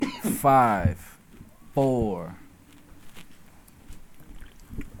5, 4.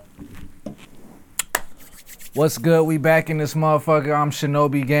 What's good? We back in this motherfucker. I'm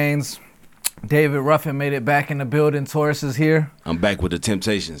Shinobi Gaines. David Ruffin made it back in the building. Taurus is here. I'm back with the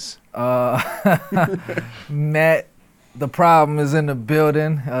Temptations. Matt, the problem is in the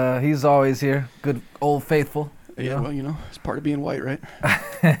building. He's always here. Good old faithful. Yeah, well, you know, it's part of being white, right?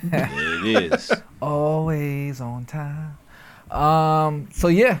 It is. Always on time. So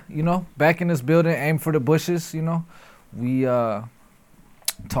yeah, you know, back in this building, aim for the bushes, you know. We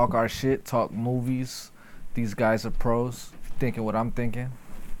talk our shit, talk movies. These guys are pros. Thinking what I'm thinking.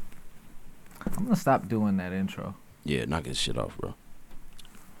 I'm gonna stop doing that intro. Yeah, knock his shit off, bro.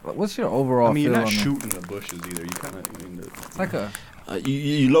 What's your overall I mean, you're feel not on shooting the bushes either. You kind of, it's like a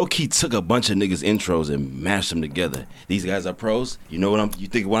You low-key took a bunch of niggas' intros and mashed them together. These guys are pros. You know you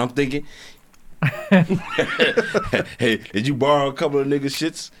think what I'm thinking? Hey, did you borrow a couple of niggas'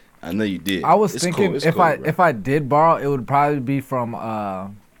 shits? I know you did. I was It's thinking cool, it's if cool, bro. if I did borrow, it would probably be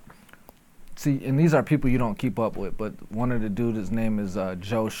from see, and these are people you don't keep up with, but one of the dudes, his name is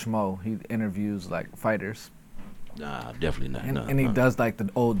Joe Schmo. He interviews like fighters. Nah, definitely not. And he does like the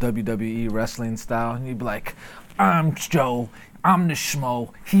old WWE wrestling style. And he'd be like, I'm Joe, I'm the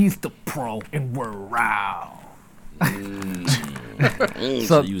Schmo, he's the pro, and we're raw.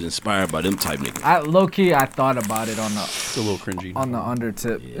 So you was inspired by them type niggas. Low key, I thought about it on it's a little cringy. the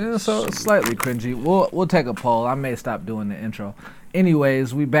undertip. Yeah, So it's slightly cringy. We'll take a poll. I may stop doing the intro.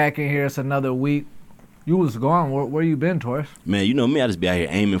 Anyways, we back in here. It's another week. You was gone. Where you been, Taurus? Man, you know me. I just be out here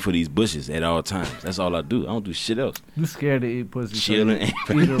aiming for these bushes at all times. That's all I do. I don't do shit else. You scared to eat pussy? Chilling.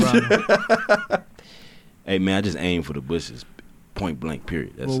 So you eat around. Hey, man, I just aim for the bushes. Point blank,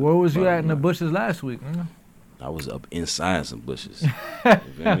 period. That's Well, where was you bottom at in the line. bushes last week? Nigga? I was up inside some bushes. You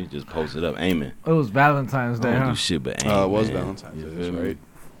feel me? Just posted up, aiming. It was Valentine's I Day, don't huh? do shit but aim. It was man. Valentine's You Day, feel that's me? right.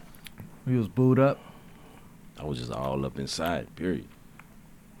 We was booed up. I was just all up inside, period.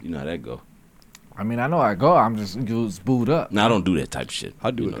 You know how that go. I mean, I know I go. You was booed up. Now I don't do that type of shit. I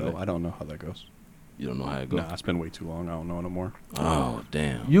do You it, know though. that? I don't know how that goes. You don't know how it go. Nah, it's been way too long. I don't know no more. Oh,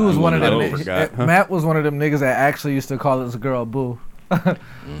 damn. You was I one of them. know. forgot, huh? Matt was one of them niggas that actually used to call this girl Boo.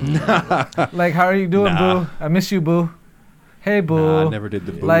 Like, how are you doing, Nah. Boo? I miss you, Boo. Hey, Boo. Nah, I never did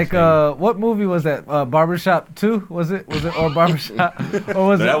the boo Like, thing. what movie was that? Barbershop 2? Was it or Barbershop? Or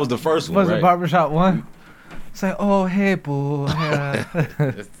was No, it? that was the first one, Was right? it Barbershop 1? It's like, oh, hey, Boo. Yeah.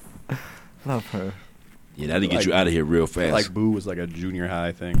 Love her. Yeah, that'll get Like- you out of here real fast. Like boo was like a junior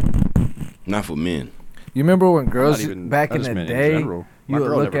high thing. Not for men. You remember when girls Not even, back I in just the meant day? general. My you would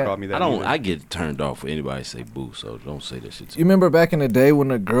girl look never at- called me that. I don't. either. I get turned off when anybody say boo, so don't say that shit to You me. remember back in the day when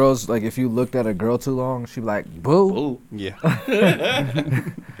the girls, like, if you looked at a girl too long, she'd be like, Boo. Boo. Yeah.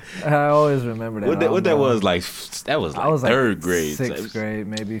 I always remember that. What that was like? That was I like was like third grade. sixth grade,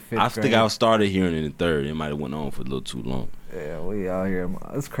 maybe fifth I grade. think I started hearing it in third. It might have went on for a little too long. Yeah, we out here.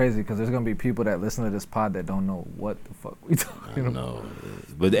 It's crazy because there's gonna be people that listen to this pod that don't know what the fuck we I talking don't about. know,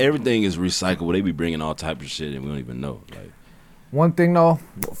 but everything is recyclable. They be bringing all type of shit, and we don't even know. Like, One thing though,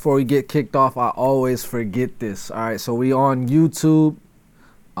 before we get kicked off, I always forget this. All right, so we on YouTube.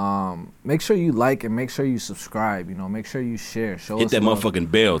 Make sure you like and make sure you subscribe. You know, make sure you share. Show hit us that love.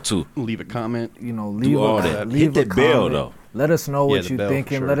 motherfucking bell too. Leave a comment. You know, Do leave all a, that. leave Hit a that bell comment. though. Let us know Yeah, what the you bell, for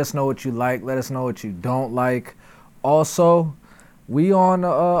thinking. sure. Let us know what you like. Let us know what you don't like. Also, we on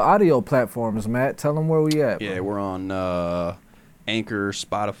audio platforms. Matt, tell them where we at. bro. Yeah, we're on Anchor,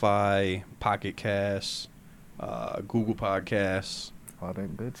 Spotify, Pocket Casts, Google Podcasts. All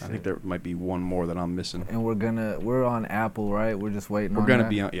that good shit. I think there might be one more that I'm missing. And we're on Apple, right? We're just waiting We're on gonna that.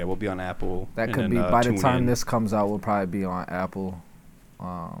 be on. Yeah, we'll be on Apple. That and could then, be by the tune time in. this comes out, we'll probably be on Apple,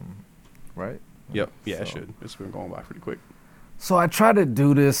 right? Yep. Yeah, it So- should. It's been going by pretty quick. So I try to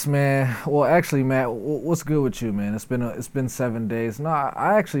do this, man. Well, actually, Matt, what's good with you, man? It's been 7 days. No,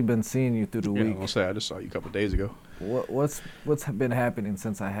 I actually been seeing you through the Yeah, week. I'll say I just saw you a couple days ago. What's been happening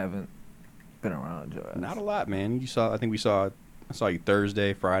since I haven't been around your ass? Not a lot, man. You saw. I think I saw you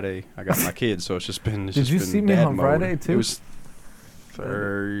Thursday, Friday. I got my kids, so it's just been. Did you see me dad on mode. Friday, too? It was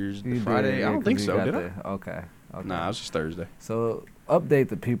Thursday, You did, Friday. yeah, I don't 'cause think you so. got Did I? there. Okay. Nah, it was just Thursday. So update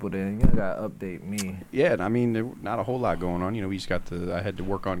the people then. You gotta update me. Yeah, and I mean, there not a whole lot going on. You know, we just got I had to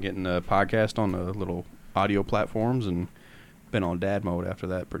work on getting the podcast on the little audio platforms, and been on dad mode after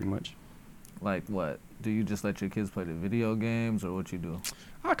that, pretty much. Like what? Do you just let your kids play the video games, or what you do?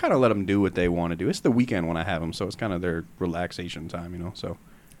 I kind of let them do what they want to do. It's the weekend when I have them, so it's kind of their relaxation time, you know. So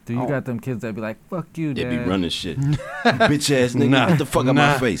Do you Oh. got them kids that be like, "Fuck you, They Dad"? be running shit. Bitch ass nigga. Nah. Get the fuck out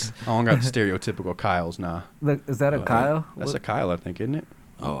my Nah. face. I don't got the stereotypical Kyles, nah. Look, is that a Kyle? That's What- a Kyle, I think, isn't it?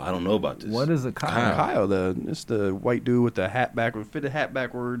 Oh, I don't know about this. What is a Kyle? Kyle, it's the white dude with the fitted hat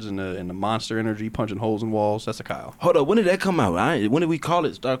backwards and the Monster Energy punching holes in walls. That's a Kyle. Hold up, when did that come out? When did we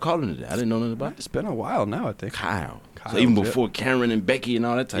start calling it that? I didn't know nothing about it. It's been a while now, I think. Kyle. Kyle, So even yep. before Karen and Becky and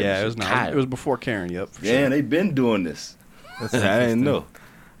all that type Yeah, of shit. it was before Karen. Yep. For Yeah, sure. they been doing this. That's I didn't interesting. know.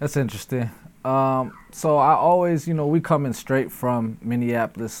 That's interesting. So I always, we coming straight from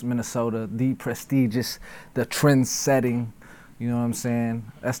Minneapolis, Minnesota, the prestigious, the trend-setting, you know what I'm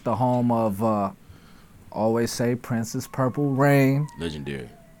saying? That's the home of, always say, Prince's Purple Rain, Legendary.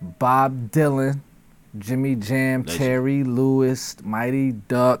 Bob Dylan, Jimmy Jam, Legend. Terry Lewis, Mighty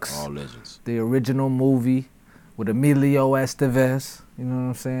Ducks, All legends. the original movie with Emilio Estevez, you know what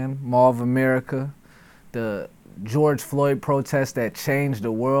I'm saying? Mall of America, the George Floyd protest that changed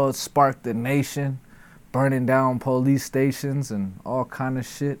the world, sparked the nation, burning down police stations and all kind of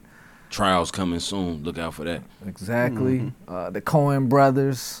shit. Trials coming soon. Look out for that. Exactly. The Coen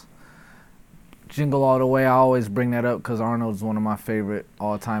brothers, Jingle All the Way. I always bring that up because Arnold's one of my favorite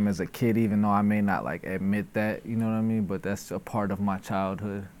all time as a kid, even though I may not admit that, you know what I mean? But that's a part of my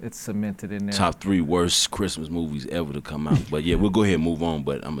childhood. It's cemented in there. Top 3 worst Christmas movies ever to come out. But yeah, we'll go ahead and move on,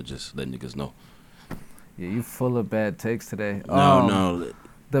 but I'm going to just let niggas know. Yeah, you full of bad takes today. No.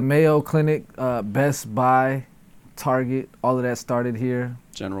 The Mayo Clinic, Best Buy, Target, all of that started here.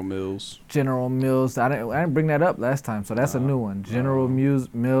 General Mills. General Mills. I didn't bring that up last time, so that's a new one. General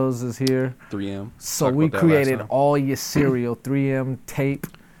Mills is here. 3M. So Talked we about that last created time. all your cereal, 3M tape.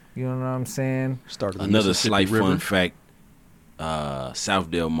 You know what I'm saying? Started the Another Mississippi slight River. fun fact.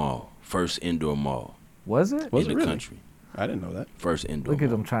 Southdale Mall. First indoor mall Was it? Was in it the really? country. I didn't know that. First indoor Look at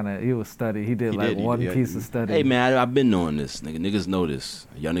mall. him trying to. He was study. He did He like did, one yeah, piece he- of study. Hey, man, I've been knowing this. Niggas know this.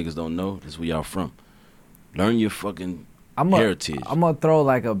 Y'all niggas don't know. This is where y'all from. Learn your fucking heritage. I'm gonna throw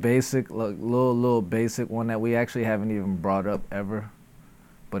like a basic, little basic one that we actually haven't even brought up ever,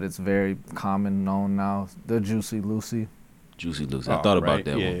 but it's very common known now. The Juicy Lucy. Juicy Lucy. I Oh, thought about right.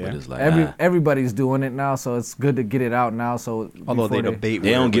 that Yeah, one, but yeah. it's like, Everybody's doing it now, so it's good to get it out now. So Although they before debate, they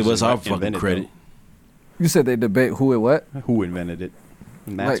where don't it give was us our invented, fucking credit. you said they debate who it what? though. Who invented it?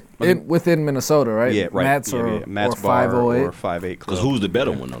 Matt's, Within Minnesota, right? yeah, right. Matt's yeah, or, yeah. Matt's or Bar 508. or 58 Club. Because who's the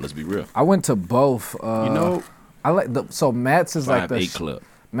better one, though? Let's be real. I went to both. You know, I like so Matt's is like 5-8 Club.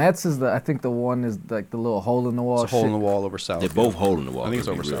 Matt's is I think the one is like the little hole in the wall. it's a hole in the wall over south. They're both hole in the wall. I think it's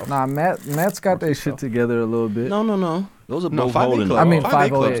let's over be real. south. Nah, Matt's got their shit together a little bit. No. Those are No, both 58 hole in the Club. wall. I mean, 58 clubs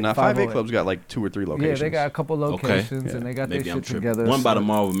 508, now. 508. 58 Club's got like 2 or 3 Yeah, locations. they got a couple locations and they got their Maybe I'm shit tripping. together. One by the so-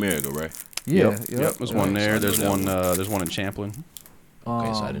 Mall of America, right? Yeah, Yep. There's one there. There's So I one. know There's one in Champlin.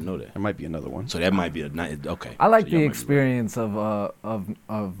 Okay, so I didn't know that. There might be another one. So that might be a nice. Okay. I like So y'all the might be experience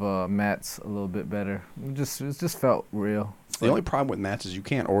of Matt's a little bit better. It just felt real. The only problem with Matt's is you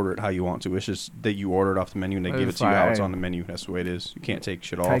can't order it how you want to. It's just that you order it off the menu and they give it to you how it's on the menu. That's the way it is. You can't take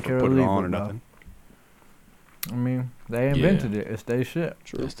shit off Take it or or put it leave on it, or bro. nothing. I mean, they invented it. It's their shit.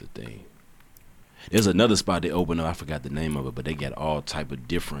 True. That's the thing. There's another spot they opened up. I forgot the name of it, but they got all type of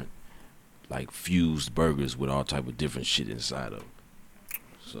different, like fused burgers with all type of different shit inside of them.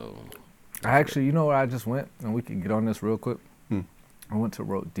 So I actually, you know where I just went, and we can get on this real quick. I went to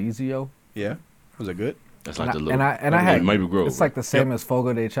Rodizio. Yeah. Was it good? that's And like I- the little. and I had- Maple Grove. It's like the same as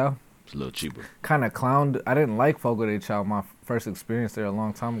Fogo de Chao. It's a little cheaper. Kind of clowned. I didn't like Fogo de Chao. My first experience there a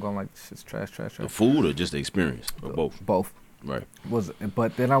long time ago. I'm like, this shit's trash. The food or just the experience or both. Both. Right.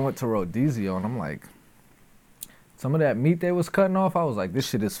 But then I went to Rodizio, and I'm like, some of that meat they was cutting off, I was like, this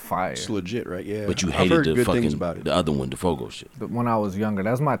shit is fire. It's legit, right? Yeah. But you I've hated heard the good fucking things about it. the other one, the Fogo shit. But when I was younger,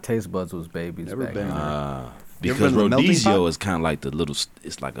 that's my taste buds was babies. Never back been then. there. You ever Because been to the Melting Rodizio Pot? is kind of like the little.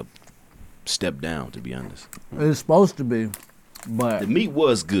 It's like a step down, to be honest. It's supposed to be, but The meat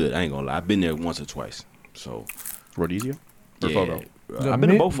was good. I ain't gonna lie. I've been there once or twice. So Rodizio? Or yeah, Fogo? the I've been to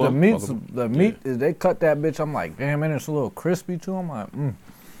meat, both the of them. meats, Both of 'em. the meat is they cut that bitch. I'm like, damn, and it's a little crispy too. I'm like,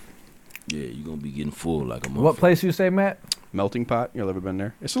 Yeah, you're gonna be getting full like a motherfucker. What place you say, Matt? Melting Pot? You ever been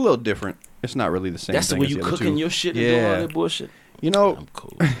there? It's a little different. It's not really the same That's the thing way as you the other cooking two. your shit and doing all Yeah. that bullshit. You know, I'm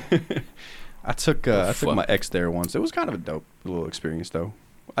cool. I took fuck? my ex there once. It was kind of a dope little experience though.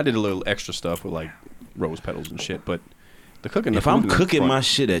 I did a little extra stuff with like rose petals and shit, but the cooking. If the food I'm in the cooking front- my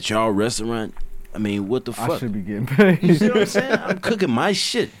shit at y'all restaurant, I mean, what the I fuck? should be getting You see paid. what I'm saying? I'm cooking my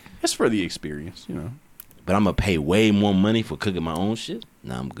shit, it's for the experience, you know. but I'm gonna pay way more money for cooking my own shit.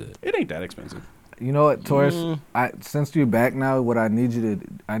 Nah, I'm good. It ain't that expensive. You know what, Taurus? Mm. Since you're back now, what I need you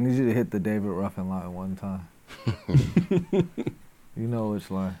to hit the David Ruffin line one time. You know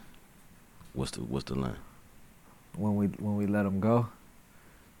which line? What's the line? When we let him go.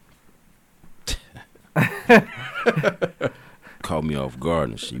 Caught me off guard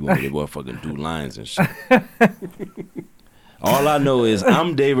and shit. You want me to motherfucking do lines and shit. All I know is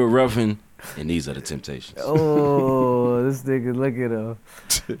I'm David Ruffin, and these are the Temptations. Oh, this nigga, look at him.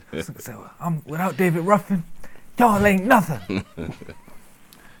 This nigga said, I'm without David Ruffin, y'all ain't nothing.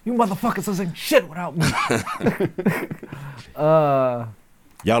 You motherfuckers ain't shit without me.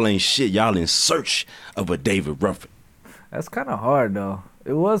 Y'all ain't shit. Y'all in search of a David Ruffin. That's kind of hard, though.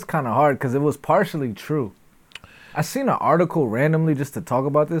 It was kind of hard because it was partially true. I seen an article randomly just to talk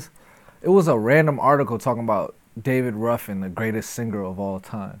about this. It was a random article talking about David Ruffin, the greatest singer of all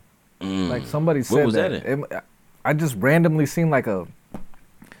time. Like somebody said What was that. that I just randomly seen like an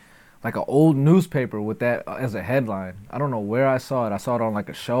old newspaper with that as a headline. I don't know where I saw it. I saw it on like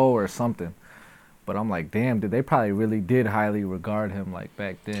a show or something. But I'm like, damn, they probably really did highly regard him like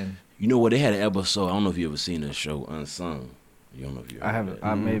back then. You know what? They had an episode. I don't know if you ever seen the show Unsung. You don't know if you. I haven't.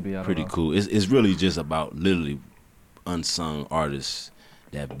 Maybe. I don't Pretty know. cool. It's really just about literally unsung artists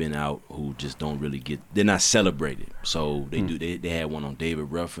that have been out who just don't really get. They're not celebrated. So they do. They had one on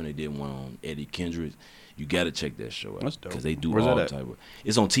David Ruffin. They did one on Eddie Kendricks. You got to check that show out. That's dope. Because they do Where's all that at? type of.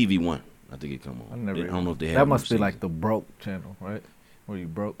 It's on TV One. I think it come on. I don't know if they have. That must new be like seasons. the broke channel, right? Where you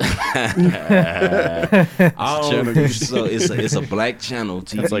broke. So it's a black channel.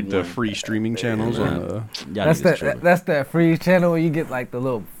 TV It's like the One. free streaming channels on the. Y'all That's niggas tripping. that's that free channel where you get like the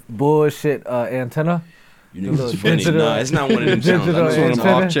little bullshit antenna. You the niggas little is funny. digital- Nah, it's not one of them channels. digital I It's know one what of I'm them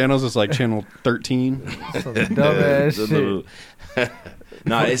antenna. off channels. It's like channel 13. Some dumbass It's a shit. little-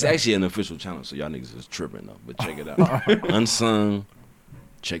 Nah, it's actually an official channel, so y'all niggas is tripping though. But check it out. Unsung.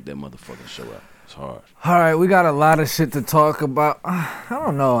 Check that motherfucking show out. It's hard. All right, we got a lot of shit to talk about. I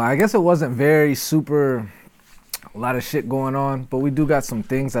don't know. I guess it wasn't very super. A lot of shit going on, but we do got some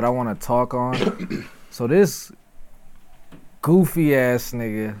things that I want to talk on. So this goofy ass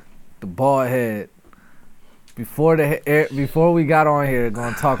nigga, the bald head, before we got on here,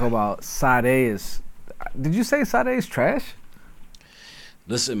 gonna talk about Sade is. Did you say Sade is trash?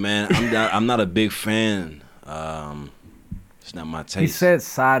 Listen, man, I'm not a big fan. It's not my taste. He said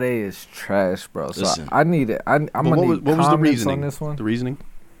Sade is trash, bro. So Listen. I need it. I'm But gonna need what was the comments reasoning? on this one. The reasoning?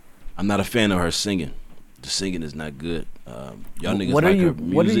 I'm not a fan of her singing. The singing is not good. Y'all niggas What are like you- her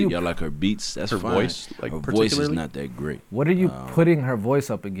what are music. You- y'all like her beats. That's Her fine. voice, like, her voice is particularly? not that great. What are you putting her voice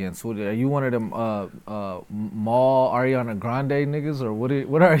up against? Are you one of them mall Ariana Grande niggas, or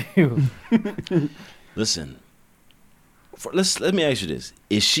what are you? Listen, let me ask you this: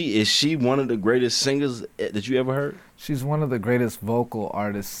 Is she one of the greatest singers that you ever heard? She's one of the greatest vocal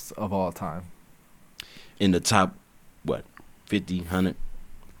artists of all time. In the top, what, 50, 100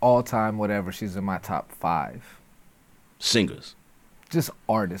 All time, whatever. She's in my top 5. singers? Just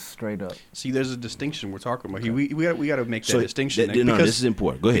artists, straight up. See, there's a distinction we're talking about. We got to make that So distinction. no, because, this is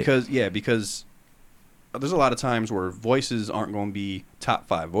important. Go ahead. Because there's a lot of times where voices aren't going to be top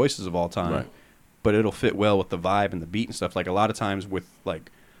 5 voices of all time, Right. but it'll fit well with the vibe and the beat and stuff. Like a lot of times with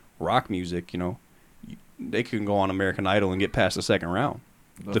like rock music, they can go on American Idol and get past the second round.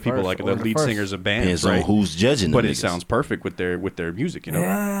 The people like the lead singers of bands, Depends right? on who's judging. But them it niggas. sounds perfect with their music,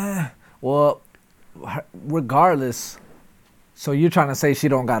 Yeah. Well, regardless. So you're trying to say she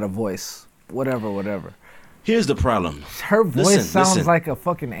don't got a voice? Whatever. Here's the problem. Her voice Listen, sounds listen. like a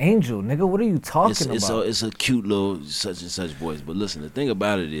fucking angel, nigga. What are you talking about? It's a cute little such and such voice. But listen, the thing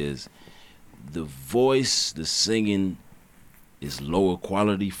about it is, the voice, the singing, is lower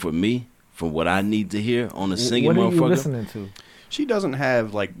quality for me from what I need to hear on a singing what are motherfucker. you listening to? She doesn't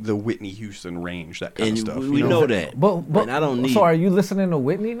have like the Whitney Houston range, that kind And of stuff. we know that. But And I don't need. So are you listening to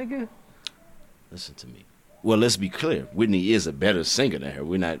Whitney, nigga? Listen to me. Well, let's be clear. Whitney is a better singer than her.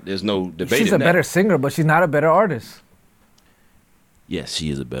 We're not. There's no debate. She's a better singer, but she's not a better artist. Yes, she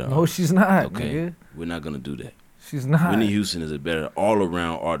is a better. No, artist. she's not, Okay, nigga. we're not gonna do that. She's not. Whitney Houston is a better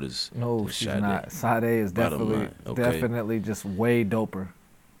all-around artist. No, than she's Sade. not. Sade is Bottom definitely, line, okay. definitely just way doper.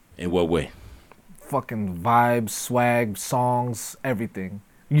 In what way? Fucking vibes, swag, songs, everything.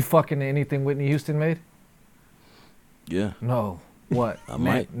 You fucking anything Whitney Houston made? Yeah, No. What? I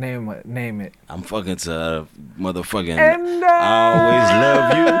might. Name it. Name it. I'm fucking to motherfucking. And I always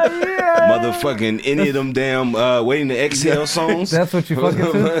love you. yeah. Motherfucking any of them damn waiting to exhale songs. That's what you fucking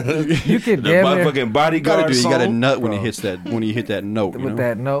do. You could The damn near motherfucking You bodyguard gotta do. You song. got to nut when Bro. you hits that. When you hit that note, with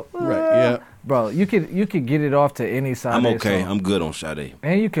that note. Right, yeah. Bro, you could get it off to any Sade I'm okay. song. I'm good on Sade.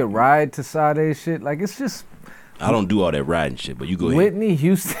 And you could ride to Sade shit. Like, it's just I don't do all that riding shit, but you go ahead. Whitney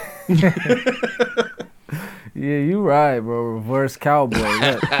Houston. Yeah, you right, bro. Reverse cowboy.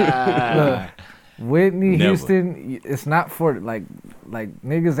 Look, Whitney Never. Houston, it's not for like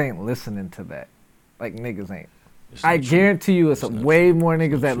niggas ain't listening to that. Like niggas ain't. It's I not true. guarantee you it's It's not way true. more It's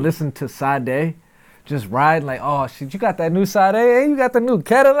niggas not that true. listen to Sade just riding like, oh shit, you got that new Sade? Hey, you got the new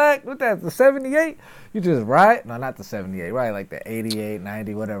Cadillac? What that, the 78? You just ride? No, not the 78, right? Like the 88,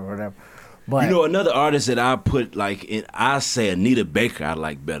 90, whatever. But you know, another artist that I put like in, I say Anita Baker. I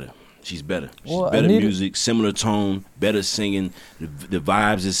like better. She's better. She's better music, similar tone, better singing. The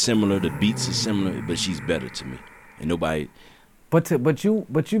vibes is similar, the beats is similar, but she's better to me. And nobody. But you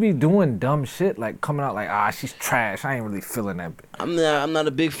be doing dumb shit like coming out like she's trash. I ain't really feeling that. I'm not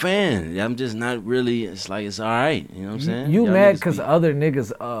a big fan. I'm just not really. It's like it's all right. You know what I'm saying? You mad because other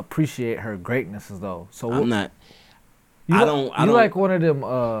niggas appreciate her greatness though. So I'm not. I don't. You like one of them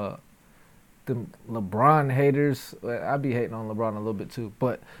LeBron haters. I be hating on LeBron a little bit too,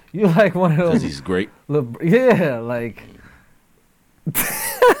 but you like one of those. Because he's great. Yeah, like.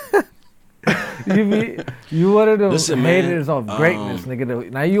 you one of those haters of greatness,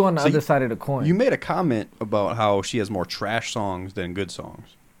 nigga. Now you on the other side of the coin. You made a comment about how she has more trash songs than good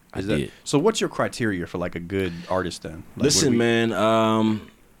songs. I did. So what's your criteria for like a good artist then? Like, listen, man.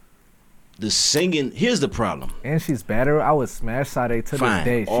 The singing, here's the problem. And she's better. I would smash Sade to this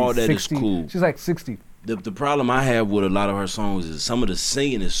day. All that 60, is cool. She's like 60. The problem I have with a lot of her songs is some of the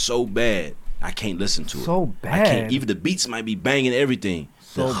singing is so bad, I can't listen to it. So bad. I can't. Even the beats might be banging everything.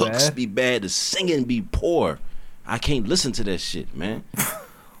 So the hooks bad. be bad. The singing be poor. I can't listen to that shit, man.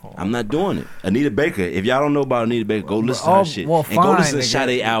 I'm not doing it. Anita Baker. If y'all don't know about Anita Baker, go listen to her shit. Well, and go listen to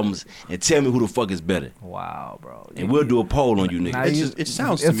Sade albums and tell me who the fuck is better. Wow, bro. And we'll do a poll on you niggas. It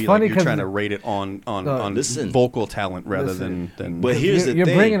sounds to me like you're trying to rate it on vocal talent rather than. But here's the thing. You're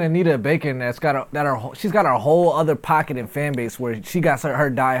bringing Anita Baker in she's got her whole other pocket and fan base where she got her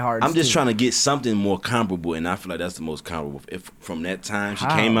diehards. I'm just trying to get something more comparable, and I feel like that's the most comparable. If from that time, she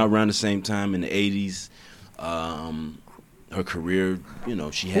came out around the same time in the 80s. Her career, you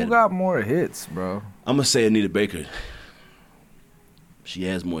know, she had. Who got more hits, bro? I'm gonna say Anita Baker. She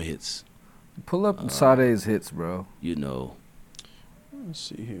has more hits. Pull up Sade's hits, bro. You know. Let's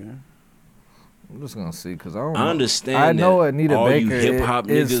see here. I'm just gonna see because I understand. I know Anita all Baker you hip-hop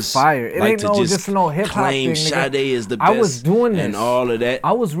is fire. It ain't just no hip hop thing. Sade is the best. I was doing this and all of that.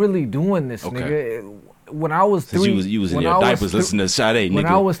 I was really doing this, nigga. When I was 3, you was in your diapers listening to Sade, nigga. When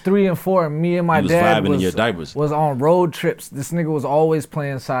I was 3 and 4, me and my dad was on road trips. This nigga was always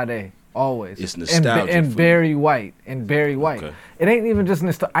playing Sade, always. It's nostalgic. And Barry White, Okay. It ain't even just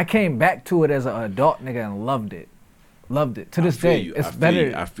nostalgia. I came back to it as an adult nigga and loved it. To this day, it's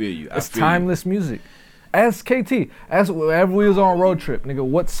better. I feel you. It's timeless music. Ask KT. Ask wherever we was on road trip, nigga.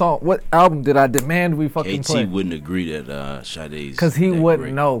 What album did I demand we fucking play? KT wouldn't agree that Sade's. Cause he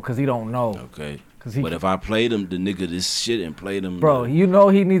wouldn't know. Cause he don't know. Okay. But if I played him, the nigga this shit and played him, bro, you know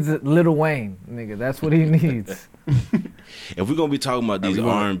he needs a Lil Wayne, nigga. That's what he needs. If we're gonna be talking about these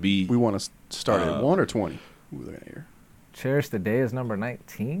R&B, we want to start at 1 or 20. Who are here? Cherish the Day is number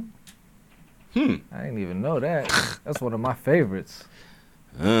 19. I didn't even know that. That's one of my favorites.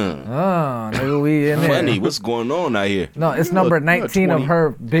 Nigga, we in there. Funny, what's going on out here? No, it's number 19 of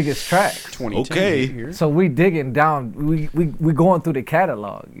her biggest tracks. 2010. Okay. So we digging down. We going through the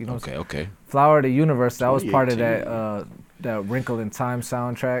catalog. You know. Okay. Flower of the Universe. That was part of that Wrinkle in Time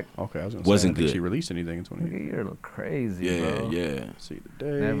soundtrack. Okay, I was gonna wasn't say, good. She released anything in 2018? You're crazy, bro. Yeah. See the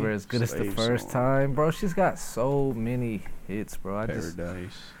Day. Never as good as the first time, bro. She's got so many hits, bro.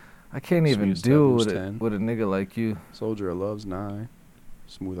 Paradise. I can't even deal with a nigga like you. Soldier of Love's 9.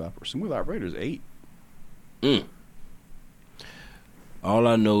 Smooth Operator's 8. All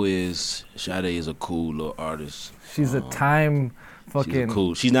I know is Sade is a cool little artist. She's a time fucking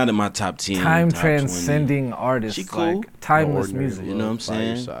cool. She's not in my top 10. Time transcending artist. She cool. Like, timeless music. You know what I'm saying? By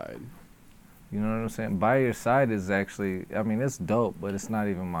Your Side. You know what I'm saying? By Your Side is actually, I mean, it's dope, but it's not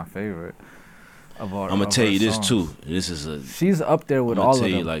even my favorite of all. I'm gonna tell you this too. This is she's up there with all of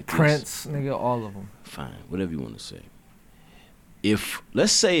them. Like Prince, nigga, all of them. Fine, whatever you want to say.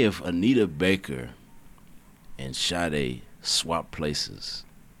 Let's say if Anita Baker and Sade swap places,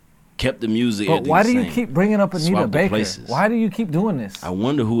 kept the music. But why do you keep bringing up Anita Baker? Why do you keep doing this? I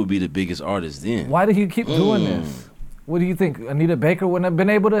wonder who would be the biggest artist then. Why do you keep doing this? What do you think? Anita Baker wouldn't have been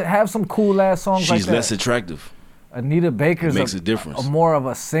able to have some cool ass songs like that? She's less attractive. Anita Baker's makes a difference. More of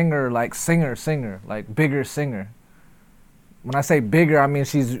a singer, like bigger singer. When I say bigger, I mean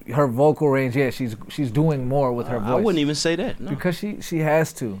her vocal range. Yeah, she's doing more with her voice. I wouldn't even say that. No. Because she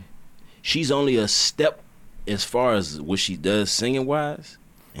has to. She's only a step as far as what she does singing wise,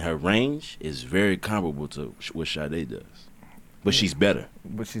 and her range is very comparable to what Sade does. But she's better.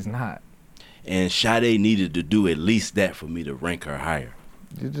 But she's not. And Sade needed to do at least that for me to rank her higher.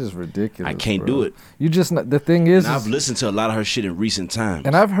 You're just ridiculous. I can't do it. You just the thing is, I've listened to a lot of her shit in recent times,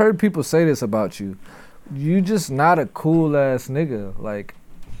 and I've heard people say this about you. You just not a cool ass nigga. Like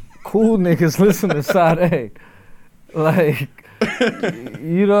cool niggas listen to Sade. Like,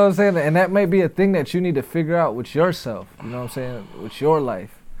 you know what I'm saying? And that may be a thing that you need to figure out with yourself. You know what I'm saying? With your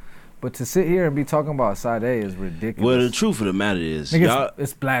life. But to sit here and be talking about Sade is ridiculous. Well, the truth of the matter is, niggas, y'all,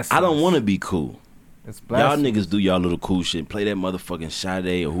 it's blasphemous. I don't want to be cool. It's Y'all blasphemous. niggas do y'all little cool shit. Play that motherfucking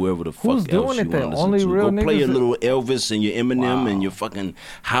Sade or whoever the Who's fuck doing else it you then? want to Only listen to. real Go play niggas your that- little Elvis and your Eminem and your fucking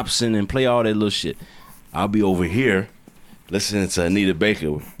Hobson and play all that little shit. I'll be over here listening to Anita Baker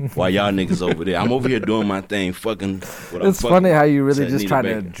while y'all niggas over there. I'm over here doing my thing, fucking. It's funny how you really to just Anita try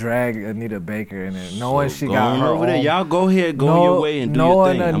to Baker. drag Anita Baker in it, knowing she Go got on her over there. own. Y'all go ahead, go your way and do your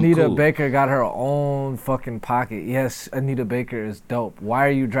knowing thing. I'm Anita cool. Baker got her own fucking pocket. Yes, Anita Baker is dope. Why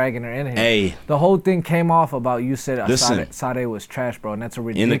are you dragging her in here? Hey, The whole thing came off about you said Listen. Sade was trash, bro, and that's a in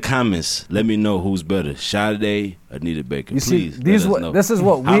ridiculous. the comments, let me know who's better, Sade, Anita Baker. You see, Please, these let us what know. this is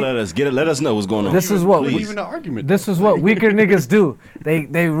what we Let us know what's going on. This is what It we- wasn't even an argument. This though. is what weaker niggas do.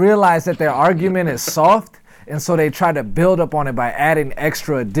 They realize that their argument is soft, and so they try to build up on it by adding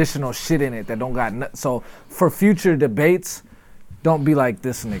extra additional shit in it that don't got. So for future debates, don't be like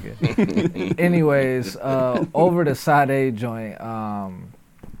this nigga. Anyways, over the Sade joint.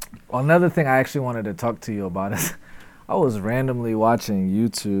 Another thing I actually wanted to talk to you about is I was randomly watching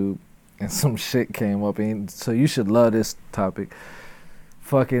YouTube and some shit came up, and so you should love this topic.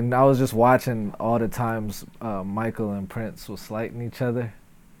 Fucking, I was just watching all the times Michael and Prince was slighting each other,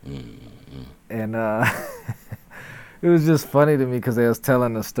 and it was just funny to me because they was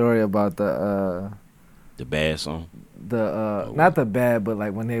telling a story about The bad song. not the bad, but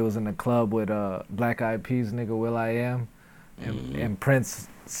like when they was in the club with Black Eyed Peas nigga Will.I.am, and Prince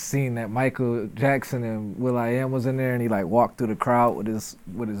seen that Michael Jackson and Will.I.am was in there, and he like walked through the crowd with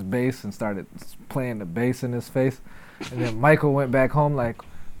his bass and started playing the bass in his face. And then Michael went back home like,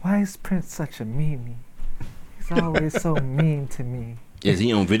 why is Prince such a meanie? He's always so mean to me. Is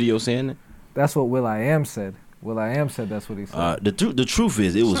he on video saying that? That's what Will.I.am said. Will.I.am said that's what he said. The truth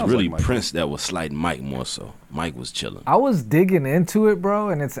is, it was Sounds really like Michael. Prince that was slighting Mike more so. Mike was chilling. I was digging into it, bro,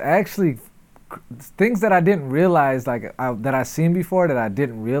 and it's actually things that I didn't realize, that I seen before that I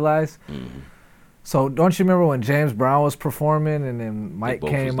didn't realize. Mm-hmm. So don't you remember when James Brown was performing and then Mike both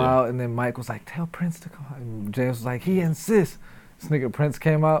was came there. out and then Mike was like, tell Prince to come out. And James was like, he insists. This nigga Prince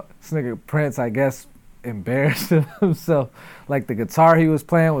came out. This nigga Prince, I guess, embarrassed himself. Like the guitar he was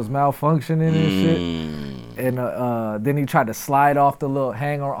playing was malfunctioning and shit. And then he tried to slide off the little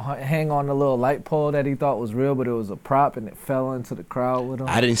hang on the little light pole that he thought was real, but it was a prop, and it fell into the crowd with him.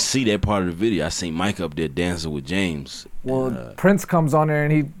 I didn't see that part of the video. I seen Mike up there dancing with James. Well, And, Prince comes on there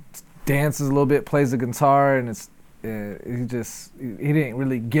and he dances a little bit, plays the guitar, and it's he didn't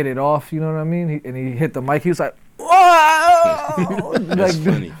really get it off. You know what I mean? He hit the mic. He was like, whoa! That's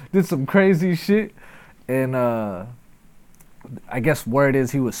funny. Did some crazy shit, and I guess word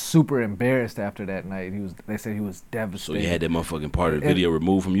is he was super embarrassed after that night. They said he was So devastated. you had that motherfucking part of the video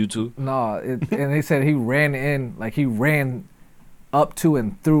removed from YouTube? No, and they said he ran up to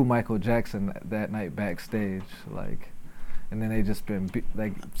and through Michael Jackson that night backstage, like, and then they just been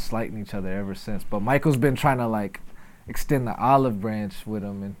slighting each other ever since. But Michael's been trying to extend the olive branch with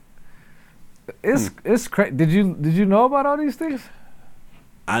him, and it's crazy. Did you know about all these things?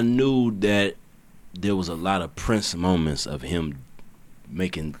 I knew that there was a lot of Prince moments of him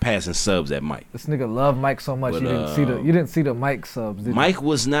passing subs at Mike. This nigga loved Mike so much. But, you didn't see the Mike subs, did Mike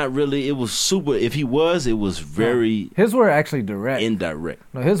was not really. It was super. If he was, it was very you? His were actually direct. indirect.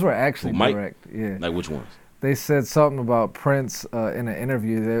 No, his were actually Who, Mike? direct. Yeah. Like which ones? They said something about Prince in an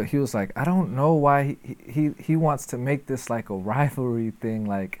interview. That he was like, I don't know why he wants to make this like a rivalry thing.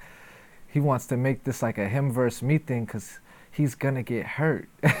 Like, he wants to make this like a him versus me thing because he's gonna get hurt.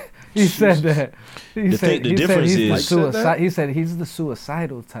 He said that. He said difference he's is- the Mike said that? he said he's the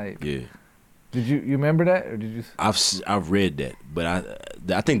suicidal type. Yeah, Did you remember that, or did you? I've read that, but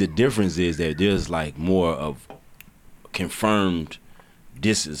I think the difference is that there's like more of confirmed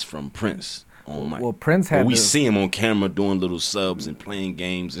disses from Prince on Mike. Well, Prince had. we the- see him on camera doing little subs and playing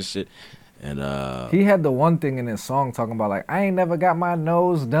games and shit. And He had the one thing in his song talking about like I ain't never got my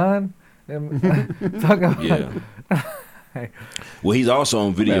nose done. And talking about yeah. Well, he's also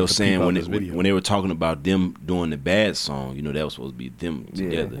on video have to saying peep out when this video. when they were talking about them doing the bad song, that was supposed to be them yeah,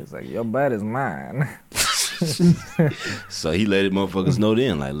 together. it's like your bad is mine. So he let it motherfuckers know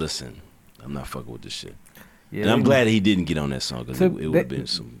then, like, listen, I'm not fucking with this shit. Yeah, And I'm they- glad he didn't get on that song because To- it would have they- been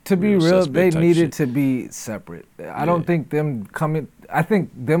some. To be real, suspect they type needed shit. to be separate. I Yeah. don't think them coming. I think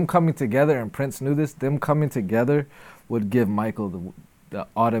them coming together, and Prince knew this. Them coming together would give Michael the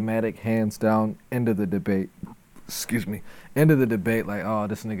automatic hands down end of the debate. Excuse me, end of the debate. Like, oh,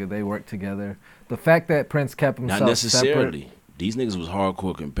 this nigga, they work together. The fact that Prince kept himself Not necessarily. separate. these niggas was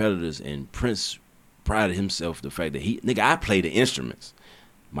hardcore competitors, and Prince prided himself the fact that I play the instruments.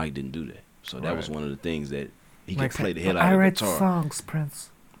 Mike didn't do that, so that was one of the things that he could play the hell out of the guitar. I write songs, Prince.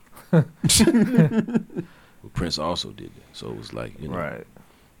 Prince also did that, so it was like, right.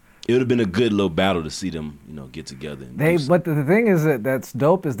 It would have been a good little battle to see them, get together. But the thing is that's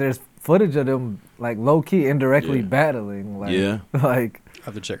dope is there's footage of them like low key indirectly battling. Like, like I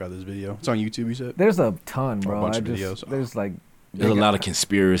have to check out this video. It's on YouTube. You said there's a ton, bro. A bunch of videos. There's like there's a lot of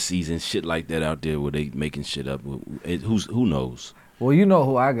conspiracies and shit like that out there where they making shit up. Who knows? Well, you know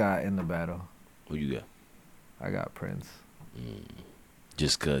who I got in the battle. Who you got? I got Prince.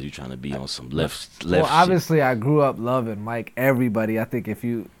 Just cause you're trying to be on some left. Well, obviously, I grew up loving Mike. Everybody, I think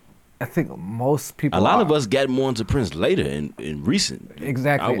most people. A lot of us got more into Prince later in recent.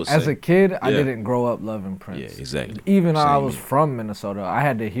 Exactly. As a kid, I didn't grow up loving Prince. Yeah, exactly. Even though I was from Minnesota, I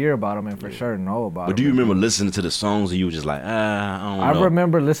had to hear about him and for sure know about him. But do you remember listening to the songs and you were just like, I don't know? I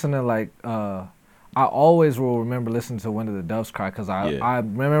remember listening I always will remember listening to When Did the Doves Cry because I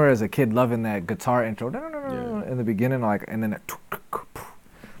remember as a kid loving that guitar intro in the beginning, like, and then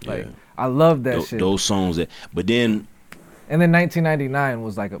I loved that shit. Those songs but then. And then 1999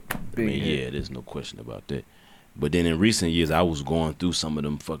 was like a big hit. Yeah, there's no question about that. But then in recent years, I was going through some of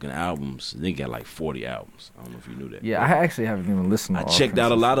them fucking albums. They got like 40 albums. I don't know if you knew that. Yeah, I actually haven't even listened to all I checked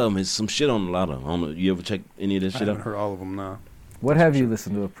out a lot of them. There's some shit on a lot of them. I don't know. You ever check any of that shit out? I haven't heard all of them, nah. What have you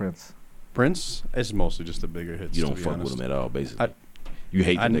listened to of Prince? Prince? It's mostly just the bigger hits. You don't fuck with him at all, basically. You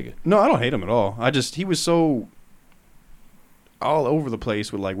hate the nigga. No, I don't hate him at all. He was so all over the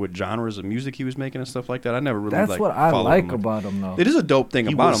place with like what genres of music he was making and stuff like that. I never really That's what I like about him though. It is a dope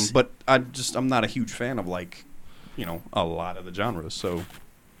thing about him, but I'm not a huge fan of like, a lot of the genres. So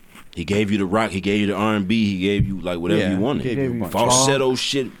he gave you the rock, he gave you the R&B, he gave you like whatever you wanted. He gave you falsetto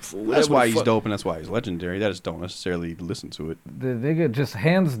shit. That's why he's dope and that's why he's legendary. I just don't necessarily listen to it. The nigga just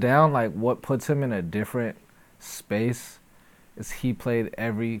hands down like what puts him in a different space is he played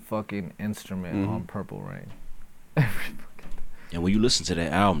every fucking instrument on Purple Rain. And when you listen to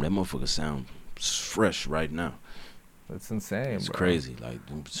that album, that motherfucker sound fresh right now. That's insane, It's bro. crazy. Like,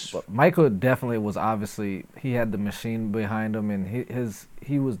 but Michael definitely was obviously, he had the machine behind him, and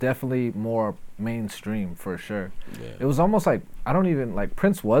he was definitely more mainstream for sure. Yeah. It was almost like, I don't even, like,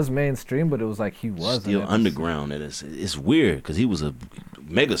 Prince was mainstream, but it was like he wasn't. Still underground. And it's weird because he was a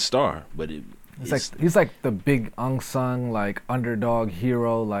mega star, but he's like the big unsung, like, underdog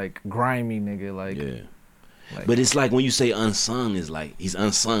hero, like, grimy nigga, like. Yeah. Like, but it's like when you say unsung, it's like he's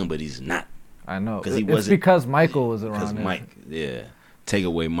unsung, but he's not. I know. It's because Michael was around. Because Mike, take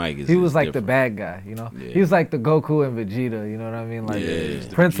away Mike. He was like different. the bad guy, you know. Yeah. He was like the Goku and Vegeta, you know what I mean? Like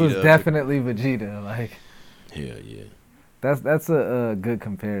Prince was definitely Vegeta, like. Yeah, yeah. That's a good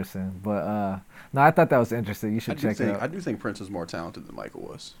comparison, but no, I thought that was interesting. You should check it out. I do think Prince is more talented than Michael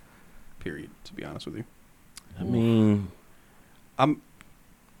was. Period. To be honest with you. I mean,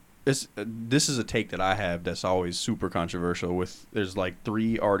 this is a take that I have that's always super controversial. There's like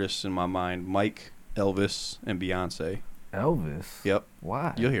 3 artists in my mind: Mike, Elvis, and Beyonce. Elvis? Yep.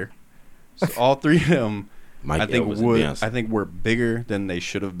 Why? You'll hear. So all 3 of them, Mike, I think were bigger than they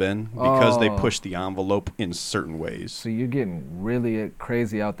should have been because they pushed the envelope in certain ways. So you're getting really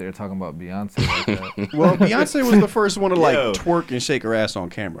crazy out there talking about Beyonce like that. Well, Beyonce was the first one to like twerk and shake her ass on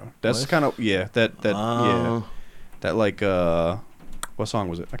camera. That's kind of that like what song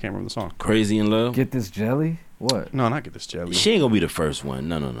was it? I can't remember the song. Crazy in Love? Get This Jelly? What? No, not Get This Jelly. She ain't gonna be the first one.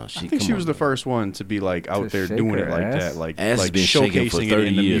 No. I think she was the first one to be like out there doing it like that, like has been shaking for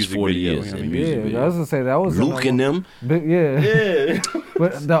 30 years, 40 years. I was gonna say that was Luke and them. Yeah.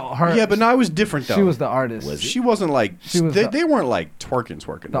 But but no, it was different though. She was the artist. She wasn't like they weren't like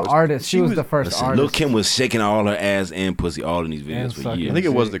twerking. The artist. She was the first artist. Lil' Kim was shaking all her ass and pussy all in these videos for years. I think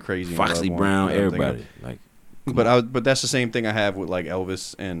it was the Crazy Foxy Brown, everybody like. But that's the same thing I have with like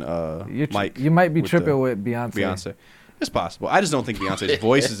Elvis and Mike. You might be tripping with Beyonce. It's possible. I just don't think Beyonce's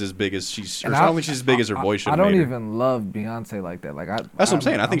voice is as big as she's. I don't think she's as big as her voice should. I don't even love Beyonce like that. Like that's what I'm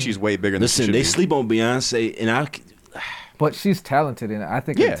saying. I think she's way bigger. Listen, they sleep on Beyonce, and But she's talented, and I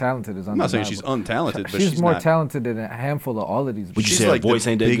think her talented is undeniable. I'm not saying she's untalented, but she's more talented than a handful of all of these. Would you say her voice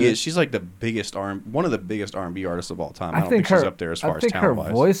ain't that good? She's like one of the biggest R&B artists of all time. I don't think she's up there as far as talent wise.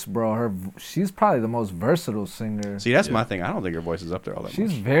 Her voice, bro. She's probably the most versatile singer. See, that's my thing. I don't think her voice is up there all that much.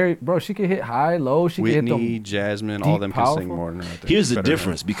 She's she can hit high, low. She can hit Whitney, Jasmine, all them can sing more than her. Here's the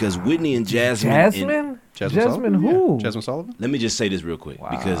difference because Whitney and Jasmine. Jasmine who? Jasmine Sullivan? Let me just say this real quick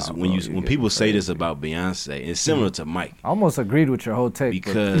because when people say this about Beyonce, it's similar to Mike. I almost agreed with your whole take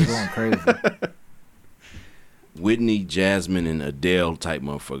because you're going crazy. Whitney, Jasmine, and Adele type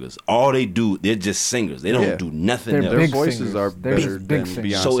motherfuckers. All they do, they're just singers. They don't do nothing They're else. Their big voices singers. are They're better big than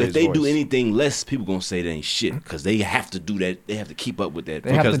singers. Beyonce's So if they voice. do anything less, people gonna say they ain't shit because they have to do that. They have to keep up with that.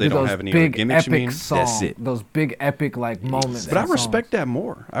 They have Because to they do don't those have any other big gimmicks, you epic mean? songs. That's it. Those big epic like moments. But I and respect songs. that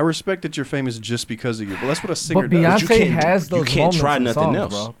more. I respect that you're famous just because of your. Well, that's what a singer But does. Beyonce you can't- has those you can't moments try in nothing songs,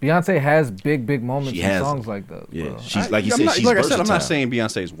 else. bro. Beyonce has big moments She in has songs them. like that. Yeah, bro. she's like you I'm said. not, She's like versatile. I said, I'm not saying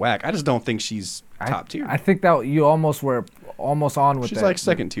Beyonce's whack. I just don't think she's top tier. I think that you almost were almost on with She's that. like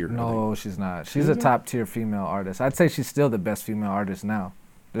second tier. I No, she's not. She's a top tier female artist. I'd say she's still the best female artist now.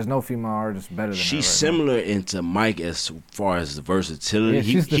 There's no female artist better than her. She's right similar into Mike as far as the versatility. Yeah,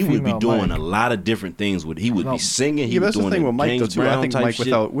 she's the he would be female doing Mike. a lot of different things. He would No. be singing. He Yeah, was that's the doing thing with Mike though James too. I Brown think type Mike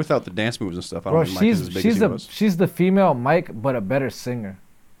shit. without the dance moves and stuff. I now. don't Bro, think Mike is as big as he was. she's the female Mike, but a better singer.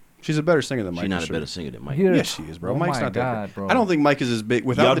 She's a better singer than Mike. She's not for a sure. better singer than Mike. You're- Yes, she is, bro. Oh Mike's my not God, that big. bro. I don't think Mike is as big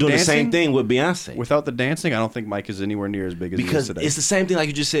without Y'all the doing dancing. the same thing with Beyonce. Without the dancing, I don't think Mike is anywhere near as big as he is Because today. it's the same thing like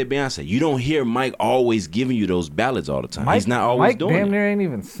you just said, Beyonce. You don't hear Mike always giving you those ballads all the time. Mike, He's not always Mike doing damn it. near ain't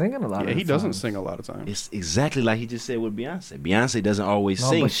even singing a lot of Yeah, he the doesn't times. sing a lot of times. It's exactly like he just said with Beyonce. Beyonce doesn't always No,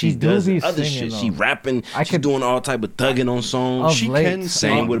 sing. but she She do does be other singing, shit. She though. rapping. I She's could- doing all type of thugging on songs. Of She late, can sing.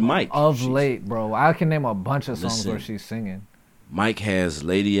 Same with Mike. Of late, bro. I can name a bunch of songs Listen. where she's singing. Mike has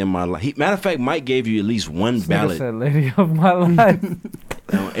 "Lady in My Life." Matter of fact, Mike gave you at least one This nigga ballad said "Lady of My Life."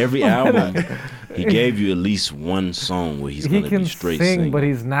 on every album. He gave you at least one song where he's He gonna can be straight sing, singing. but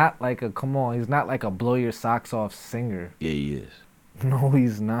he's not like a he's not like a blow your socks off singer. Yeah, he is. No,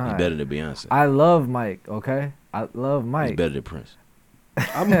 he's He's not. better than Beyonce. I love Mike. Okay, I love He's Mike. better than Prince.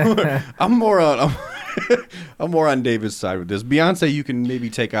 I'm more on I'm more on David's side with this. Beyonce, you can maybe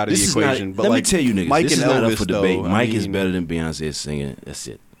take out of This the is equation, not. but Let like me tell you, niggas. Mike This and is not Elvis, up for debate. though, Mike I is mean, better than Beyonce at singing. That's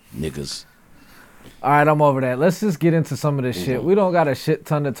it, niggas. All right, I'm over that. Let's just get into some of this shit. We don't got a shit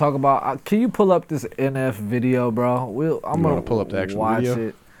ton to talk about. Can you pull up this NF video, bro? I'm You gonna wanna pull up the actual watch video?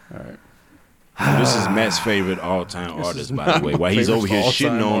 it. All right. This is Matt's favorite all-time This artist, is by the way. not While he's favorite over here all-time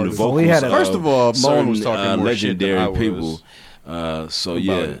shitting on the artist. vocals. We had a- First of all, Moan was certain, talking more shit than I legendary was. people. So About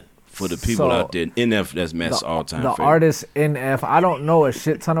yeah, it. for the people So, out there, NF, that's Matt's all-time The favorite. artist NF. I don't know a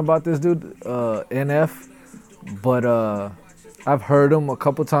shit ton about this dude, NF, but I've heard him a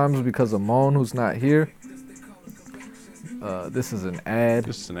couple times because of Moan, who's not here. This is an ad,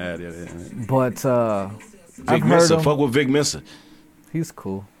 This is an ad. Yeah. but I've Vic heard Mensa, him. fuck with Vic Mensa. He's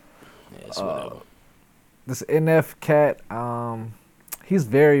cool. Yeah, it's whatever. This NF cat, he's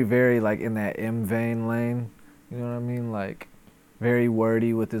very, very like in that M vein lane. You know what I mean? Like very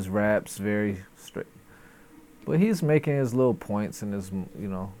wordy with his raps, very straight. But he's making his little points in his, you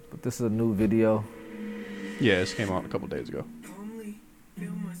know. But this is a new video. Yeah, this came out a couple days ago. Calmly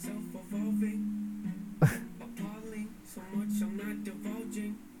feel myself evolving. Appalling, so much I'm not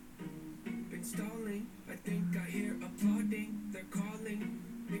divulging. Been stalling, I think I hear applauding. They're calling.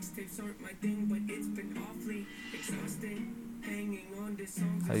 Mixtapes aren't my thing, but it's been awfully exhausting. Hanging on to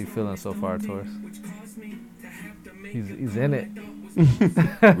songs. How you feeling so far, Taurus? Which caused me to have to make He's in it.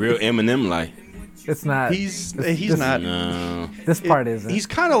 Real Eminem like. It's not. He's this- not. No. This part isn't. He's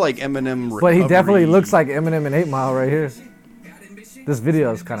kind of like Eminem. But he definitely recovery. looks like Eminem in 8 Mile right here. This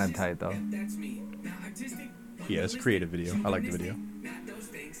video is kind of tight though. Yeah, it's a creative video. I like the video.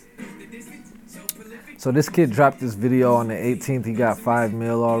 So this kid dropped this video on the 18th. He got 5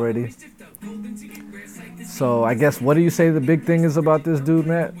 mil already. So I guess what do you say the big thing is about this dude,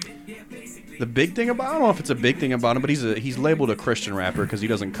 Matt? The big thing about I don't know if it's a big thing about him, but he's labeled a Christian rapper because he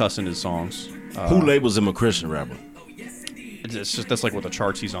doesn't cuss in his songs. Who labels him a Christian rapper? It's just that's like what the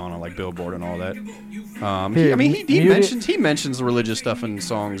charts he's on like Billboard and all that. Here, He mute it. mentions religious stuff in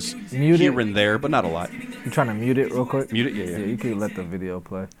songs Mute here it. and there, but not a lot. You trying to mute it real quick? Mute it, yeah. Yeah, you can let the video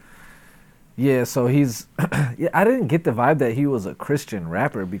play. Yeah, so he's. Yeah, I didn't get the vibe that he was a Christian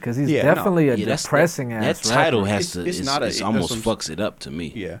rapper because he's Yeah, no. definitely a Yeah, that's- depressing that ass title rapper. has to. It's It's, not a- it's that's almost what I'm- fucks it up to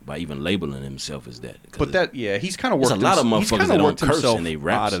me. Yeah. By even labeling himself as that. 'Cause But that, yeah, he's kind of There's worked. a lot of he's motherfuckers kinda that don't worked curse himself in they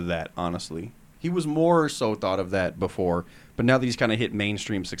raps. out of that. Honestly, he was more so thought of that before, but now that he's kind of hit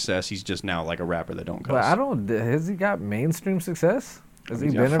mainstream success, he's just now like a rapper that don't cuss. But I don't. Has he got mainstream success? Has he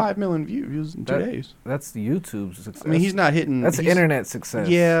He's got been? 5 million views in 2 That- days. That's YouTube's success. I mean, he's not hitting. That's he's- internet success.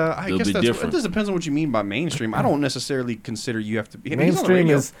 Yeah, I It'll guess be that's. different. It just depends on what you mean by mainstream. I don't necessarily consider you have to be. I mean, he's on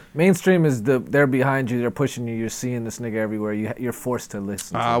the Mainstream radio. is they're behind you. They're pushing you. You're seeing this nigga everywhere. You're forced to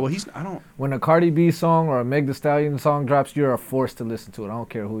listen. To Well, it. he's. I don't. When a Cardi B song or a Meg Thee Stallion song drops, you're forced to listen to it. I don't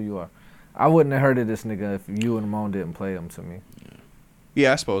care who you are. I wouldn't have heard of this nigga if you and Moan didn't play him to me.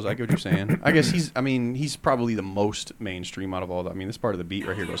 Yeah, I suppose I get what you're saying. I guess he's. I mean, he's probably the most mainstream out of all. I mean, this part of the beat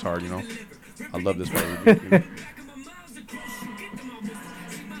right here goes hard. You know, I love this part of the beat. You know?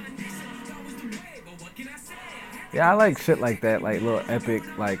 Yeah, I like shit like that, like little epic,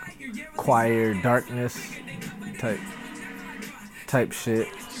 like choir darkness type shit.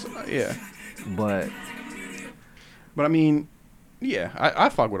 So, yeah. But I mean, yeah, I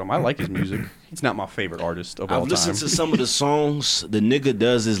fuck with him. I like his music. He's not my favorite artist of all time. I've listened to some of the songs. The nigga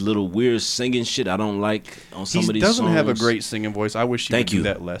does this little weird singing shit I don't like on some of these songs. He doesn't have a great singing voice. I wish he would do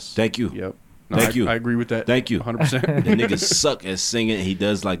that less. Thank you. Yep. Thank you. I agree with that. Thank you. 100%. The niggas suck at singing. He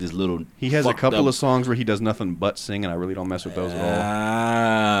does like this little. He has a couple of songs where he does nothing but sing, and I really don't mess with those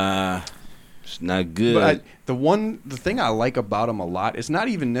at all. It's not good. But the thing I like about him a lot, it's not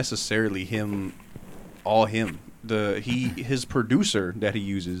even necessarily him, all him. His producer that he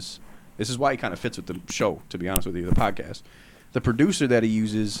uses. This is why he kind of fits with the show, to be honest with you, the podcast. The producer that he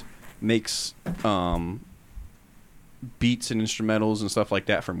uses makes beats and instrumentals and stuff like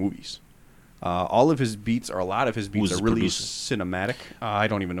that for movies. All of his beats, or a lot of his beats, are really cinematic. I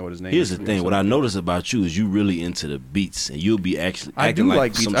don't even know what his name is. Here's the thing. What I notice about you is you really into the beats, and you'll be actually I acting do like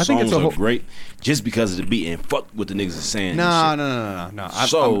like beats. some I think songs it's a are whole- great just because of the beat, and fuck what the niggas are saying. No.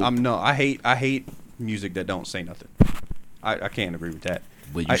 I hate music that don't say nothing. I can't agree with that.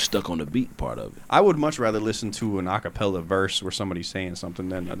 But you stuck on the beat part of it. I would much rather listen to an acapella verse where somebody's saying something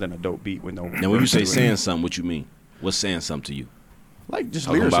than a dope beat with no. Now, when you say saying something, what you mean? What's saying something to you? Like just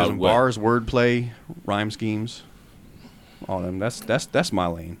Talking about lyricism, what? bars, wordplay, rhyme schemes, all them. That's my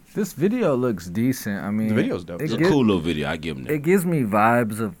lane. this video looks decent. I mean, The video's dope. It's a cool little video. I give him that. It gives me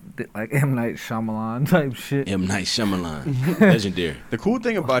vibes of like M. Night Shyamalan type shit. M. Night Shyamalan. Legendary. The cool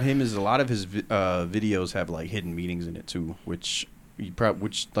thing about him is a lot of his videos have like hidden meanings in it too, which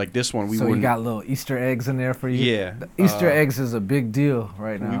like this one So you got little Easter eggs in there for you. Yeah, The Easter eggs is a big deal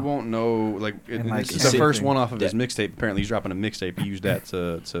right now. We won't know. Like, And, like, this is the first everything. one off of his mixtape. Apparently, he's dropping a mixtape. He used that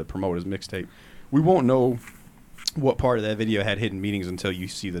to promote his mixtape. We won't know what part of that video had hidden meanings until you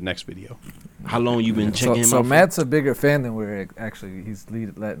see the next video. How long you been checking him So out? Matt's a bigger fan than we're actually. He's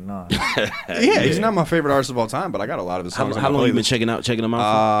letting on. Yeah, he's not my favorite artist of all time, but I got a lot of his songs. How on my long you been playlist. checking him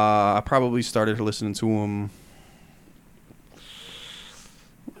out? I probably started listening to him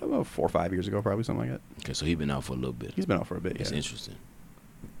about 4 or 5 years ago, probably something like that. Okay, so he been out for a little bit. He's been out for a bit. That's Yeah. interesting.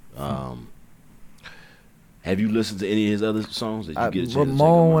 Have you listened to any of his other songs? Did you get a chance to check them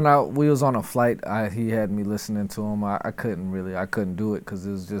Ramon, out? when we was on a flight, he had me listening to him. I couldn't do it because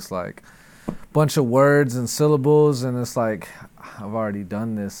it was just like a bunch of words and syllables, and it's like I've already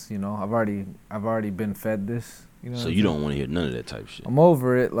done this. You know, I've already been fed this. You know. So what I'm you saying? don't want to hear none of that type of shit. I'm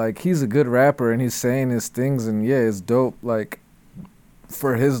over it. Like, he's a good rapper and he's saying his things, and yeah, it's dope. Like,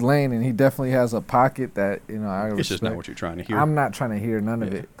 for his lane, and he definitely has a pocket that, you know, I respect. It's just not what you're trying to hear. I'm not trying to hear none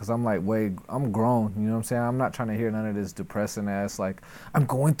of Yeah. it because I'm like, I'm grown. You know what I'm saying? I'm not trying to hear none of this depressing ass, like, I'm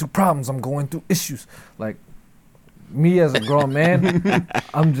going through problems, I'm going through issues. Like, me as a grown man,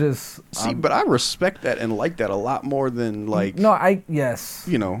 I'm just. But I respect that and like that a lot more than like. No, yes.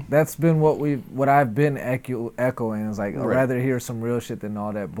 You know. That's been what I've been echoing is like, I'd Right. rather hear some real shit than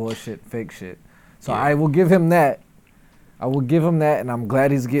all that bullshit, fake shit. So Yeah. I will give him that. And I'm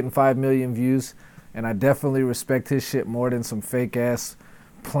glad he's getting 5 million views. And I definitely respect his shit more than some fake ass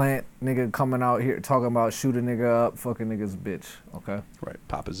plant nigga coming out here talking about shoot a nigga up, fucking niggas bitch. Okay, Right,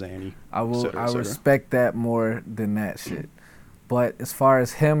 Papa Zanny. I cetera, et cetera. respect that more than that shit. But as far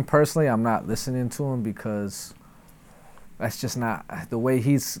as him personally, I'm not listening to him because that's just not the way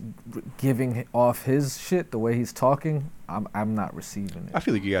he's giving off his shit. The way he's talking, I'm not receiving it. I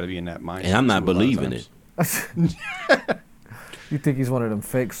feel like you got to be in that mindset. And I'm not too a lot of believing times. it. You think he's one of them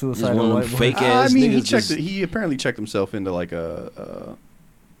fake He's suicidal one of white them boys? fake I ass mean, niggas. he apparently checked himself into like a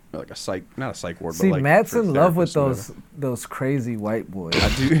psych, not a psych ward. See, but like Matt's for in love with therapists or those crazy white boys.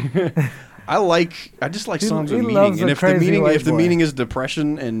 I do. I just like He- songs he with loves meaning, and a if the crazy meaning white boy. is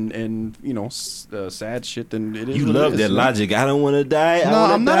depression and you know sad shit, then it is. You what it love is, that you know? Logic. I don't want to die. I No,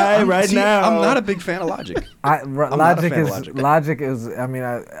 want I'm to not. die I'm, right see, now. I'm not a big fan of Logic. Logic not a fan of is Logic. Logic is. I mean,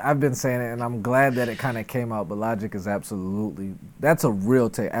 I've been saying it, and I'm glad that it kind of came out. But Logic is absolutely. That's a real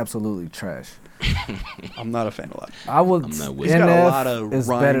take. Absolutely trash. I'm not a fan of Logic. I would. I'm not with He's you. got a NF lot of is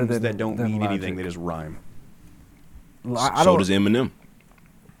better rhymes than that don't than mean anything. Logic. They just rhyme. I So don't. does Eminem.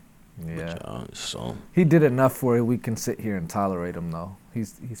 Yeah. So He did enough where we can sit here and tolerate him, though. He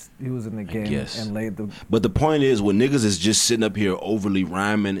was in the game guess. and laid the. But the point is, when niggas is just sitting up here overly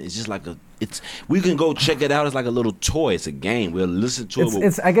rhyming, it's just like we can go check it out. It's like a little toy. It's a game. We'll listen to it.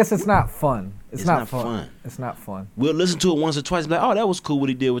 It's. I guess it's not fun. It's not fun. fun. It's not fun. We'll listen to it once or twice. And be like, oh, that was cool what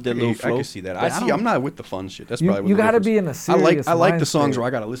he did with that little I flow. can see that. That's I'm not with the fun shit. That's You probably what you the got to difference. be in a serious. I like the mind songs state. where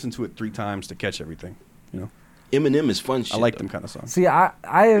I got to listen to it 3 times to catch everything. You know, Eminem is fun shit. I like though. them kind of songs. See,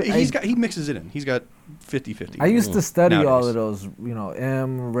 He mixes it in. He's got 50-50. I used to study all Nowadays. of those, you know,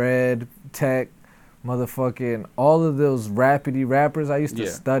 Red, Tech, motherfucking all of those rapidy rappers. I used to Yeah.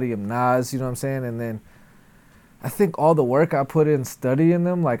 study them, Nas, you know what I'm saying? And then I think all the work I put in studying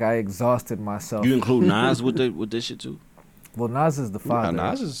them, like I exhausted myself. You include Nas with this shit too? Well, Nas is the father.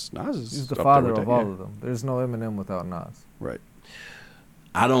 Nas is He's the up there father with of that, all yeah. of them. There's no Eminem without Nas. Right.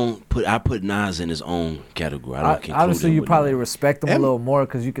 I put Nas in his own category. I don't include Obviously, him you with probably Nas. respect him a M- little more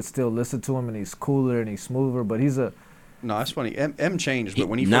because you could still listen to him and he's cooler and he's smoother. But he's a No, that's funny. M changed, but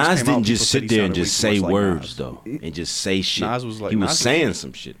when he Nas first came out, didn't just people said sit he there and sounded just way say too much like words Nas. though, and just say shit. Nas was like- he was Nas was- saying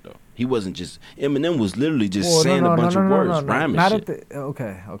some shit though. He wasn't just Eminem was literally just Well, saying a bunch of words, rhyming not shit. at the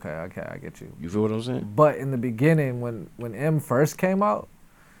okay, I get you. You feel what I'm saying? But in the beginning, when M first came out,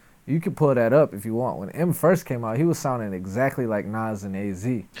 you could pull that up if you want. When M first came out, he was sounding exactly like Nas and AZ.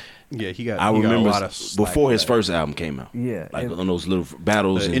 Yeah, he got. I he got remember a lot of slack before for his that. first album came out. Yeah, Like and- on those little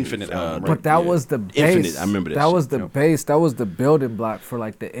battles. The and, Infinite album, right? But that yeah. was the base. Infinite, I remember that That shit. was the Yep. base. That was the building block for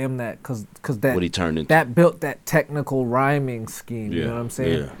like the M because that What he turned into. that built that technical rhyming scheme. You Yeah, know what I'm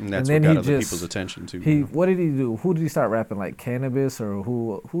saying? yeah. And that's then what got he other just people's attention too. he what did he do? Who did he start rapping like Cannabis or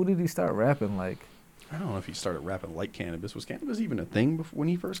who did he start rapping like? I don't know if he started rapping like Cannabis. Was Cannabis even a thing before, when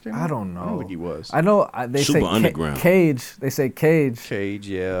he first came out? I don't know. I don't think he was. I know they Super say underground. Cage. They say Cage. Cage,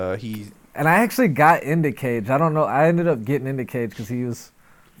 yeah, he. And I actually got into Cage. I don't know. I ended up getting into Cage because he was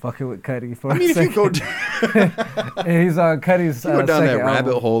fucking with Cudi for I mean, a if you second. go, And he's on Cudi's you go down that second rabbit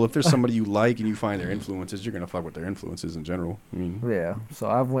album. hole, if there's somebody you like and you find their influences, you're gonna fuck with their influences in general. I mean, Yeah. So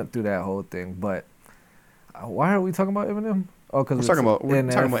I went through that whole thing. But why are we talking about Eminem? Oh, because we're talking about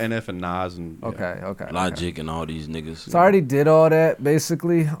NF and Nas and yeah. Okay. Logic and all these niggas. So I already did all that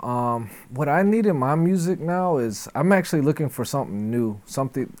basically. What I need in my music now is I'm actually looking for something new,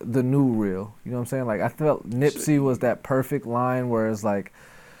 something the new real. You know what I'm saying? Like I felt Nipsey was that perfect line where it's like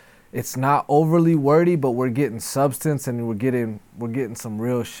it's not overly wordy, but we're getting substance and we're getting some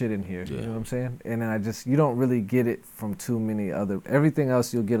real shit in here. You Yeah. know what I'm saying? And then you don't really get it from too many other. Everything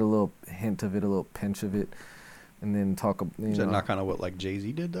else you'll get a little hint of it, a little pinch of it, and then talk. Is that not kind of what like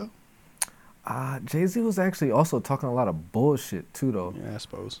Jay-Z did though? Jay-Z was actually also talking a lot of bullshit too, though. Yeah, I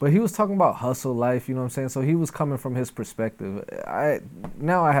suppose. But he was talking about hustle life, you know what I'm saying? So he was coming from his perspective.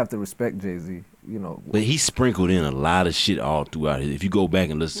 Now I have to respect Jay-Z, you know. But he sprinkled in a lot of shit all throughout. If you go back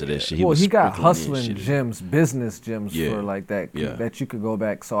and listen to that shit, Well, was he got sprinkling in hustling shit. gems, business gems Yeah. for like that Yeah. that you could go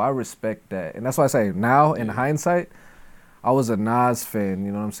back. So I respect that. And that's why I say now in hindsight, I was a Nas fan,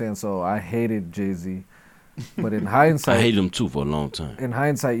 you know what I'm saying? So I hated Jay-Z. But in hindsight, I hated him too for a long time. in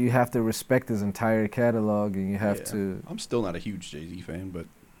hindsight, you have to respect his entire catalog and you have Yeah. to I'm still not a huge Jay-Z fan, but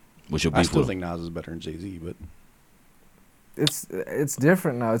What's your I beef still with think Nas is better than Jay-Z. But it's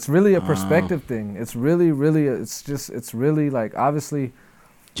different now. It's really a perspective thing. It's really it's really like obviously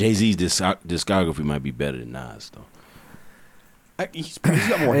Jay-Z's discography might be better than Nas though. he's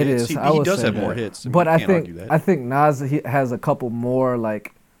got more it hits. is. He, I he would does say have that. more hits. But you I can't argue think that. Nas he has a couple more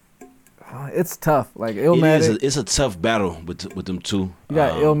like it's tough. Like It Illmatic. is it's a tough battle with them two. You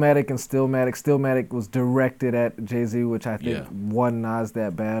got Illmatic and Stillmatic. Stillmatic was directed at Jay-Z, which I think Yeah. won Nas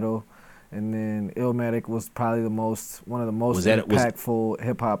that battle. And then Illmatic was probably one of the most Was that- was- impactful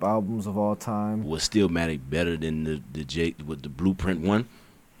hip hop albums of all time. Was Stillmatic better than the Blueprint one?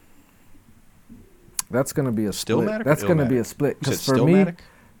 That's gonna be a split. Stillmatic or That's gonna be Illmatic? a split. You said Because for me, Stillmatic?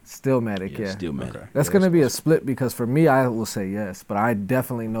 Stillmatic, yeah. Stillmatic. Okay. That's Yeah, gonna be a close. split because for me, I will say yes, but I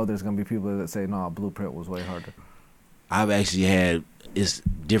definitely know there's gonna be people that say no. Blueprint was way harder. I've actually had it's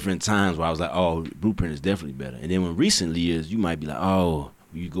different times where I was like, oh, Blueprint is definitely better. And then when recent years, you might be like, oh,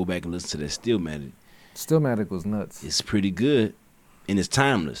 you go back and listen to that Stillmatic. Stillmatic was nuts. It's pretty good, and it's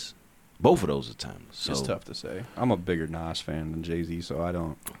timeless. Both of those are timeless. So It's tough to say. I'm a bigger Nas fan than Jay-Z, so I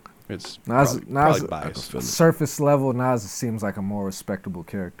don't. It's Nas, probably I biased. can feel it. surface level, Nas seems like a more respectable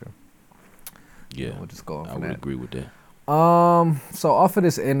character. Yeah, We'll just go on I for would that. agree with that. So off of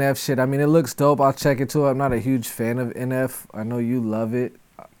this NF shit, I mean, it looks dope. I'll check it too. I'm not a huge fan of NF. I know you love it.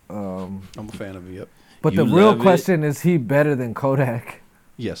 I'm a fan of it. Yep. But You the real love it? question is, he better than Kodak?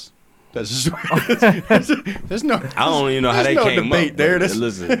 Yes. That's just. there's no. I don't even know how there's they no came debate up. there. but That's-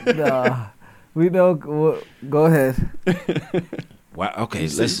 Listen, Nah, we know. Go ahead. why? Okay,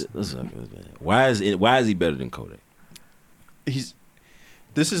 let's. Why is he better than Kodak? He's.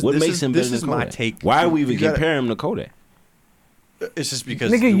 This is What this makes is, him better this is than my Kodak? take. Why are we even You gotta- comparing him to Kodak? It's just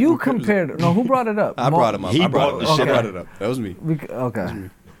because. Nigga, you compared. No, who brought it up? I brought him up. He I brought brought it the up. shit I brought up. it up. That was me. Okay.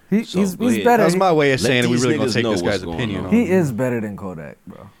 So, He's go ahead. better. That was my way of Let saying we these really gonna niggas take know this what's guy's going opinion. on. on He it. is better than Kodak,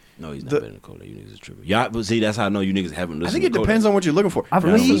 bro. No, he's not The- better than Kodak. You niggas is tripping. Y'all, but see, that's how I know you niggas haven't listened. I think to it Kodak. depends on what you're looking for. I've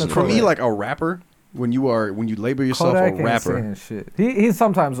For listened me, to for me, Kodak. like a rapper, When you label yourself Kodak a ain't rapper, saying shit. He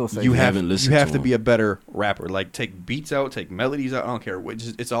sometimes will say you shit. haven't listened you have to to him. be a better rapper. Like take beats out, take melodies out. I don't care.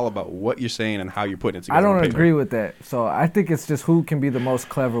 It's all about what you're saying and how you're putting it together. I don't on paper. agree with that. So I think it's just who can be the most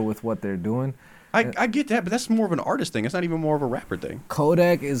clever with what they're doing. I get that, but that's more of an artist thing. It's not even more of a rapper thing.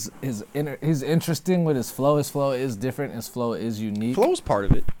 Kodak is he's interesting with his flow. His flow is different. His flow is unique. Flow's part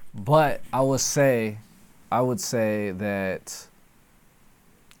of it. But I would say that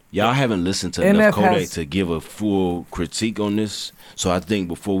Y'all haven't listened to NF enough Kodak has- to give a full critique on this. So I think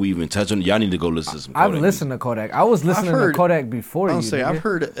before we even touch on it, y'all need to go listen to some Kodak. I've listened to Kodak. I was listening to heard- Kodak before I you. don't say nigga. I've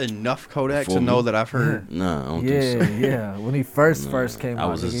heard enough Kodak For to know me? that I've heard. Nah, I don't Yeah, think so. yeah. When he first No, came I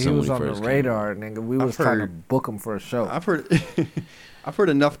out, was nigga, he listening was when on he the first came radar, nigga. We I've was trying to heard- book him for a show. I've heard. I've heard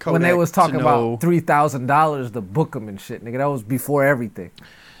enough Kodak when they was talking to know, about $3,000 to book him and shit, nigga. That was before everything.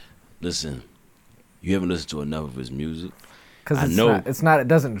 Listen, you haven't listened to enough of his music. Cause I it's know. it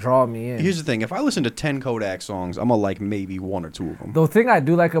doesn't draw me in. Here's the thing: if I listen to 10 Kodak songs, I'm gonna like maybe one or two of them. The thing I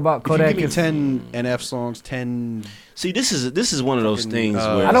do like about If you Kodak give me is 10 NF songs, 10. See, this is one of those Fucking, things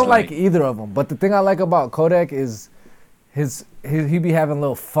uh, where I don't it's like either of them, but the thing I like about Kodak is he be having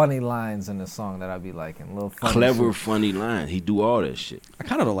little funny lines in the song that I be liking, little funny clever, shit. funny line. He do all that shit. I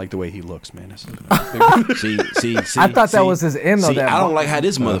kind of don't like the way he looks, man. That's See. I thought that was his end though. See, That I don't Bart- like how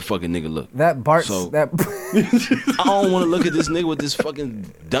this motherfucking nigga look. that Bart. So- That I don't want to look at this nigga with this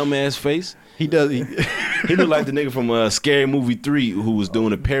fucking dumbass face. he does. He look like the nigga from Scary Movie 3 who was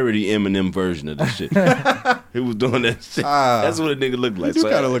doing a parody Eminem version of this shit. He was doing that shit. That's what a nigga looked He like. do So,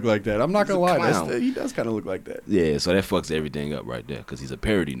 kind of look like that. I'm not he's gonna a lie. clown. He does kind of look like that. yeah, so that fucks everything up right there because he's a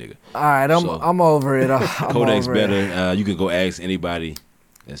parody nigga. all right, So- I'm over it. I'm Kodak's over it. better. You can go ask anybody.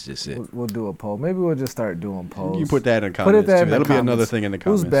 That's just it. We'll do a poll. Maybe we'll just start doing polls. You put that in Put comments it there too. in the That'll be another comments. thing in the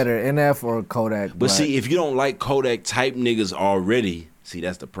comments. Who's better, NF or Kodak? But Black? see, if you don't like Kodak type niggas already, see,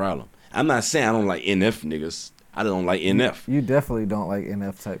 that's the problem. I'm not saying I don't like NF niggas. I don't like NF. You definitely don't like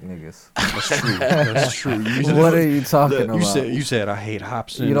NF type niggas. That's true. That's true. You What are you talking Look, about? you said I hate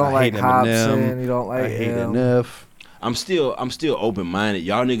Hobson. You don't I like hate Hobson. Eminem, You don't like I hate him. NF. I'm still open minded.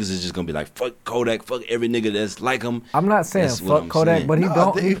 Y'all niggas is just gonna be like, fuck Kodak, fuck every nigga that's like him. I'm not saying That's what fuck I'm Kodak, saying. but he No,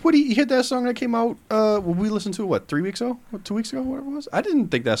 don't. he hit that song that came out. We listened to what 3 weeks ago, 2 weeks ago, whatever it was. I didn't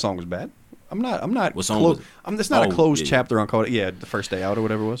think that song was bad. I'm not. What song was it? It's not a Oh, closed yeah. chapter on Kodak. Yeah, the first day out or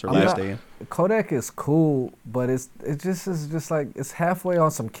whatever it was, or I'm last not- day in. Kodak is cool, but it just like it's halfway on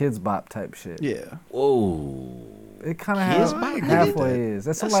some kids bop type shit. Yeah. Whoa. It kind of Kids has Bop? I get halfway that. is.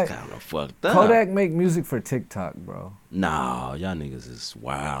 That's That's like kind of fucked up. Kodak make music for TikTok, bro. Nah, y'all niggas is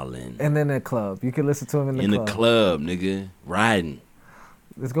wildin'. And then the club, you can listen to him In the club, nigga. Riding.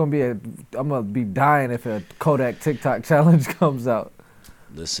 It's gonna be I'm gonna be dying if a Kodak TikTok challenge comes out.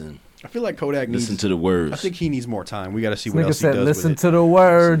 Listen. I feel like Kodak needs. Listen to the words. I think he needs more time. We got to see This what nigga else he said, does "Listen with to the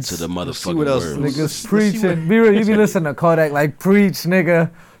words." Listen to the Let's see motherfucking what else- words. let's Niggas see preaching. You be listening to Kodak like preach, nigga.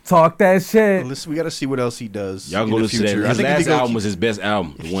 Talk that it. shit. Listen, we got to see what else he does. Y'all in go the listen to that. future. I His think if he last goes- album was his best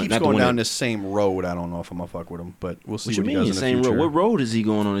album. If The he one, keeps not the going one down that, this same road, I don't know if I'm gonna fuck with him, but we'll see what you what he mean, does in the same future. road? What road is he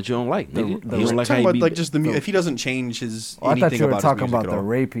going on that you don't like, nigga? the he don't like how talking he about be, like just the if he doesn't change his Oh, I anything thought you were about talking his music about the at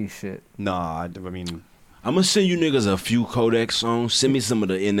all. rapey shit. Nah, I mean, I'm gonna send you niggas a few Kodak songs. Send me some of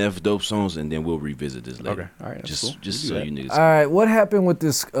the NF dope songs, and then we'll revisit this later. okay, all right, that's Just, cool. just We'll so do you niggas. All right, what happened with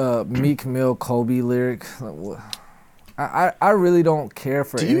this Meek Mill Kobe lyric? I really don't care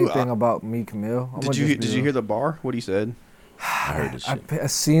for Do you, anything about Meek Mill. Did you hear the bar? What he said? I heard this shit. I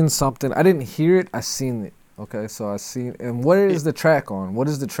seen something. I didn't hear it. I seen it. Okay, so I seen. And what is the track on? What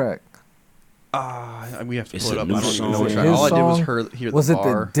is the track? We have to It's pull it a up. new I don't even know song. what track. His All I did was song? hear Was the it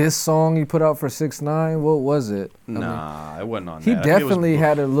bar. the diss song he put out for 6ix9ine? What was it? I mean, Nah, it wasn't on he that. I think it was definitely before-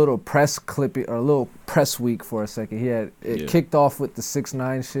 had a little press clip or a little press week for a second. He had it Yeah. kicked off with the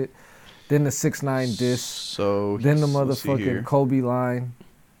 6ix9ine shit, then the 6ix9ine diss, So then the let's see here. motherfucking Kobe line.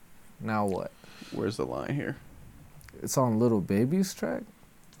 Now what? Where's the line here? It's on Little Baby's track.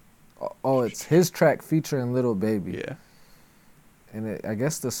 Oh, it's his track featuring Little Baby. Yeah. And I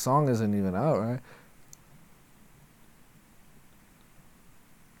guess the song isn't even out, right?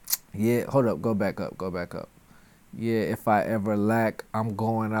 Yeah, hold up, go back up. Yeah, if I ever lack, I'm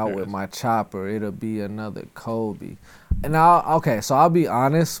going out There it with is. my chopper. It'll be another Kobe. And so I'll be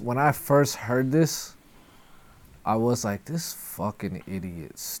honest. When I first heard this, I was like, this fucking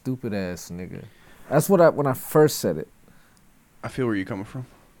idiot, stupid ass nigga. That's what when I first said it. I feel where you're coming from.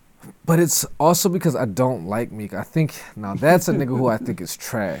 But it's also because I don't like Meek. I think now that's a nigga who I think is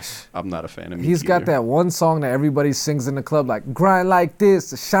trash. I'm not a fan of Meek He's got either. that one song that everybody sings in the club, like grind like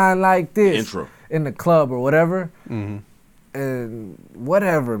this, shine like this, Intro. in the club or whatever. Mm-hmm. and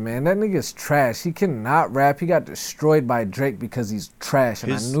whatever, man. That nigga's trash. He cannot rap. He got destroyed by Drake because he's trash,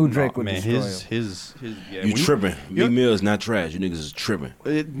 and I knew Drake would destroy him. Yeah, You tripping. Meek Mill is not trash. You niggas is tripping.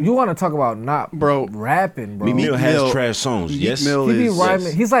 You want to talk about not Bro, rapping, bro? Meek Mill has Mill- trash songs. Meek Yes. Mill He be is- rhyming.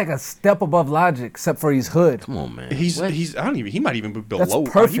 yes. He's like a step above Logic, except for he's hood. Come on, man. He's What? I don't even. He might even be below. He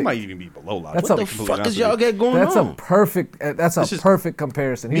perfect. might even be below Logic. That's What a- the fuck is y'all got going That's on? a perfect. That's a This is- perfect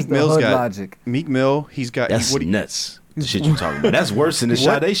comparison. He's Meek the Mill's hood got Logic. Meek Mill. He's got. That's what he- nuts. The shit you talking about. That's worse than the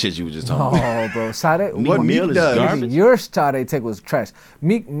What? Sade shit you were just talking about. Oh, bro, Sade. Meek What Mill Meek is does- garbage. Your Sade take was trash.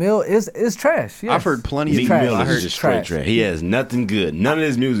 Meek Mill is trash. Yes. I've heard plenty Meek of trash. Mill I is heard just straight trash. He has nothing good. None of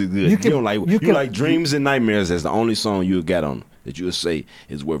his music good. You You, can- don't like. you You, can- like Dreams and Nightmares. That's the only song you got on that you would say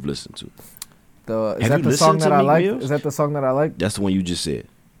is worth listening to. Is Have that you the song listened that to I Meek like? Mill's? Is that the song that I like? That's the one you just said.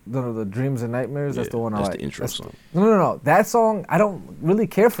 The Dreams and Nightmares. That's Yeah, the one I that's like. the intro song. No. That song, I don't really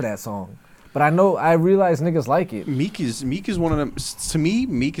care for that song, but I realize niggas like it. Meek is one of them. To me,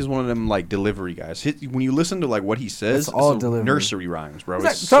 Meek is one of them like delivery guys. When you listen to like what he says, It's all a delivery. nursery rhymes, bro. He's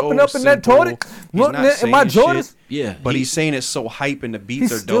like It's jumping so up in that simple. toilet, He's looking not at my saying Jordans. shit, Yeah, but he's saying it so hype and the beats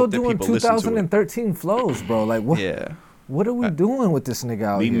He's are still dope that doing people listen to it. 2013 flows, bro. Like what? Yeah. What are we doing with this nigga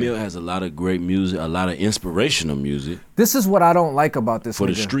out Meek here? Mill has a lot of great music, a lot of inspirational music This is what I don't like about this for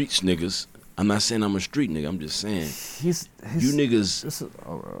nigga. the streets niggas. I'm not saying I'm a street nigga. I'm just saying He's you niggas. This is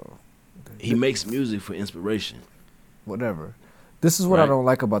He makes music for inspiration. whatever. This is what I Right. don't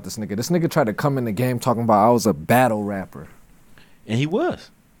like about this nigga. This nigga tried to come in the game talking about I was a battle rapper. And he was.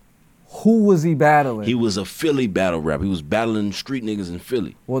 Who was he battling? He was a Philly battle rapper. He was battling street niggas in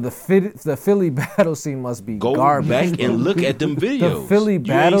Philly. well, the Philly battle scene must be Go garbage. back bro. and look at them The videos. Philly You ain't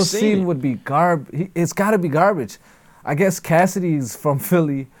battle seen scene it. would be It's got to be garbage. I guess Cassidy's from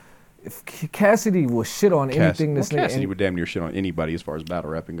Philly. If Cassidy will shit on anything this nigga. Cassidy would damn near shit on anybody as far as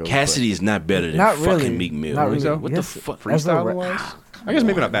battle rapping goes. Cassidy is not better than Not fucking really. Meek Mill. Not really. What Yes, the fuck? as a freestyle wise, I guess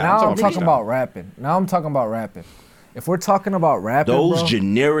maybe not bad. Now I'm talking freestyle. about rapping. Now I'm talking about rapping. If we're talking about rapping, Those bro,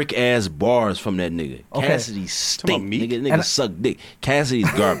 generic ass bars from that nigga. Okay. Cassidy stink. Meek? Nigga, nigga And- suck dick. Cassidy's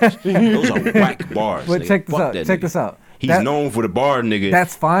garbage. Those are whack bars. But nigga. check this Fuck out. that Check nigga. this out. He's That- known for the bar, nigga.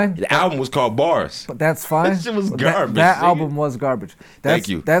 That's fine. The album was called Bars. But that's fine. That shit was That- garbage, That, nigga. album was garbage. That's, Thank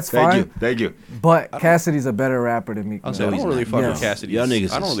you. That's Thank fine. you. Thank you. But Cassidy's a better rapper than Meek I'll Mill. say I No, don't he's really not. fuck Yes. with Cassidy's. Y'all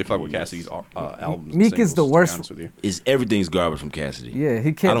niggas I don't is- really fuck with Cassidy's albums. and Meek is singles, the to be worst- honest with you. Is everything's garbage from Cassidy. Yeah, he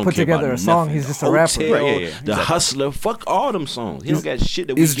I can't don't put care together about a song. nothing. He's just a Hotel, rapper. Right, yeah, The exactly. Hustler, fuck all them songs. He don't got shit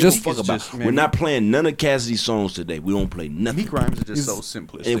that we he's give a just- fuck he's about. just- man, We're not playing none of Cassidy's songs today. We don't play nothing. Meek rhymes are just He's- so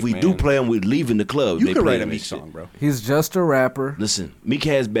simplistic. And if we man. do play them, we're leaving the club. you They could playing write a that Meek shit. song, bro. He's just a rapper. Listen, Meek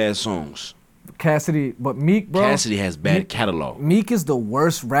has bad songs. Cassidy, but Meek, bro. Cassidy has bad Meek- catalog. Meek is the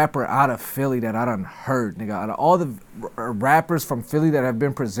worst rapper out of Philly that I done heard, nigga. Out of all the rappers from Philly that have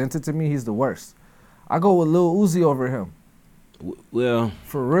been presented to me, he's the worst. I go with Lil Uzi over him, Well,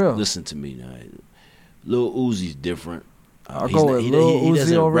 for real. listen to me now. Lil Uzi's different. I'll He's go not- with he- Lil he Uzi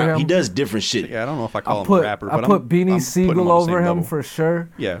doesn't over rap. him. He does different shit. Yeah, I don't know if I call I him put a rapper, I but put I'm Beanie putting him Siegel on the over same him level. for sure.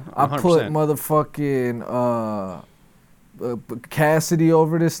 Yeah, I 100%. put motherfucking Cassidy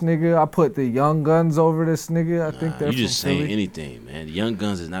over this nigga. I put the Young Guns over this nigga. I think they're You just from saying Philly. anything, man. Young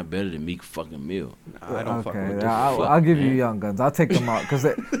Guns is not better than Meek fucking Mill. I don't fuck with Okay, it. I'll give you man? Young Guns. I'll take them out because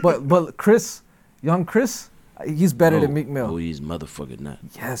but Chris, Young Chris, he's better than Meek Mill. Oh, he's motherfucking not.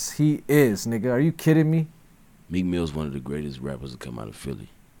 Yes, he is, nigga. Are you kidding me? Meek Mill's one of the greatest rappers to come out of Philly.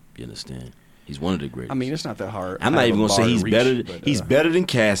 You understand? He's one of the greatest. I mean, it's not that hard. I'm not even gonna say he's better. But, He's better than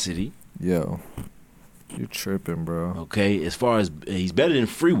Cassidy. Yo, you tripping, bro? Okay, as far as he's better than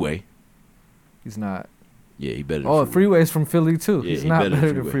Freeway. He's not. Yeah, he better. Than Oh, Freeway. Freeway's from Philly too. Yeah, He's he not better than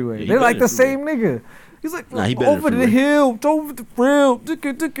better than Freeway. Freeway. Yeah, he They're better like the than same nigga. He's like Nah, he better over than the Freeway. hill, over the rail,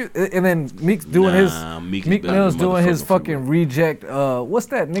 and then Meek's doing his. Meek is Meek better Mill's than doing his motherfucking fucking Freeway. reject. What's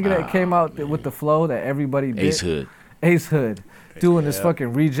that nigga that came out man. with the flow that everybody did? Ace Hood. Ace Hood, doing his Yeah.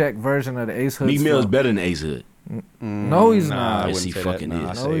 fucking reject version of the Ace Hood. Meek Mill's flow. better than Ace Hood. No, he's nah, not. I Yes, wouldn't he say fucking that.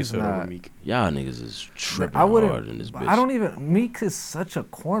 Nah, is. I No, say he's Ace Hood over not. Meek. Y'all niggas is tripping I hard wouldn't. in this bitch. I don't even. Meek is such a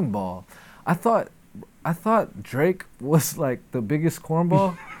cornball. I thought Drake was like the biggest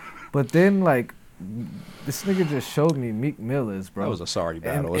cornball, but then like this nigga just showed me Meek Mill is, bro. That was a sorry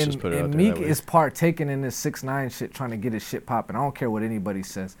battle. Let's just put it and out there. Meek that way. is partaking in this 6ix9ine shit, trying to get his shit popping. I don't care what anybody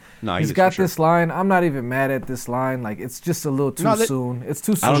says. Nah, He's is got for sure. this line. I'm not even mad at this line. Like it's just a little too No, that- soon. It's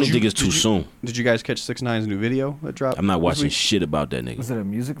too soon. I don't Did even you- think it's too did you- soon. Did you guys catch 6ix9ine's new video that dropped? I'm not this watching week? shit about that Was nigga. it a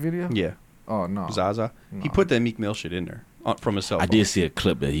music video? Yeah, Oh no. Zaza. He No. put that Meek Mill shit in there. from his cell phone. I did see a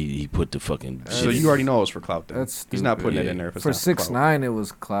clip that he put the fucking. So shit you in. already know it was for clout. Then. That's He's not putting stupid. it in there if it's For not 6ix9ine, it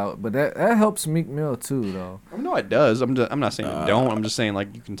was clout, but that helps Meek Mill too, though. No, it does. I'm not saying it don't. I'm just saying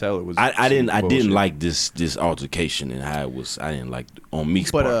like you can tell it was. I didn't bullshit. like this altercation and how it was. I didn't like on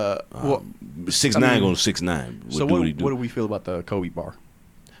Meek's But part. well, 6ix9ine I mean, going 6ix9ine. so what do we feel about the Kobe bar?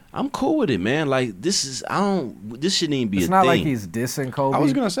 I'm cool with it, man. Like this shouldn't even be It's a not thing. like he's dissing Kobe. I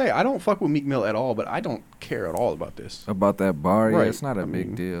was gonna say I don't fuck with Meek Mill at all, but I don't care at all about this. about that bar. Yeah, Right. it's not a I big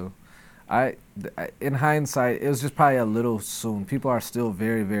mean- deal. In hindsight, it was just probably a little soon. People are still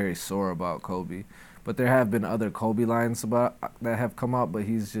very, very sore about Kobe, but there have been other Kobe lines about that have come out. But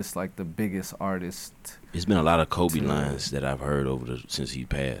he's just like the biggest artist. It's been a lot of Kobe to- lines that I've heard since he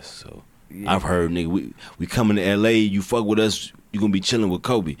passed. So Yeah, I've heard, nigga, we coming to L.A. You fuck with us, you gonna be chilling with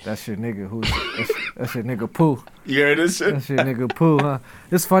Kobe. that's your nigga. That's your nigga Pooh. Yeah, it is. That's your nigga Pooh, huh?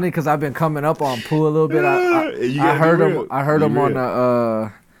 It's funny because I've been coming up on Pooh a little bit. You I gotta heard be him. real. I heard Be him on real.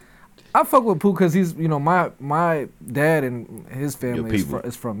 the. I fuck with Pooh because he's, my dad and his family people.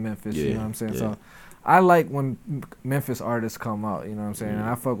 is from Memphis. Yeah, You know what I'm saying? yeah. So I like when Memphis artists come out. You know what I'm saying? And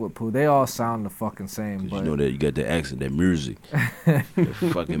I fuck with Pooh. They all sound the fucking same. 'Cause But you know that you got the accent, that music, that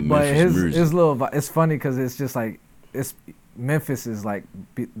fucking but Memphis music. his little it's funny because it's just like Memphis is like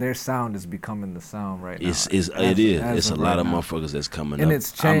their sound is becoming the sound right now. It's as a of lot right of now. motherfuckers that's coming And up.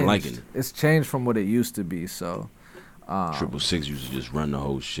 it's changed. I'm liking it. It's changed from what it used to be. So. 666 used to just run the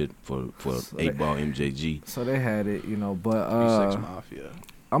whole shit for So 8-ball MJG. So they had it, but Six Mafia.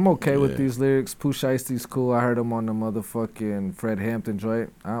 I'm okay with Yeah. these lyrics. Pooh Shiesty's cool. I heard him on the motherfucking Fred Hampton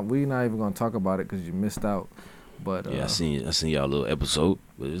joint. We not even gonna talk about it because you missed out. But Yeah, I seen y'all little episode,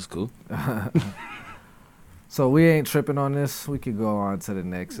 but it's cool. so we ain't tripping on this. We could go on to the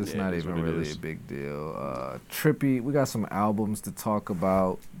next. It's Yeah, not it is even what it really is. a big deal. Trippy, we got some albums to talk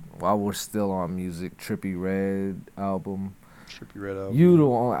about while we're still on music. Trippy Red album. Trippy Red album. You the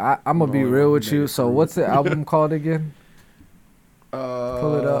one. I'm gonna be No, real with you. nigga, So for what's the album called again?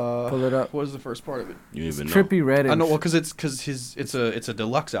 Pull it up, pull it up. What was the first part of it? You didn't even know. Trippy Red. I and know, well, because it's a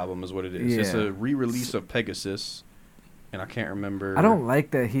deluxe album is what it is. It's Yeah. a re-release of Pegasus, and I can't remember. I don't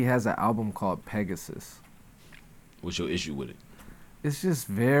like that he has an album called Pegasus. What's your issue with it? It's just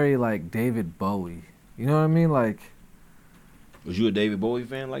very like David Bowie. You know what I mean? Like, Was you a David Bowie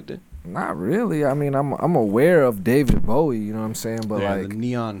fan like that? not really. I mean, I'm aware of David Bowie. You know what I'm saying? But Yeah, like the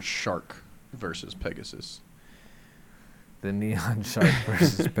Neon Shark versus Pegasus. the Neon Shark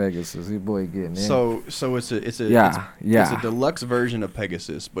versus Pegasus. You boy getting in. So it's a yeah. It's a deluxe version of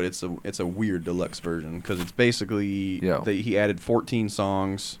Pegasus, but it's a weird deluxe version because it's basically Yo. he added 14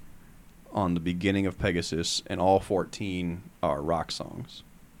 songs on the beginning of Pegasus, and all 14 are rock songs.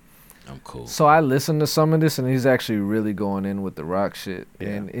 I'm cool. So I listened to some of this, and he's actually really going in with the rock shit. Yeah.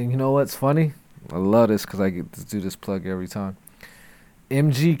 And you know what's funny? I love this because I get to do this plug every time.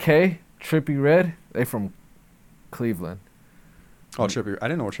 MGK, Trippy Red, they from Cleveland. Oh, Trippy! I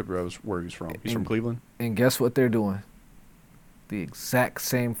didn't know Trippy Red was where he was from. He's from And- Cleveland. And guess what they're doing? The exact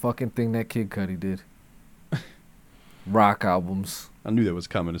same fucking thing that Kid Cudi did. Rock albums. I knew that was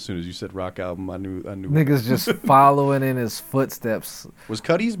coming as soon as you said rock album. I knew. Niggas just following in his footsteps. Was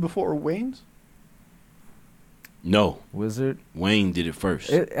Cudi's before Wayne's? No, Wizard. Wayne did it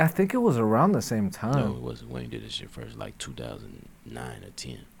first. I think it was around the same time. No, it wasn't. Wayne did this shit first, like 2009 or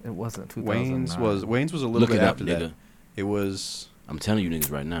 10. It wasn't 2009. Wayne's was a little Look bit it up, after nigga. that. It was. I'm telling you niggas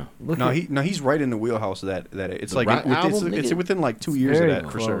right now. Look No, at- he's right in the wheelhouse of that it's The like rock album, it's nigga? within like 2 it's years of very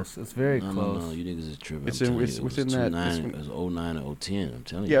that for sure. close. It's very no, close. No, you niggas is tripping. It's I'm in- telling it's you, within it was that- 29, it's- it was 09 or 010. I'm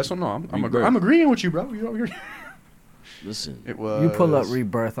telling you. Yeah, so no, Rebirth. I'm agreeing with you, bro. You're Listen, it was. You pull up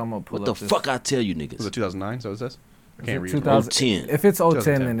Rebirth, I'm gonna pull what the up this. fuck I tell you Was niggas? it 2009? So is this? I Is can't it read. 2000? 010. If it's 010,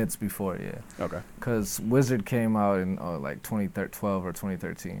 2010. then it's before, yeah. Okay. Because Wizard came out in like 2012 or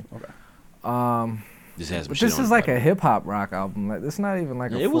 2013. Okay. This has some But shit this on is it, like by a the way. hip hop rock album. Like, it's not even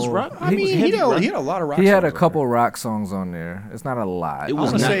like a It was full- rock. I mean, he had a lot of rock. He had a songs on couple there. rock songs on there. It's not a lot. It I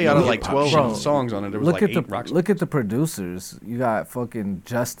was want to not say out of no like hip-hop 12 shit. Bro, songs on it, there was look like at 8 the rock songs. look at the producers. You got fucking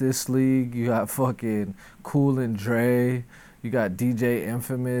Justice League. You got fucking Cool and Dre. You got DJ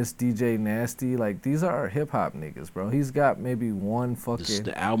Infamous, DJ Nasty. Like, these are hip hop niggas, bro. He's got maybe one fucking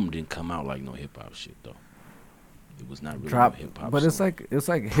The album didn't come out like no hip hop shit though. It was not really drop, hip hop. but it's like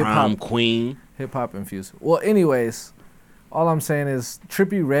hip Prom hop Queen. hip hop infused. Well, anyways, all I'm saying is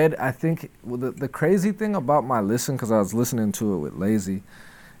Trippy Red. I think the crazy thing about my listen, because I was listening to it with Lazy,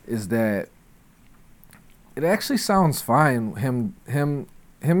 is that it actually sounds fine. Him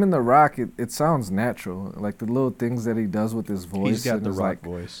in the rock, it sounds natural. Like the little things that he does with his voice. He's got and the his, rock like,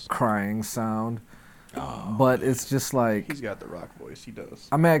 voice. crying sound. Oh, But it's just like He's got the rock voice. He does.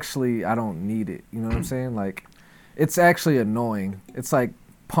 I don't need it. You know what I'm saying? Like, It's actually annoying. It's like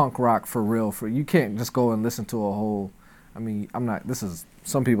punk rock for real. For you can't just go and listen to a whole. I mean, I'm not. This is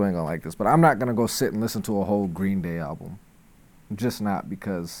some people ain't gonna like this, but I'm not gonna go sit and listen to a whole Green Day album. Just not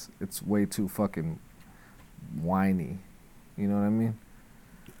because it's way too fucking whiny. You know what I mean?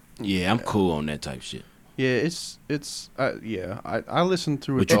 Yeah, I'm cool on that type shit. Yeah, I listened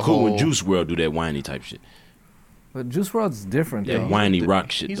through it. But you cool when Juice WRLD do that whiny type shit. But Juice WRLD's different. That though. whiny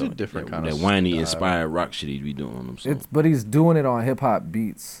rock shit. He's though. a different that, kind of that whiny style. inspired rock shit he be doing on them songs. But he's doing it on hip hop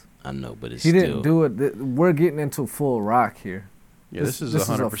beats. I know, but it's He still. didn't do it. We're getting into full rock here. Yeah, this is this is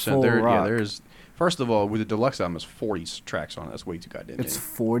a 100%. full rock. There's first of all, with the deluxe album, is 40 tracks on it. That's way too goddamn It's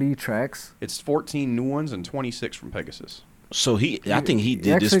many. 40 tracks. It's 14 new ones and 26 from Pegasus. So I think he You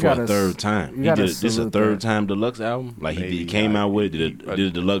did this actually for a gotta third s- time. you He gotta did this a salute third that. time deluxe album. Like Maybe, he came out with it, he- did a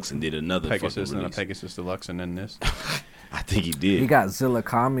deluxe and did another Pegasus fucking and a release. Pegasus deluxe and then this. I think he He did. got Zilla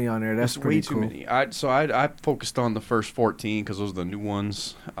Kami on there. That's That's pretty way too cool. many. I focused on the first 14 because those are the new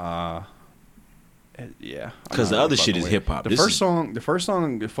ones. Yeah, I'm 'Cause the not other about shit the is way- hip-hop. The This first is-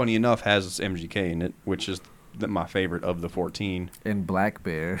 song, funny enough, has MGK in it, which is my favorite of the 14. And Black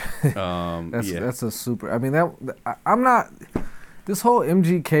Bear. Yeah, That's a super. I mean I'm not. This whole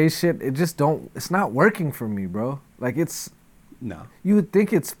MGK shit. It just don't. It's not working for me, bro. Like no. you would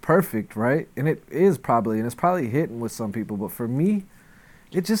think it's perfect, right? And it is probably, and it's probably hitting with some people. But for me,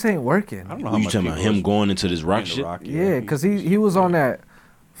 it just ain't working. I don't know Who how you much talking about? people Him going into this rock into shit? rock, Yeah, because he was on that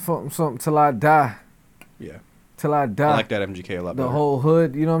something till I die. Yeah, Till I die. I like that MGK a lot The better. whole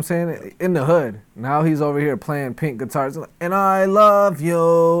hood, you know what I'm saying? In the hood. Now he's over here playing pink guitars and I love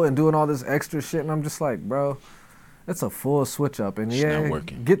you and doing all this extra shit. And I'm just like, bro, that's a full switch up. And It's yeah, not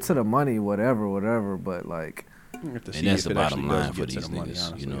working. get to the money, whatever. But like, You have to see And that's if the it bottom actually does line for get to these the money, niggas.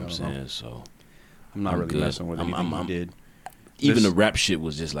 honestly. You know what I'm I don't know. saying? So I'm not I'm really good. messing with anything he did. even This- the rap shit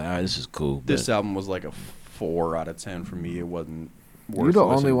was just like, all right, this is cool. This but album was like a 4 out of 10 for me. It wasn't worth you're the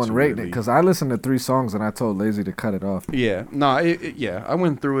only listening one to, rating it really. because I listened to 3 songs and I told Lazy to cut it off. Yeah, no, yeah, I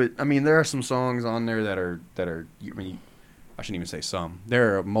went through it. I mean, there are some songs on there that are. I mean, I shouldn't even say some.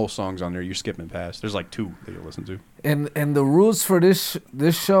 There are most songs on there you're skipping past. There's like 2 that you'll listen to. And the rules for this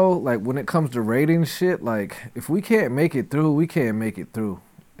show, like when it comes to rating shit, like if we can't make it through, we can't make it through.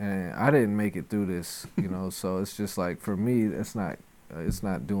 And I didn't make it through this, you know. So it's just like for me, it's not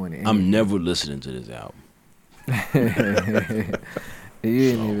doing anything. I'm never listening to this album. You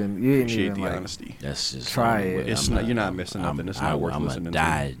ain't Appreciate even the like. honesty. That's just Try the only it. way. It's I'm not- you're not missing nothing. It's not worth I'm listening to.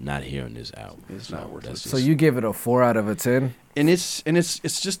 die not hearing this album. It's not worth that's listening So just- you give it a 4 out of a 10? And it's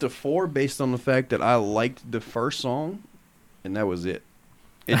just a 4 based on the fact that I liked the first song, and that was it.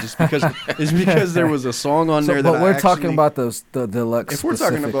 It's because there was a song on there that but we're I talking actually- about the deluxe. If we're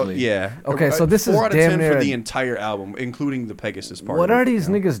talking about specifically. yeah. Okay, so this is 4 out of damn 10 near for a- the entire album, including the Pegasus part. What of are it, these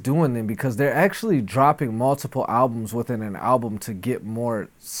you know? niggas doing then? Because they're actually dropping multiple albums within an album to get more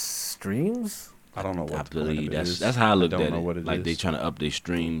streams. I don't know what I the point of believe it is. that's how I looked don't at know it. what it Like is. they trying to up their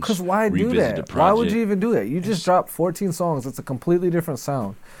streams. Because why do revisit that? the Why would project. you even do that? You just dropped 14 songs. It's a completely different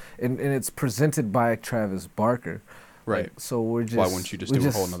sound, and it's presented by Travis Barker. Right. Like, so we're just. Why wouldn't you just we do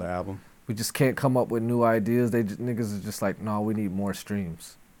a whole nother album? We just can't come up with new ideas. Niggas are just like, no, we need more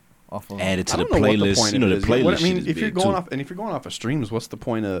streams. Off of Add it to I the don't know what the playlist. point You know, of the it is. playlist. What, I mean, shit is if you're big, going too. off of streams, what's the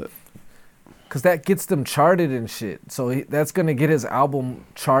point of? Because that gets them charted and shit. So that's gonna get his album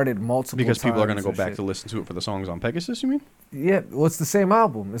charted multiple times. Because people are going to go and back shit. to listen to it for the songs on Pegasus. You mean? Yeah, well, it's the same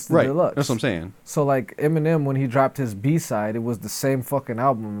album. It's the Right. deluxe. That's what I'm saying. So like Eminem, when he dropped his B-side, it was the same fucking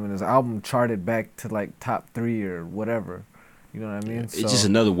album, and his album charted back to like top 3 or whatever. You know what I mean? It's just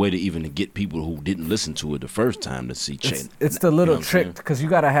another way to even to get people who didn't listen to it the first time to see. It's the little what I'm trick saying? because you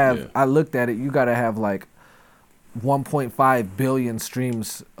gotta have. Yeah. I looked at it. You gotta have like 1.5 billion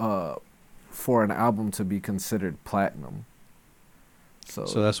streams for an album to be considered platinum. So,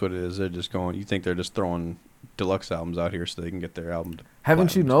 So that's what it is. They're just going. You think they're just throwing deluxe albums out here so they can get their album? To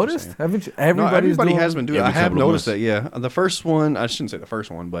haven't you platinum, is what I'm noticed? saying. Haven't you? No, Everybody's everybody doing, has been doing. it. I every have couple of noticed months. that. Yeah, the first one. I shouldn't say the first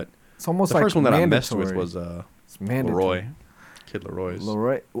one, but It's almost the like first one that I messed mandatory. with was It's mandatory. Leroy, Kid Leroy's.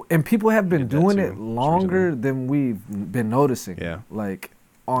 Leroy, and people have been did that doing too, it longer than we've been noticing. Yeah. like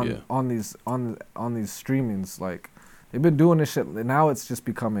Yeah. on these streamings, like they've been doing this shit. Now it's just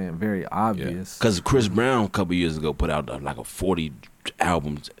becoming very obvious. Because Chris Brown a couple years ago put out like a 40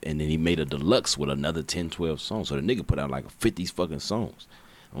 albums, and then he made a deluxe with another 10, 12 songs. So the nigga put out like 50 fucking songs.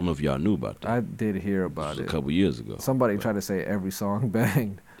 I don't know if y'all knew about that. I did hear about a it. couple years ago. Somebody But tried to say every song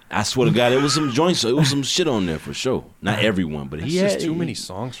banged. I swear to God, it was some joints. It was some shit on there for sure. Not everyone, but It's he just had too many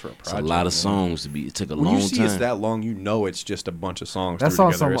songs for a project. It's a lot of man. songs to be. It took a When long you see time. it's that long, you know it's just a bunch of songs. That's threw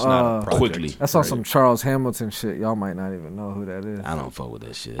on together. some, It's not a project. Quickly. That's on Right. some Charles Hamilton shit. Y'all might not even know who that is. I don't fuck with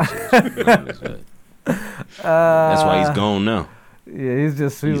that shit. That shit is long as fuck. That's why he's gone now. Yeah, he He's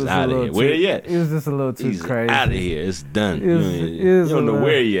was a outta little here. Where too, he at? He was just a little too He's crazy. out of here. It's done. He is- you he is don't a know little-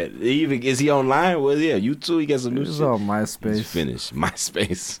 where yet. Even is he online? Well, yeah, you too. He got some new He was shit. on He's MySpace. finished.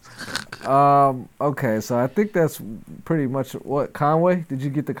 MySpace. Okay, so I think that's pretty much what Conway. Did you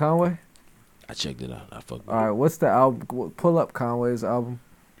get the Conway? I checked it out. I fucked with All right, what's the album? Pull up Conway's album.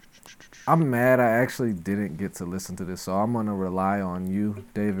 I'm mad I actually didn't get to listen to this, so I'm gonna rely on you,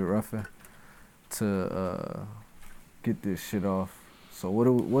 David Ruffin, to get this shit off. So what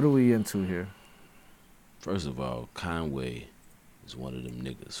are we into here? First of all, Conway is one of them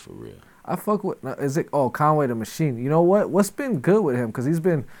niggas for real. I fuck with. Is it? Oh, Conway the Machine. You know what? What's been good with him? Because he's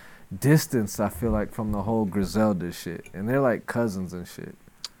been distanced. I feel like from the whole Griselda shit, and they're like cousins and shit.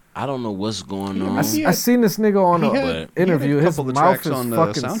 I don't know what's going I on. I, he I seen this nigga on he a had- But- he had interview. a His couple of mouth tracks is on the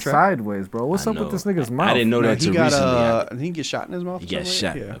fucking soundtrack. sideways, bro. What's I up with know. this nigga's I mouth? didn't know that he till got recently. did he get shot in his mouth? He or got something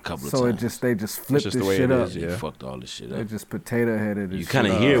shot like that? a couple of So times. they just flipped just this the way shit it up. is, They yeah. fucked all this shit They up. just potato headed. You kind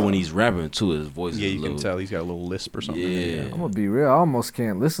of hear when he's rapping too. His voice Yeah, is a you little. can tell he's got a little lisp or something. Yeah. I'm gonna be real. I almost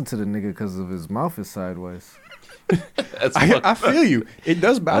can't listen to the nigga because of his mouth is sideways. That's I feel you. It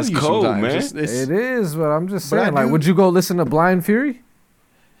does bother That's you cold, sometimes. man. It's- It is, but I'm just But I saying. Like, do- would you go listen to Blind Fury?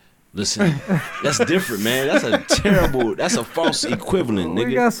 Listen, that's different, man. That's a terrible. That's a false equivalent, We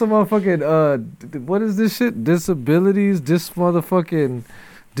nigga. got some motherfucking what is this shit? Disabilities, motherfucking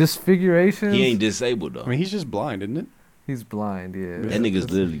disfigurations. He ain't disabled though. I mean, he's just blind, isn't it? He's blind. Yeah, That nigga's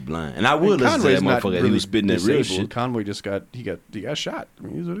literally blind. And I I mean, would listen to that Conway's not motherfucker. He really was spitting that real disabled. shit. Conway just got he got shot. I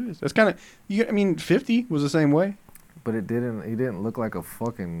mean, it is what it is. That's kind of I mean, 50 was the same way. but it didn't. He didn't look like a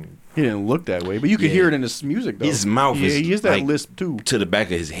fucking. He didn't look that way, but you could Yeah. hear it in his music though. His mouth yeah, is he has that like- lisp too. To the back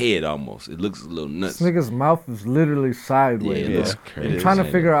of his head almost. It looks a little nuts. This nigga's mouth is literally Yeah, sideways. it bro. looks It crazy. I'm trying to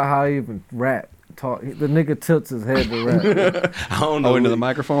ain't figure it? out how he even rap. Talk. The nigga tilts his head to rap. I don't know. Oh, into the what-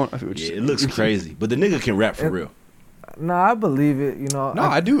 microphone. Yeah, it looks crazy. But the nigga can rap for It- real. Nah, I believe it. You know. No,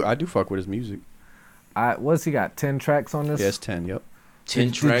 I do fuck with his music. What's he got? 10 tracks on this. Yeah, it's 10. Yep,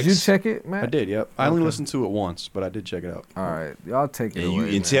 10 tracks. Did you check it, man? I did. Yep, I only Okay. listened to it once, but I did check it out. All right, y'all take it And,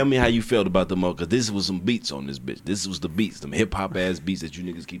 away. man. tell me how you felt about the mo, because this was some beats on this bitch. This was the beats, them hip hop ass beats that you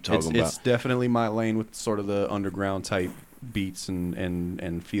niggas keep talking It's about. definitely my lane with sort of the underground type beats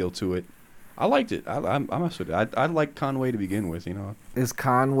and feel to it. I liked it. I messed with it. I like Conway to begin with. You know, Is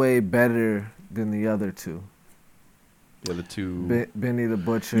Conway better than the other two? the other two. Benny the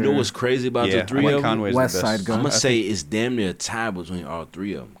Butcher. You know what's crazy about yeah, the three I like of them? Conway's West the best. Side Gun. I'm gonna I say think- it's damn near a tie between all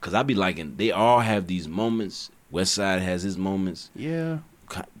three of them, because I be liking. They all have these moments. West Side has his moments. yeah.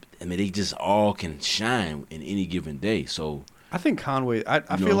 I mean, they just all can shine in any given day. So I think Conway. I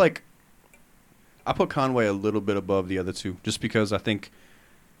You feel know? like I put Conway a little bit above the other two, just because I think,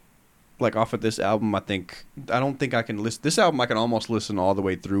 like off of this album, I don't think I can listen. This album I can almost listen all the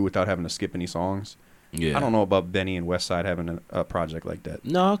way through without having to skip any songs. yeah, I don't know about Benny and Westside having a project like that.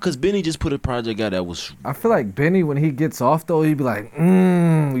 No, because Benny just put a project out that was I feel like Benny, when he gets off though, he'd be like,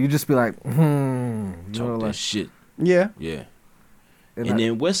 You just be like, You know, talk that like, shit. Yeah, Yeah, and and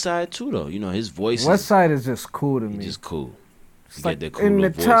then West Side too, though. You know, his voice West is Side is just cool to he me. just cool. It's He like got that cool in the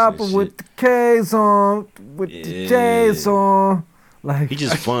little voice chopper and with shit. the K's on, with the Yeah. J's on. Like He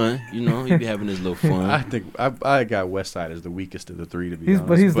just fun, you know. He be having his little I fun. think I got Westside as the weakest of the three, to be honest.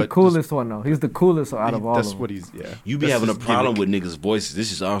 but he's the just- coolest one though. He's the coolest out of all That's of what them. he's. Yeah, You be That's having a his problem gimmick. with niggas' voices.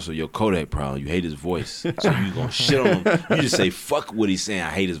 This is also your Kodak problem. You hate his voice, so you gonna shit on him. You just say fuck what he's saying.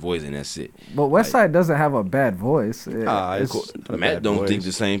 I hate his voice, and that's it. But West Side doesn't have a bad voice. It's It's, not a Matt bad don't voice. think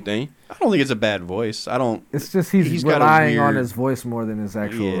the same thing. I don't think it's a bad voice. I don't. it's just he's got a relying on weird- his voice more than his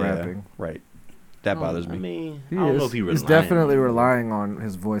actual Yeah, rapping. Right. That bothers me. I mean, He I don't is. know if he He's relying definitely on it. relying on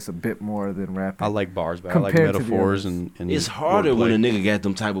his voice a bit more than rapping. I like bars, but I like Compared to the metaphors others. and It's harder when wordplay. a nigga got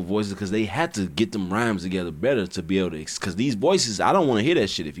them type of voices because they had to get them rhymes together better to be able to. Because these voices, I don't want to hear that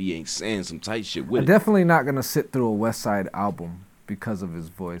shit if he ain't saying some tight shit I'm with it. definitely not gonna sit through a West Side album because of his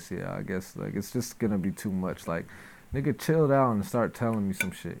voice. Yeah, I guess like it's just gonna be too much. Like, nigga, chill down and start telling me some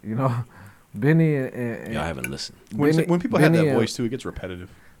shit. You know, Benny and Y'all haven't listened. When people have Benny that and- voice too, it gets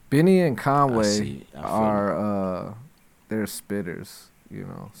repetitive. Benny and I Conway see. I feel are they're spitters. You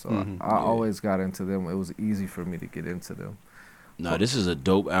know, so Mhm. I always got into them. It was easy for me to get into them. No, this is a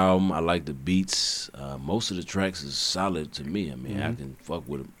dope album. I like the beats. Most of the tracks is solid to me. I mean, I Mhm. can fuck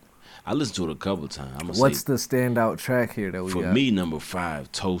with them. I listened to it a couple of times. I'm gonna What's say, the standout track here that we for got? me, number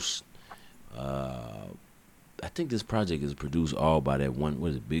 5, Toast. I think this project is produced all by that one.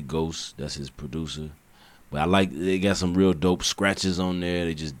 What is it, Big Ghost? That's his producer. But I like they got some real dope scratches on there.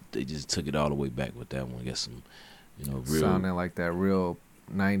 They just took it all the way back with that one. Got some, real Sounding like that real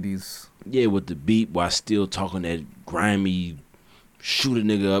 90s. yeah with the beat while still talking that grimy shoot a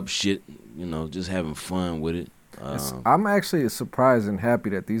nigga up, shit. You know, just having fun with it. I'm actually surprised and happy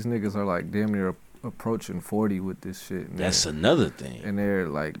that these niggas are like damn near approaching 40 with this shit. And That's another thing. and they're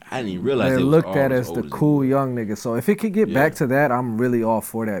like, I didn't even realize they're they was looked all at as as the old cool young niggas. So if it could get back Yeah. to that, I'm really all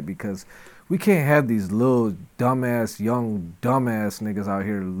for that because we can't have these little young dumbass niggas out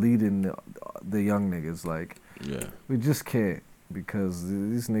here leading the young niggas. Like, Yeah, we just can't because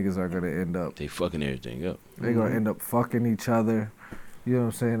these niggas are gonna end up. they fucking everything up. They're gonna end up fucking each other. You know what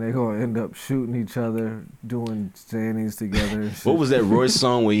I'm saying? They're gonna end up shooting each other, doing standings together. And shit. What was that Royce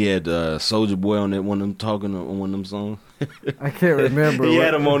song where he had Soulja Boy on that one of them talking on one of them songs? I can't remember. He what-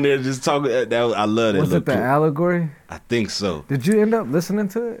 had him on there just talking. I love that. Was little it the clip. allegory? I think so. Did you end up listening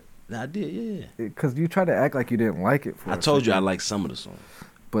to it? I did, yeah. Because you tried to act like you didn't like it. For I a told you I second. like some of the songs.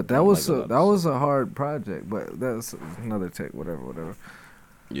 But I that was like a lot of that was a hard project. But that's another take. Whatever.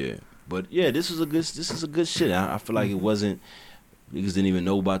 Yeah, but yeah, this is a good shit. I feel like it wasn't. Niggas didn't even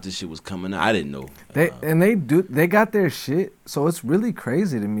know about this shit was coming out. I didn't know. They got their shit. So it's really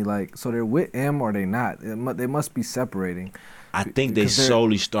crazy to me. Like, so they're with M or they not? They must be separating. I think they because they're-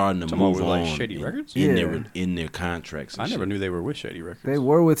 slowly starting to Talking about move with, like, on Shady in- Records? Yeah. in their contracts. And I never shit. knew they were with Shady Records. They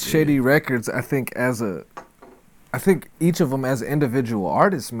were with Shady Records. I think each of them as individual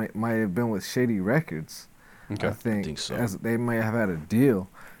artists might have been with Shady Records. Okay. I think, think so. As they may have had a deal,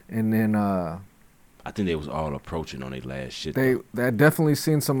 and then I think they was all approaching on their last shit. they though. I definitely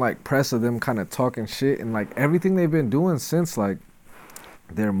seen some like press of them kind of talking shit and like everything they've been doing since like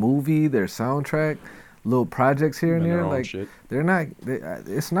their movie, their soundtrack, little projects here and And their there. own Like shit. they're not.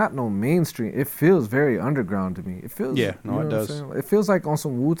 It's not no mainstream. It feels very underground to me. It feels. Yeah, no, you know it what I'm does. saying? It feels like on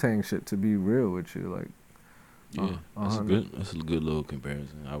some Wu-Tang shit. To be real with you, like. Yeah, that's a 100. that's a good little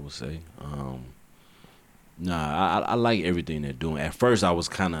comparison, I would say. I like everything they're doing. At first, I was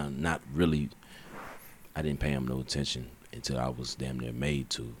kind of not really. I didn't pay them no attention until I was damn near made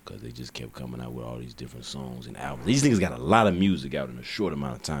to, because they just kept coming out with all these different songs and albums. These niggas got a lot of music out in a short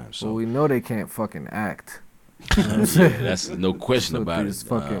amount of time. So Well, we know they can't fucking act. yeah, that's no question So about these it.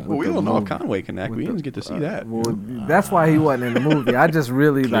 fucking- Well, we with don't the know if movie- Conway can act. with We the- didn't get to see that. Well, that's why he wasn't in the movie. I just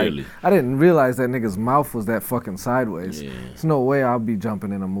really Clearly. like. I didn't realize that nigga's mouth was that fucking sideways. Yeah. There's no way I'll be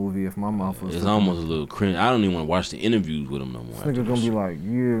jumping in a movie if my mouth was. It's fucking- almost a little cringe. I don't even want to watch the interviews with him no more. This after nigga gonna this be shit. like, yeah,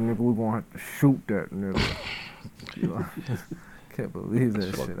 nigga, we gonna have to shoot that nigga. You know? Can't believe that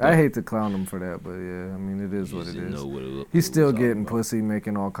It's shit. fucked I up. hate to clown him for that, but yeah, I mean it is You what just it didn't is. know what it He's still was all getting about. pussy,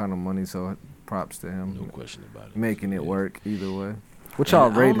 making all kind of money, so props to him. No question about it. Making it Yeah. work either way. What And y'all I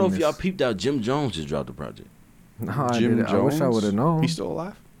don't rating know if this? y'all peeped out. Jim Jones just dropped the project. No, I Jim didn't. Jones. I wish I would have known. He's still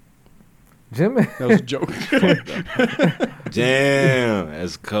alive. Jim. That was a joke. Damn,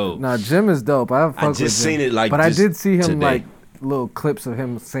 that's cold. No, Jim is dope. I fuck I with just Jim. seen it like. but I just did see him today. like little clips of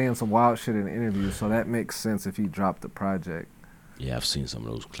him saying some wild shit in interviews, so that makes sense if he dropped the project. Yeah, I've seen some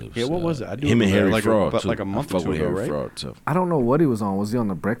of those clips. Yeah, what was it? I do him and remember Harry like Fraud but too. like a month I fuck or two with ago, Harry right? Fraud too. I don't know what he was on. Was he on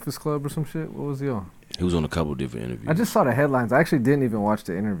the Breakfast Club or some shit? What was he on? He was on a couple different interviews. I just saw the headlines. I actually didn't even watch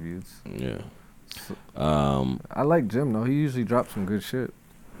the interviews. Yeah. I like Jim though. He usually drops some good shit.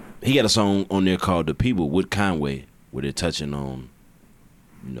 He got a song on there called "The People" with Conway, where they're touching on,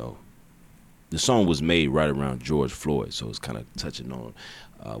 you know, the song was made right around George Floyd, so it's kind of touching on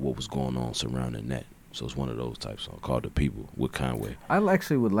what was going on surrounding that. So it's one of those types of songs called "The People" with Conway. I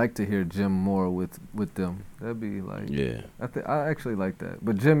actually would like to hear Jim more with them. That'd be like, Yeah, I actually like that.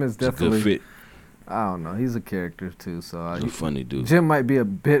 But Jim is it's a good definitely. fit. I don't know. He's a character too, so He's a funny dude. Jim might be a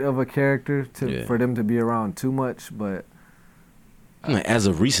bit of a character Yeah. for them to be around too much, but Like, as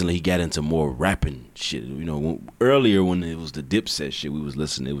of recently, he got into more rapping shit. You know, earlier when it was the Dipset shit, we was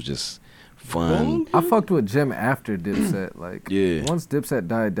listening. It was just fun. I fucked with Jim after Dipset. Like, Yeah. once Dipset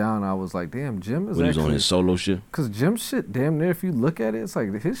died down, I was like, damn, Jim is When he was on actually. his solo shit. Because Jim's shit, damn near, if you look at it, it's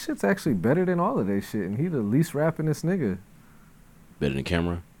like his shit's actually better than all of their shit, and he the least rappingest nigga. Better than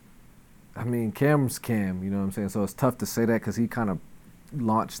Camera. I mean, Cam's Cam, you know what I'm saying? So it's tough to say that because he kind of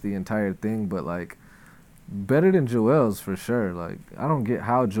launched the entire thing, but like, better than Joel's for sure. Like, I don't get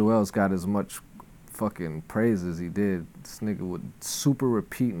how Joel's got as much fucking praise as he did. This nigga would super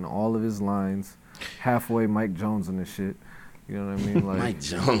repeating all of his lines, halfway Mike Jones and this shit. You know what I mean? Like, Mike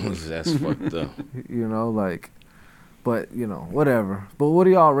Jones, that's fucked up. you know, like, but you know, whatever. But what do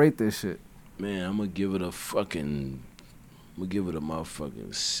y'all rate this shit? Man, I'm gonna give it a motherfucking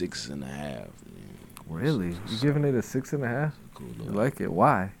 6.5. Really? You giving it a 6.5? Cool You little- like it?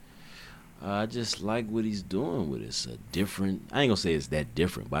 Why? I just like what he's doing with it. It's a different. I ain't gonna say it's that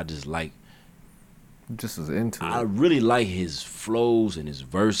different, but I just like. Just as into I it. really like his flows and his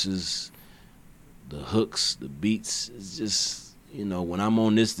verses, the hooks, the beats. It's just, you know, when I'm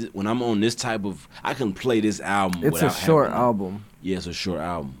on this type of, I can play this album. It's a without short having to- album. Yeah, it's a short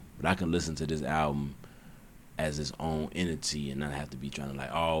album, but I can listen to this album as its own entity and not have to be trying to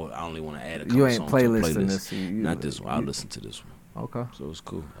like, oh, I only want to add a couple You ain't songs to a playlisting playlist. this. Not this one. I'll listen to this one. Okay. So it's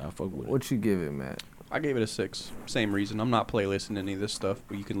cool. I fuck with it. What you give it, Matt? I gave it a 6. Same reason. I'm not playlisting any of this stuff,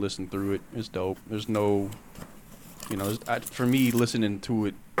 but you can listen through it. It's dope. There's no, for me, listening to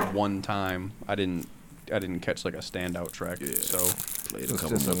it one time, I didn't catch like a standout track. Yeah. So Played a It's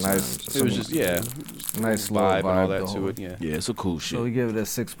couple just a more nice- times. it was just Nice vibe, little and all vibe that to to hold. it. Yeah. Yeah, it's a cool shit. So we give it a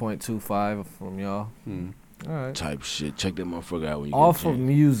 6.25 from y'all. All right. Type shit. Check that motherfucker out when you Off get a of chance.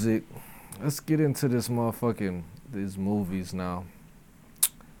 music, let's get into these movies now.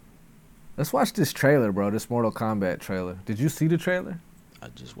 Let's watch this trailer, bro. This Mortal Kombat trailer. Did you see the trailer? I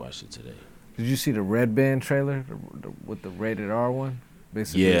just watched it today. Did you see the Red Band trailer with the rated R one?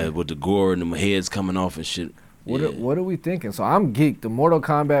 Basically, Yeah, with the gore and the heads coming off and shit. What yeah. what are we thinking? So I'm geeked. The Mortal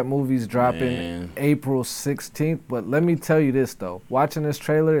Kombat movie's dropping Man. April 16th. But let me tell you this though, watching this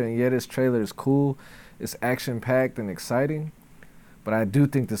trailer, and yeah, this trailer is cool. It's action packed and exciting, but I do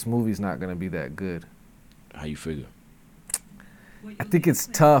think this movie's not gonna be that good. How you figure? I think it's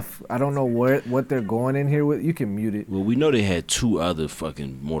tough. I don't know what they're going in here with. You can mute it. Well, we know they had 2 other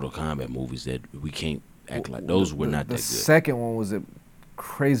fucking Mortal Kombat movies that we can't act like those were not the that good. second one was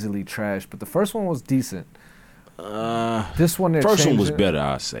crazily trash, but the first one was decent. This one, they're First one was changing- better,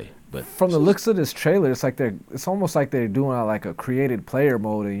 I'd say. But From the looks of this trailer, it's almost like they're doing like a created player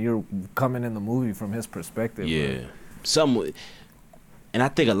mode, and you're coming in the movie from his perspective. yeah, and I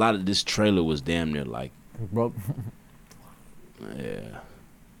think a lot of this trailer was damn near like, bro. yeah.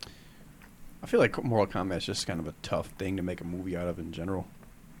 I feel like Mortal Kombat is just kind of a tough thing to make a movie out of in general.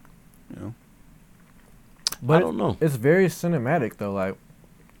 But I don't know. It's very cinematic though. Like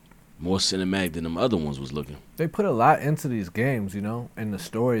More cinematic than them other ones was looking. they put a lot into these games, and the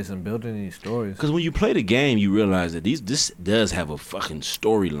stories and building these stories. Because when you play the game, you realize that this does have a fucking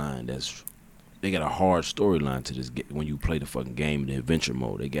storyline. They got a hard storyline to this. When you play the fucking game in the adventure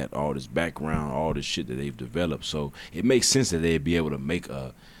mode, they got all this background, all this shit that they've developed. So it makes sense that they'd be able to make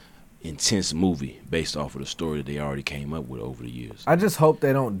a intense movie based off of the story that they already came up with over the years. I just hope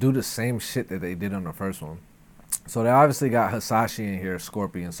they don't do the same shit that they did on the first one. So they obviously got Hisashi in here,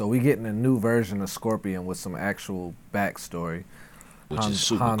 Scorpion. So we getting a new version of Scorpion with some actual backstory. Which is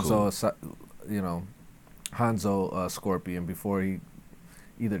super cool. Hanzo Scorpion before he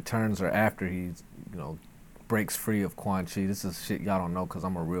either turns or after he, breaks free of Quan Chi. This is shit y'all don't know because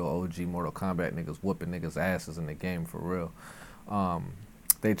I'm a real OG Mortal Kombat niggas whooping niggas asses in the game for real.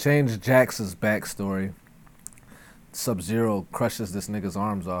 They changed Jax's backstory. Sub-Zero crushes this nigga's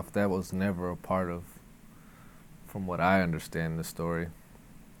arms off. That was never a part of, from what I understand, the story.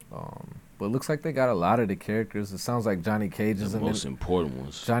 But it looks like they got a lot of the characters. It sounds like Johnny Cage The isn't most in. important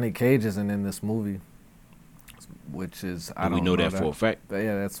ones. Johnny Cage isn't in this movie, which is I Do we don't know that for a fact? But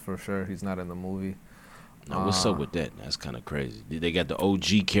yeah, that's for sure. He's not in the movie. Now, what's up with that? That's kind of crazy. They got the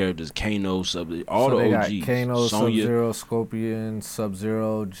OG characters, Kano, all So the they OGs. got Kano, Sonya, Sub-Zero, Scorpion,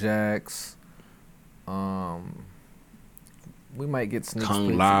 Sub-Zero, Jax. We might get sneak Kung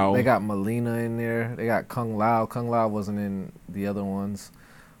peeks. Lao. They got Melina in there. They got Kung Lao. Kung Lao wasn't in the other ones.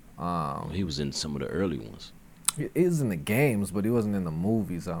 he was in some of the early ones. He is in the games, but he wasn't in the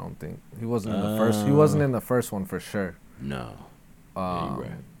movies. I don't think he wasn't in the first. He wasn't in the first one for sure. No. Yeah, you're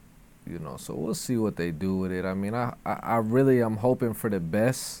right. So we'll see what they do with it. I mean, I really am hoping for the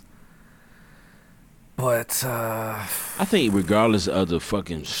best. But I think regardless of the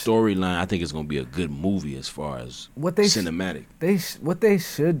fucking storyline, I think it's gonna be a good movie as far as what they cinematic. what they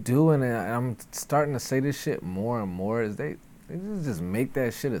should do, and I'm starting to say this shit more and more, is they just make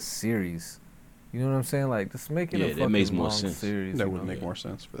that shit a series. You know what I'm saying? Like, just make it Yeah, a that fucking makes more long sense. series. That you would know? make more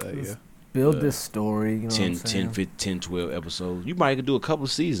sense for that, Let's yeah. Build Yeah. this story. You know 10, what I'm saying? 10, 12 episodes. You might could do a couple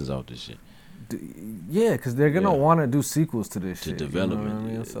of seasons off this shit. Yeah, because they're gonna Yeah. want to do sequels to this To shit. development, You know what I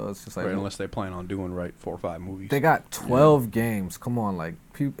mean? yeah. So it's just like Right, unless they plan on doing 4 or 5 movies. they got 12 games. Come on, like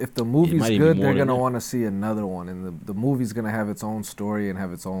if the movie's might even be good, more they're than gonna that. want to see another one, and the movie's gonna have its own story and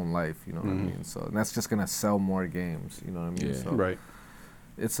have its own life. You know what I mean? So and that's just gonna sell more games. You know what I mean? Yeah. So Right.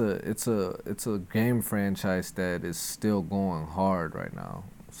 it's a game franchise that is still going hard right now.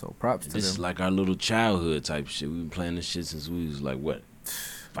 So props to This is them. like our little childhood type shit. We've been playing this shit since we was like what?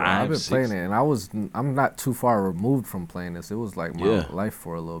 Well, I've 5, been 6? playing it, and I'm not too far removed from playing this. It was like my Yeah. life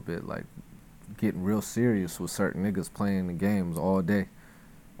for a little bit, like getting real serious with certain niggas playing the games all day.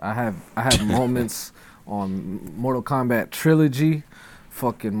 I have moments on Mortal Kombat Trilogy,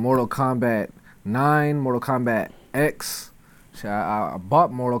 fucking Mortal Kombat 9, Mortal Kombat X. Shit, I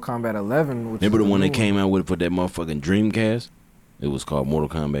bought Mortal Kombat 11. Which Remember is the one new they came out with for that motherfucking Dreamcast? It was called Mortal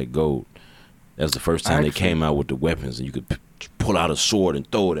Kombat Gold. That was the first time they Actually- came out with the weapons, and you could pull out a sword and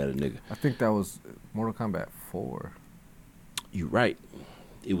throw it at a nigga. I think that was Mortal Kombat 4. You're right.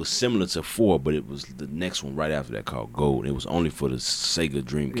 It was similar to 4, but it was the next one right after that called Gold. It was only for the Sega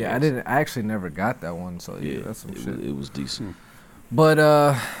Dreamcast. Yeah, I actually never got that one, so yeah, that's some it shit. it was decent. But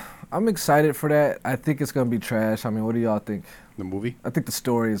I'm excited for that. I think it's gonna be trash. I mean, what do y'all think? The movie? I think the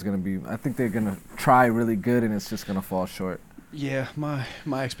story is gonna be. I think they're gonna try really good, and it's just gonna fall short. Yeah, my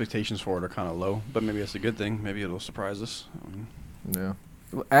expectations for it are kind of low, but maybe that's a good thing. Maybe it'll surprise us. Yeah,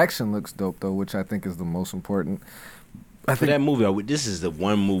 well, action looks dope though, which I think is the most important. I For think that movie, this is the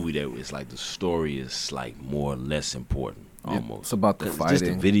one movie that is like the story is like more or less important almost. it's about the It's just a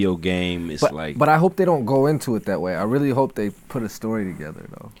fighting. video game. It's like, But I hope they don't go into it that way. I really hope they put a story together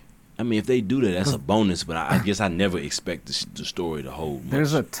though. I mean, if they do that, that's a bonus. But I guess I never expect the story to hold much.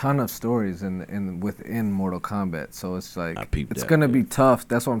 There's a ton of stories within Mortal Kombat, so it's like I peeped it's that, gonna yeah. be tough.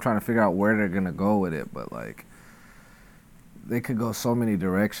 That's what I'm trying to figure out where they're gonna go with it. But like, they could go so many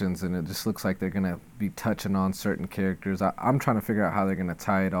directions, and it just looks like they're gonna be touching on certain characters. I'm trying to figure out how they're gonna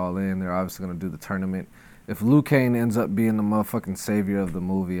tie it all in. They're obviously gonna do the tournament. If Liu Kang ends up being the motherfucking savior of the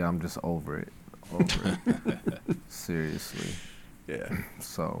movie, I'm just over it. Over it. Seriously. Yeah.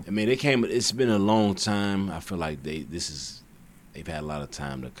 So I mean, it's been a long time. I feel like they've had a lot of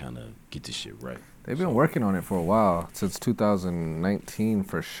time to kind of get this shit right. they've been working on it for a while, since 2019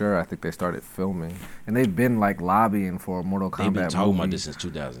 for sure. I think they started filming, and they've been like lobbying for a Mortal Kombat They've been talking movie. about this since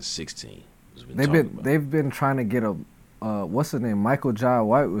 2016. They've been trying to get a what's his name? Michael Jai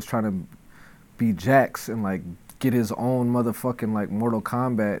White was trying to be Jax and like get his own motherfucking like Mortal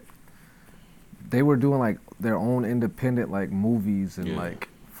Kombat. They were doing like their own independent like movies and Yeah. like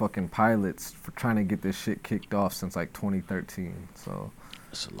fucking pilots for trying to get this shit kicked off since like 2013. So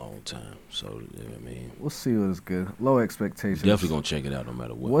It's a long time. So I mean, we'll see what is good. Low expectations. definitely gonna check it out no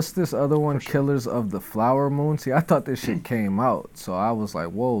matter what. What's this other one? Killers of the Flower Moon. See, I thought this shit came out, so I was like,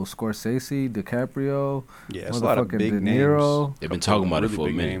 "Whoa, Scorsese, DiCaprio, Yeah, it's a lot of motherfucking big De Niro." names. They've been talking about it Really for a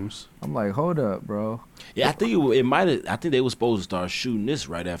big minute. names. I'm like, hold up, bro. Yeah, I think it might have. I think they were supposed to start shooting this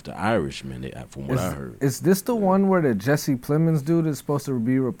right after Irishman, from what I heard. Is this the one where the Jesse Plemons dude is supposed to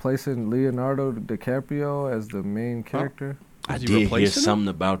be replacing Leonardo DiCaprio as the main character? I Is he did hear replacing him? something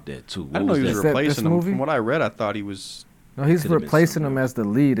about that too. I didn't know he was Is that this replacing him. movie? From what I read, I thought he was. No, he's Could've been replacing something him as the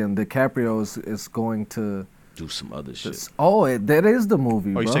lead, and DiCaprio is going to. do some other shit. That is the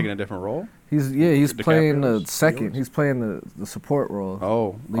movie, Oh, bro. he's taking a different role. He's playing the DiCaprio's? second. Leo's? He's playing the support role.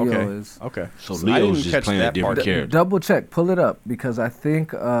 Oh, Leo okay. is. Okay. So I Leo's didn't just catch playing a that different part. character. Double check, pull it up because I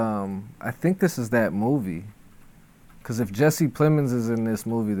think this is that movie. Because if Jesse Plemons is in this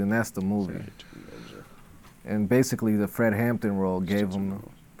movie, then that's the movie. And basically, the Fred Hampton role gave him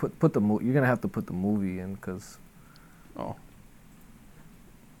put the movie. You're gonna have to put the movie in because Oh,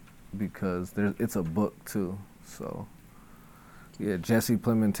 it's a book too. So yeah, Jesse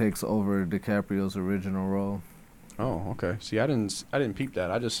Plemons takes over DiCaprio's original role. oh, okay. See, I didn't peep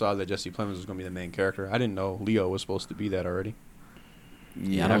that. I just saw that Jesse Plemons was gonna be the main character. I didn't know Leo was supposed to be that already.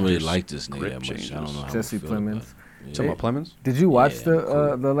 Yeah, I don't really Actors' like this nigga grip that much. changes. I don't know how Jesse I feel about Plemons. it. Yeah. Talking about Plemons? Did you watch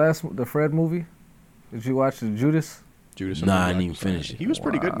Yeah, the Fred movie? Did you watch the Judas? Judas. Nah, I and didn't the even Black finish Messiah. it. He was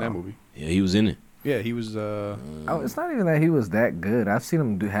pretty good in that Wow. movie. Yeah, he was in it. Yeah, he was. Oh, it's not even that he was that good. I've seen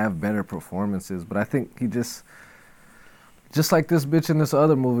him have better performances, but I think he just like this bitch in this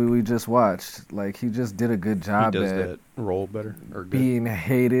other movie we just watched. Like he just did a good He job does at that role better or good. being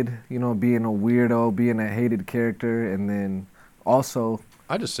hated. You know, being a weirdo, being a hated character, and then also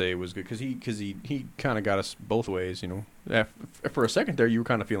I just say it was good because he kind of got us both ways. You know, for a second there, you were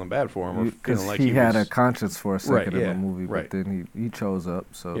kind of feeling bad for him or because feeling like he had was, a conscience for a second Right, in yeah, the movie, right. but then he chose up.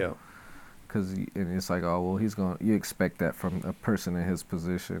 So Yeah. because and it's like, oh well, you expect that from a person in his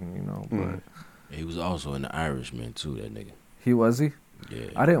position, you know. But He was also in the Irishman too. That nigga. he was he. Yeah.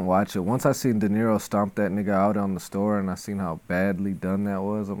 I didn't watch it. Once I seen De Niro stomp that nigga out on the store, and I seen how badly done that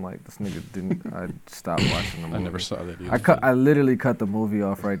was, I'm like, this nigga didn't. I stopped watching the movie. I never saw that either. I literally cut the movie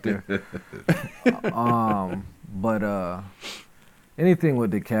off right there. But anything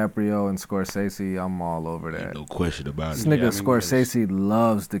with DiCaprio and Scorsese, I'm all over Ain't that. no question about This it. nigga Yeah, I mean, Scorsese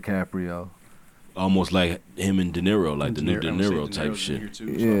loves DiCaprio. Almost like him and De Niro, like the new De I'm gonna say Niro De type Niro's in here shit. too,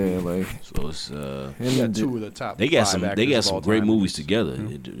 so, I Yeah, mean, like So it's him he got and two of the top. they got 5 some actors of all great time. movies together.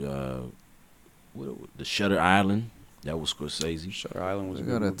 Mhm. The Shutter Island, that was Scorsese. Shutter Island was. They a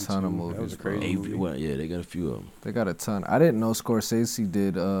got good a movie, ton of too. movies, That was a bro. crazy movie. Well, yeah, they got a few of them. they got a ton. I didn't know Scorsese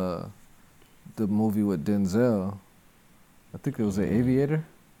did the movie with Denzel. I think it was The Aviator,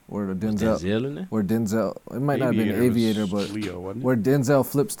 or the Was Denzel. Denzel in there? Where Denzel, it might not have been Aviator, was but Leo, wasn't it? where Denzel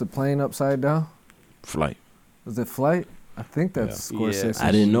flips the plane upside down. Flight. Was it Flight? I think that's Yeah. Scorsese. Yeah.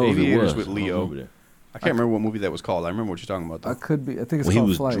 I didn't know if it Aviator's was. with I don't Leo. remember that. I can't remember what movie that was called. I remember what you're talking about, I though. could be. I think it's When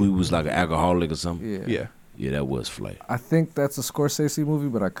called Flight. he was like an alcoholic or something. Yeah. Yeah, Yeah, that was Flight. I think that's a Scorsese movie,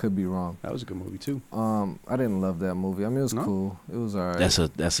 but I could be wrong. that was a good movie, too. I didn't love that movie. I mean, it was No? cool. It was alright. That's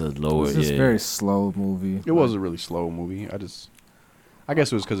a lower. It's just Yeah, very slow movie. It was a really slow movie. I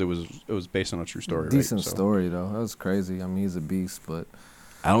guess it was because it was based on a true story, Decent right? So- story though. That was crazy. I mean, he's a beast, but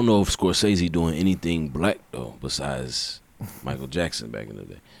I don't know if Scorsese doing anything black though, besides Michael Jackson back in the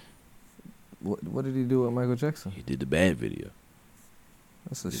day. what did he do with Michael Jackson? He did the bad video.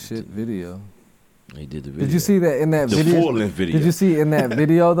 That's a shit video. He did the video. Did you see that in that the video? full-length video? Did you see in that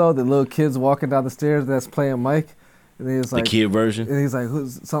video though the little kids walking down the stairs that's playing Mike, and then he's the like, kid version? and he's like,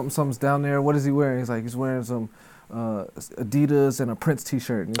 something's down there. What is he wearing? He's like, he's wearing some Adidas and a Prince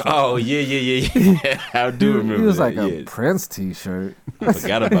T-shirt. And he's like, Oh yeah. I do remember. He was that, like a yeah. Prince T-shirt. I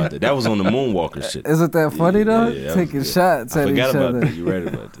forgot about that. That was on the Moonwalker shit. Isn't that funny though? Yeah, that Taking was good. shots I at each forgot about other. that. You're right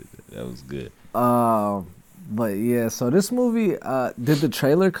about that. That was good. But yeah, so this movie, did the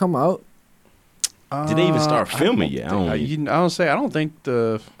trailer come out? Did they even start filming yet? I don't think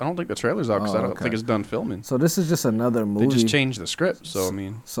the trailer's out because Oh, I don't okay. think it's done filming. So this is just another movie. They just changed the script, so I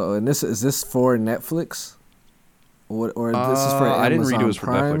mean, So and is this for Netflix? Or this is for Amazon I didn't read it was for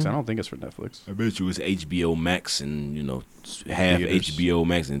Prime? Netflix. I don't think it's for Netflix. I bet you it's HBO Max and half Theaters. HBO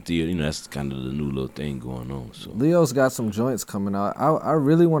Max and theater. That's kind of the new little thing going on. So Leo's got some joints coming out. I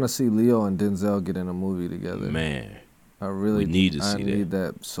really want to see Leo and Denzel get in a movie together. man, I really we need to see I need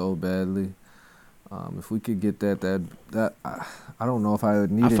that so badly. If we could get that I don't know if I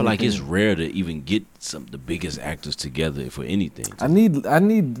would need. I feel like it's anything. rare to even get the biggest actors together for anything. I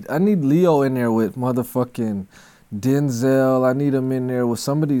need Leo in there with motherfucking Denzel. I need him in there with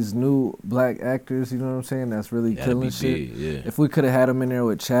some of these new black actors. You know what I'm saying? That's really That'd killing be shit. big, yeah. If we could have had him in there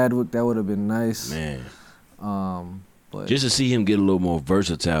with Chadwick, that would have been nice. Man, But just to see him get a little more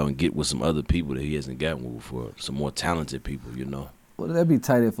versatile and get with some other people that he hasn't gotten with before, some more talented people, well, that'd be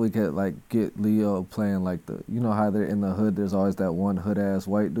tight if we could like get Leo playing like how they're in the hood. There's always that one hood ass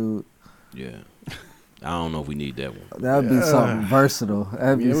white dude. Yeah. I don't know if we need that one. That would be something versatile.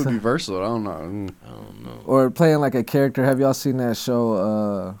 That'd be It would some- be versatile. I don't know. I don't know. or playing like a character. Have y'all seen that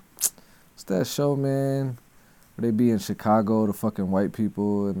show? What's that show, man? Where they be in Chicago, the fucking white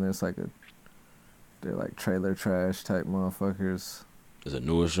people, and there's like they're like trailer trash type motherfuckers. It's a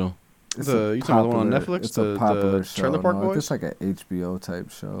newer show. It's You talking about the one on Netflix? It's a popular the show. Trailer Park No, Boys? it's like an HBO type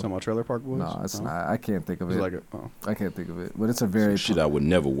show. Talking about Trailer Park Boys? No, it's not. I can't think of It's it. like I can't think of it. But it's a very Some shit I would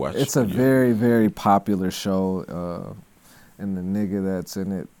never watch. it's a Yeah. very, very popular show, and the nigga that's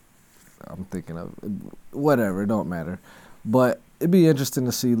in it, I'm thinking of whatever. It don't matter, but it'd be interesting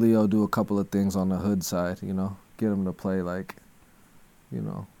to see Leo do a couple of things on the hood side. Get him to play like,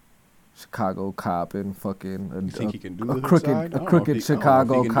 Chicago cop and fucking You think he can do the a hood crooked side? I don't know if crooked he- I don't know if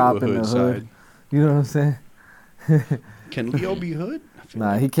Chicago he can do cop a in the hood. side. You know what I'm saying? Can Leo be hood? I feel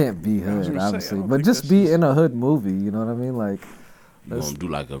Nah, like- he can't be I was hood, gonna say, I obviously, don't but think just that's be just- in a hood movie. You know what I mean? Like, You gonna do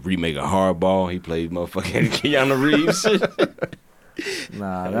like a remake of Hardball? He played motherfucking Keanu Reeves.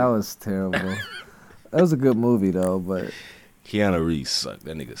 nah, that was terrible. That was a good movie though, but. Keanu Reeves sucked.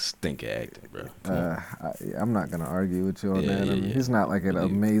 That nigga stink at acting, bro. Come on. I'm not gonna argue with you on Yeah, that. yeah, I mean, yeah. he's not like an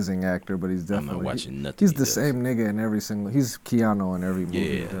Believe it. amazing actor, but he's I'm definitely. not watching nothing. He's he the does. same nigga in every single. He's Keanu in every movie.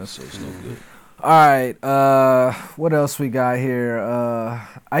 he Yeah, does. so it's no good. All right. What else we got here?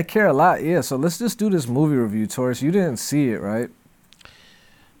 I Care a Lot. Yeah. So let's just do this movie review, Taurus. You didn't see it, right?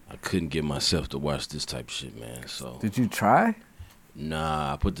 I couldn't get myself to watch this type of shit, man. So Did you try?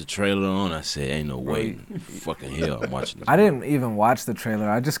 nah, I put the trailer on. I said, "Ain't no way, fucking hell, I'm watching this." I didn't even watch the trailer.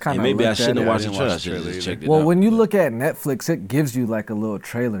 I just kind And of. maybe I looked at shouldn't it. have watched the didn't trailer. I watch the should have trailer just either. checked it Well, out. when you but look at Netflix, it gives you like a little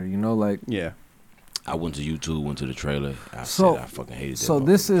trailer. Yeah. I went to YouTube, went to the trailer. I So- said I fucking hated that. So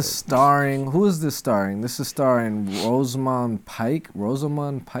this motherfucking is trailer. starring. Who is this starring? This is starring Rosamund Pike.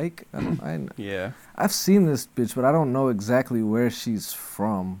 Rosamund Pike. Yeah. I've seen this bitch, but I don't know exactly where she's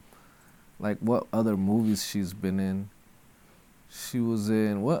from. Like what other movies she's been in. She was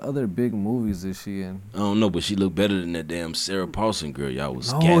in what other big movies is she in? I don't know, but she looked better than that damn Sarah Paulson girl. Y'all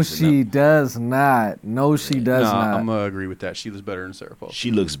was No, gassing she up. does not. No, she does nah, not. I'm gonna agree with that. She was better than Sarah Paulson.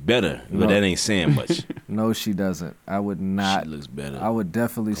 She looks better, but No. that ain't saying much. No, she doesn't. I would not. She looks better. I would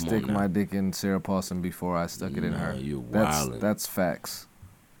definitely Come stick on now. my dick in Sarah Paulson before I stuck it in Nah, her. you're That's wildin'. that's facts.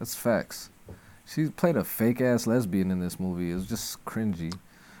 That's facts. She played a fake ass lesbian in this movie. It was just cringy,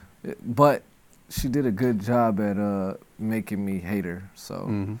 but she did a good job at making me hate her. So,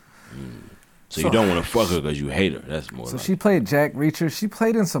 Mm-hmm. So you don't want to fuck her because you hate her. That's more. so like, she played Jack Reacher. She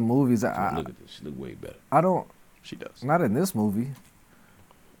played in some movies. look at this. She look way better. I don't. She does. Not in this movie.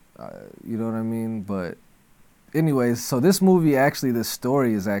 You know what I mean? But anyways, so this movie actually, this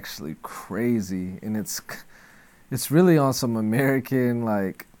story is actually crazy, and it's really on some American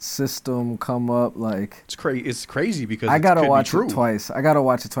like system come up like. It's crazy because I gotta could be watch true. it twice.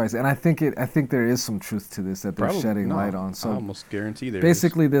 And I think there is some truth to this that they're Probably- shedding no, light on. I So almost guarantee there.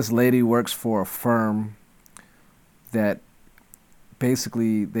 basically, this lady works for a firm that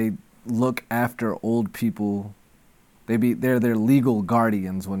basically they look after old people. They're their legal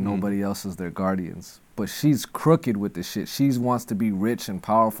guardians when nobody else is their guardians. But she's crooked with this shit. She wants to be rich and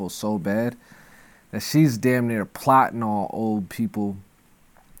powerful so bad that she's damn near plotting on old people,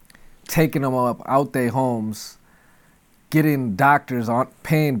 taking them up out their homes, getting doctors on,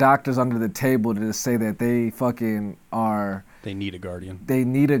 paying doctors under the table to say that they fucking are. they need a guardian. They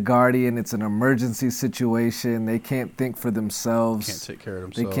need a guardian. It's an emergency situation. They can't think for themselves. Can't take care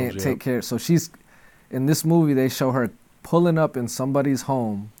of They themselves. can't yep. take care. So she's in this movie. They show her pulling up in somebody's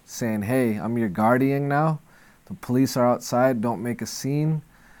home, saying, "Hey, I'm your guardian now. The police are outside. Don't make a scene.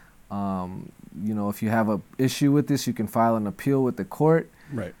 If you have a issue with this, you can file an appeal with the court.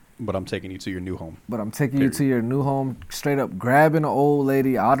 Right. But I'm taking you to your new home. But I'm taking you to your new home." Straight up grabbing an old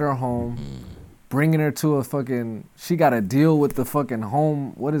lady out her home, bringing her to a fucking. She got to deal with the fucking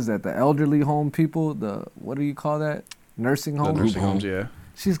home. What is that? The elderly home people. What do you call that? Nursing The home. nursing homes, yeah.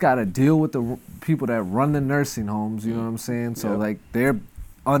 She's got to deal with the people that run the nursing homes. You know what I'm saying? So Yep. like they're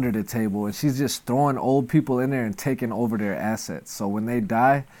under the table, and she's just throwing old people in there and taking over their assets. So when they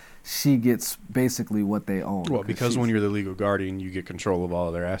die, she gets basically what they own. Well, because when you're the legal guardian, you get control of all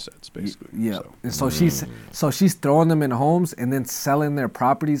of their assets, basically. Yeah. So. And so she's throwing them in homes and then selling their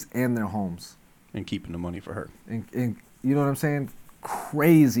properties and their homes. And keeping the money for her. And you know what I'm saying?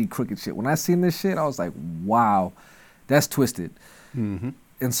 Crazy crooked shit. When I seen this shit, I was like, wow, that's twisted. Mm-hmm.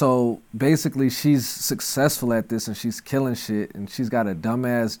 And so basically she's successful at this and she's killing shit, and she's got a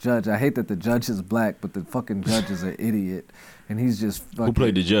dumbass judge. I hate that the judge is black, but the fucking judge is an idiot. And he's just fucking, Who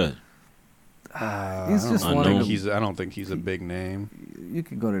played the judge? he's just I one don't of think them. I don't think he's a big name. You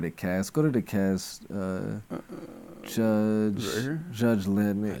could go to the cast. Go to the cast. Judge Right here? Judge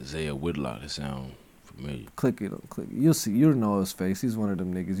Lynn. Isaiah Whitlock. That sound familiar. Click it. Click. You'll see. You'll know his face. He's one of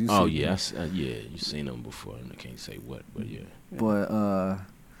them niggas. You Oh see yeah, yeah. You seen him before, and I can't say what, but yeah. But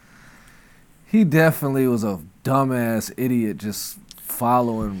he definitely was a dumbass idiot just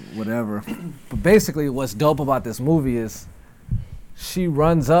following whatever. But basically what's dope about this movie is she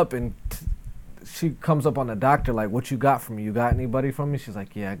runs up and she comes up on the doctor like, "What you got for me? You got anybody from me?" She's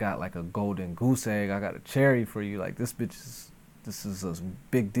like, "Yeah, I got like a golden goose egg. I got a cherry for you. Like this is a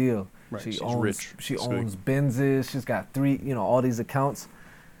big deal." Right, She she's owns rich. She She's owns Benzes. She's got 3, all these accounts.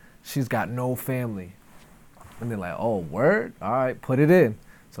 She's got no family. And they're like, "Oh, word? All right, put it in."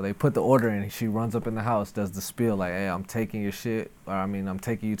 So they put the order in. She runs up in the house, does the spiel like, "Hey, I'm taking your shit. I'm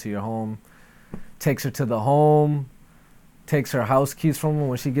taking you to your home." Takes her to the home. Takes her house keys from her.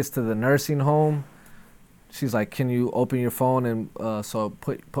 When she gets to the nursing home, she's like, "Can you open your phone and so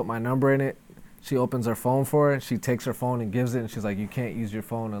put my number in it?" She opens her phone for her. She takes her phone and gives it, and she's like, "You can't use your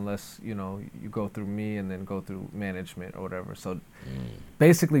phone unless you go through me and then go through management or whatever." So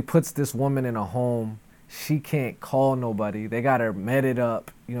basically puts this woman in a home. She can't call nobody. They got her meted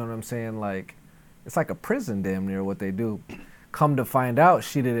up. You know what I'm saying? Like, it's like a prison damn near what they do. Come to find out,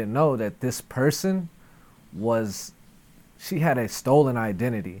 she didn't know that this person she had a stolen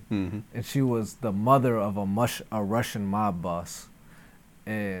identity. Mm-hmm. And she was the mother of a Russian mob boss.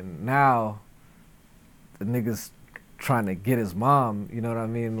 And now the nigga's trying to get his mom, you know what I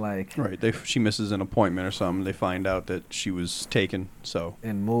mean? Like, Right. She misses an appointment or something. They find out that she was taken. So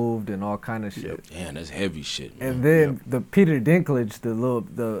and moved and all kind of shit. Yep. Damn, that's heavy shit. Man. And then the Peter Dinklage, the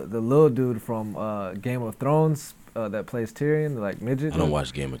little dude from Game of Thrones that plays Tyrion, the like midget. I don't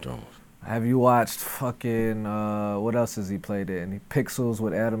watch Game of Thrones. Have you watched fucking what else has he played in? Pixels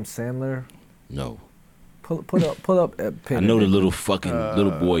with Adam Sandler. No. Pull up. I know the little fucking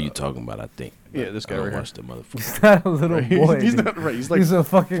little boy you're talking about. I think. Yeah, this guy I don't right here. watch the motherfucker. He's not a little Right. boy. He's dude. not right. He's like He's a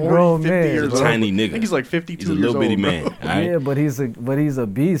fucking 40, grown 50 man. years He's a old. tiny I nigga. think he's like 52 He's a years little bitty old, bro. man. All right? Yeah, but he's a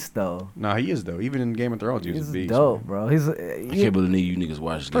beast though. Nah, he is though. Even in Game of Thrones, he was He's a beast. dope, bro. I can't believe you niggas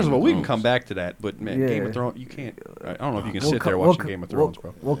watch. First Game of all, we can Thrones. come back to that, but man, Game Yeah. of Thrones, you can't. I don't know if you can We'll sit co- there we'll watching co- Game of we'll- Thrones,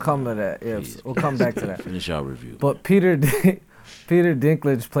 bro. We'll come to that. Yeah, Please. we'll come back to that. Finish our review. But Peter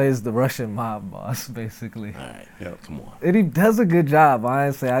Dinklage plays the Russian mob boss, basically, All right. Yep. Come on. and he does a good job.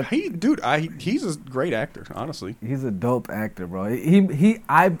 Honestly, He's a great actor. Honestly, he's a dope actor, bro.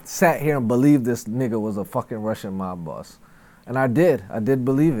 I sat here and believed this nigga was a fucking Russian mob boss, and I did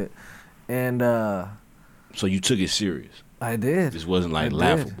believe it, and So you took it serious. I did. This wasn't like I did.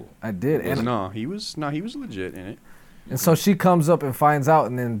 laughable. I did, and no, he was legit in it. And so she comes up and finds out,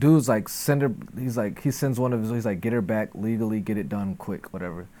 and then dude's like, send her. He sends one of his. He's like, get her back legally, get it done quick,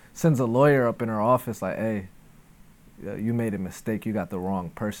 whatever. Sends a lawyer up in her office, like, hey, you made a mistake. You got the wrong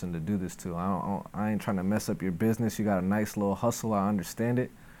person to do this to. I ain't trying to mess up your business. You got a nice little hustle. I understand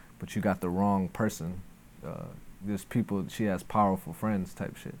it, but you got the wrong person. There's people. She has powerful friends,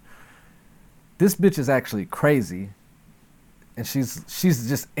 type shit. This bitch is actually crazy, and she's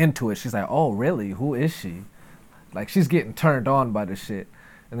just into it. She's like, oh really? Who is she? Like, she's getting turned on by this shit.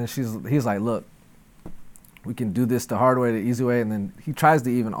 And then he's like, look, we can do this the hard way, the easy way. And then he tries to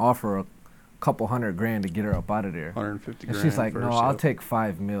even offer a couple $100,000 to get her up out of there. 150 And grand. she's like, no, first, I'll yep. take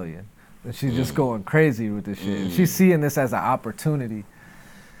 $5 million. And she's just going crazy with this shit. And she's seeing this as an opportunity.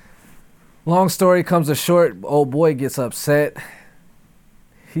 Long story comes to short, old boy gets upset.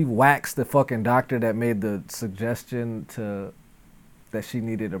 He whacks the fucking doctor that made the suggestion that she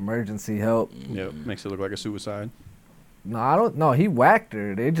needed emergency help. Yep, makes it look like a suicide. No, I don't know. He whacked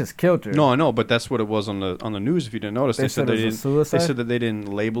her. They just killed her. No, I know, but that's what it was on the news. If you didn't notice, They said they it was a didn't. suicide? They said that they didn't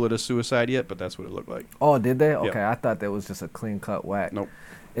label it a suicide yet, but that's what it looked like. Oh, did they? Okay, Yeah. I thought that was just a clean cut whack. Nope.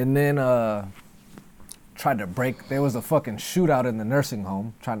 And then tried to break. There was a fucking shootout in the nursing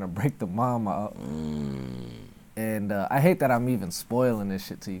home, trying to break the mom out. And I hate that I'm even spoiling this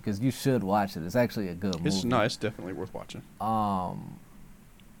shit to you, because you should watch it. It's actually a good movie. It's definitely worth watching.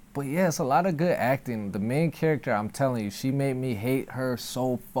 But yeah, it's a lot of good acting. The main character, I'm telling you, she made me hate her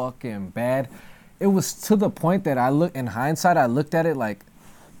so fucking bad. It was to the point that in hindsight, I looked at it like,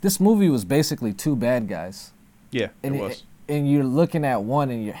 this movie was basically two bad guys. Yeah, And it was. And you're looking at one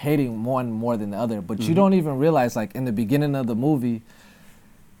and you're hating one more than the other. But Mm-hmm. you don't even realize, like, in the beginning of the movie,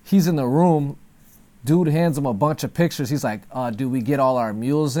 he's in the room. Dude hands him a bunch of pictures. He's like, do we get all our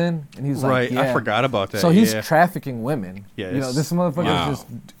meals in? And he's Right, like, yeah. I forgot about that. So he's yeah. trafficking women. Yeah, You know, it's- this motherfucker Wow. is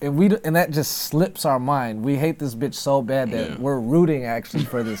just, and that just slips our mind. We hate this bitch so bad that Yeah. we're rooting actually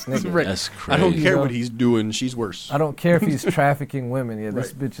for this nigga. Right. That's I don't crazy. care You know? what he's doing. She's worse. I don't care if he's trafficking women. Yeah,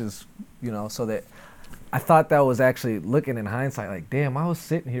 this bitch is, so that I thought that was actually, looking in hindsight, like, damn, I was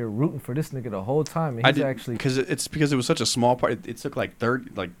sitting here rooting for this nigga the whole time. And I he's did actually, because it was such a small part. It took like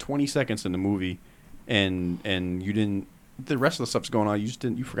 20 seconds in the movie, and you didn't. The rest of the stuff's going on. You just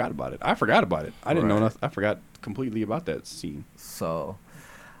didn't. You forgot about it. I forgot about it. I didn't know Right. nothing. I forgot completely about that scene. so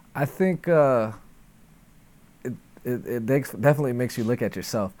I think it definitely makes you look at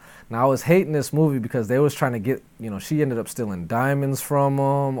yourself. Now, I was hating this movie because they was trying to get, she ended up stealing diamonds from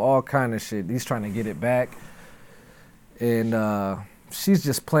him, all kind of shit. He's trying to get it back. And she's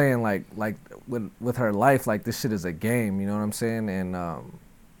just playing like with her life like this shit is a game, you know what I'm saying? And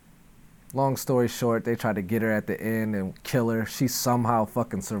long story short, they try to get her at the end and kill her. She somehow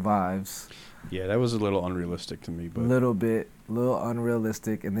fucking survives. Yeah, that was a little unrealistic to me, but Little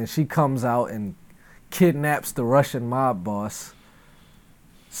unrealistic. And then she comes out and kidnaps the Russian mob boss,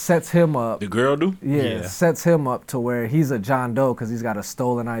 sets him up. The girl do? Yeah. Sets him up to where he's a John Doe because he's got a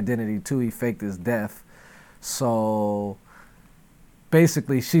stolen identity too. He faked his death. So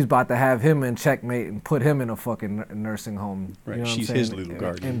basically, she's about to have him in checkmate and put him in a fucking nursing home. Right, You know what I'm she's saying? his legal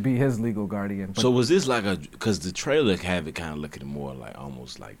guardian. And be his legal guardian. But So was this like because the trailer have it kind of looking more like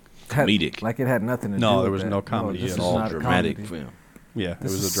almost like had- comedic, like it had nothing to do No, with there was that. no comedy this at is all. not a dramatic comedy. film. yeah, it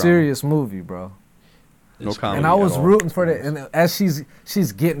This was is a a drama. serious movie, bro. No It's comedy. And I was at all. rooting for that. And as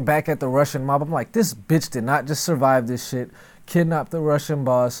she's getting back at the Russian mob, I'm like, this bitch did not just survive this shit, kidnap the Russian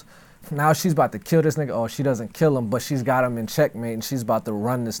boss. Now she's about to kill this nigga. Oh, she doesn't kill him, but she's got him in checkmate, and she's about to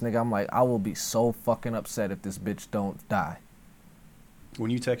run this nigga. I'm like, I will be so fucking upset if this bitch don't die. When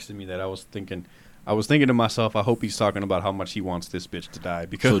you texted me that, I was thinking to myself, I hope he's talking about how much he wants this bitch to die.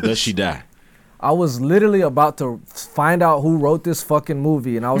 Because So does she die? I was literally about to find out who wrote this fucking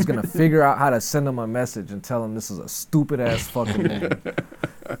movie, and I was gonna figure out how to send him a message and tell him this is a stupid ass fucking movie.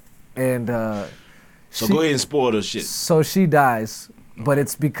 And So she- go ahead and spoil the shit. So she dies, but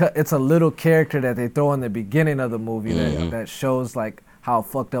it's because it's a little character that they throw in the beginning of the movie that shows like how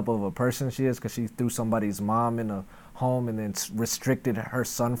fucked up of a person she is because she threw somebody's mom in a home and then restricted her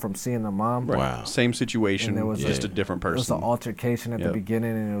son from seeing the mom. Right. Wow. Same situation, And there was just a- a different It was person. an altercation at the Yep.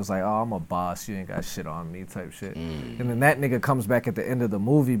 beginning, and it was like, "Oh, I'm a boss. You ain't got shit on me," type shit. And then that nigga comes back at the end of the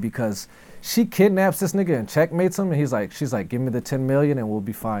movie because she kidnaps this nigga and checkmates him, and she's like, "Give me the 10 million, and we'll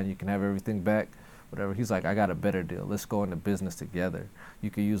be fine. You can have everything back, whatever." He's like, "I got a better deal. Let's go into business together. You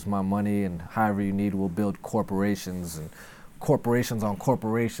can use my money, and however you need, we'll build corporations and corporations on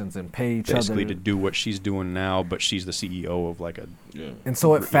corporations and pay each Basically other." to do what she's doing now, but she's the CEO of like a. Yeah. And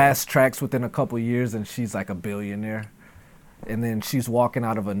so it fast tracks within a couple years, and she's like a billionaire. And then she's walking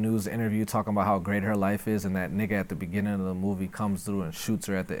out of a news interview talking about how great her life is, and that nigga at the beginning of the movie comes through and shoots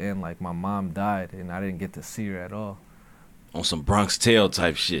her at the end like, "My mom died, and I didn't get to see her at all." on some Bronx Tale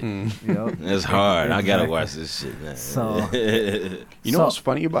type shit. Yep. That's hard. I gotta Exactly. watch this shit, man. So- You know So- what's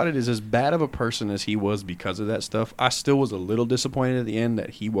funny about it is, as bad of a person as he was because of that stuff, I still was a little disappointed at the end that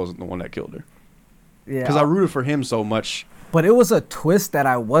he wasn't the one that killed her. Yeah, Because I rooted for him so much. but it was a twist that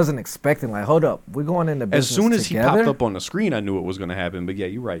I wasn't expecting. Like, hold up, we're going into As business soon as together? he popped up on the screen, I knew it was going to happen. But yeah,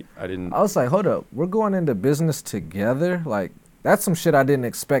 you're right. I didn't. I was like, hold up, we're going into business together. Like, that's some shit I didn't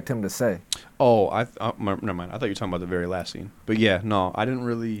expect him to say. Oh, never mind. I thought you were talking about the very last scene. But yeah, no, I didn't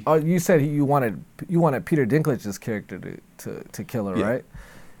really. Oh, you said you wanted Peter Dinklage's character to kill her, Yeah. right?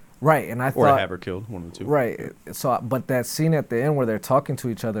 Right, and I Or thought to have her killed, one of the two. right. So, but that scene at the end where they're talking to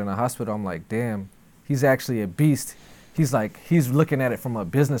each other in the hospital, I'm like, damn, he's actually a beast. He's looking at it from a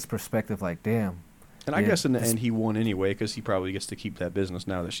business perspective, like, damn. And I Yeah. guess in the end, he won anyway because he probably gets to keep that business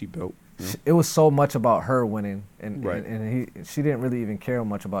now that she built. You know? It was so much about her winning, and Right. she didn't really even care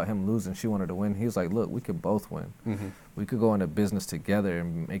much about him losing. She wanted to win. He was like, look, we could both win. Mm-hmm. We could go into business together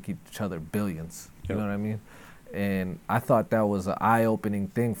and make each other billions. You Yep. know what I mean? And I thought that was an eye-opening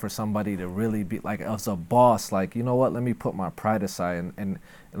thing for somebody to really be like, as a boss, like, you know what? Let me put my pride aside and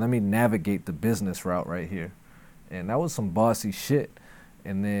let me navigate the business route right here. And that was some bossy shit.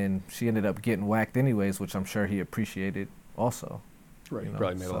 And then she ended up getting whacked anyways, which I'm sure he appreciated also. Right. You He know,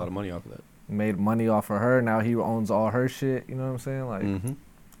 probably made a so- lot of money off of that. Made money off of her. Now he owns all her shit. You know what I'm saying? Like, Mm-hmm.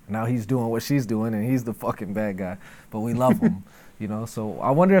 now he's doing what she's doing, and he's the fucking bad guy. But we love him, you know. So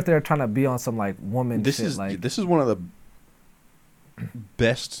I wonder if they're trying to be on some like woman This shit. is Like, this is one of the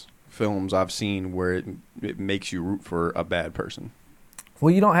best films I've seen where it makes you root for a bad person.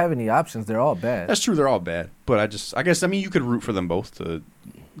 well, you don't have any options. They're all bad. That's true. They're all bad, but I guess you could root for them both to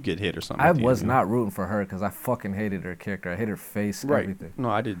get hit or something. I at the was end, you know? not rooting for her because I fucking hated her character. I hate her face, right. everything. No,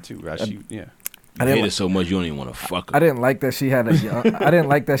 I did too. Yeah. You I hate didn't, it so much you don't even want to fuck her. I didn't like that she had a. I didn't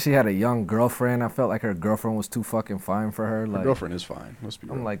like that she had a young girlfriend. I felt like her girlfriend was too fucking fine for her. Her Like, girlfriend is fine. Let's be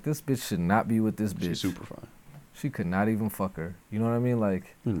real. I'm like, this bitch should not be with this bitch. She's super fine. She could not even fuck her. You know what I mean?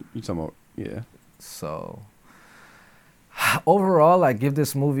 Like, You talking about? Yeah. so. Overall, I give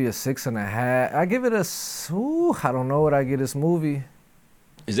this movie a 6.5. I give it I don't know what I give this movie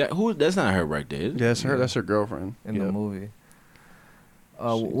Is that who? That's not her right there. Is it? Yeah, that's her. That's her girlfriend. in Yep. the movie.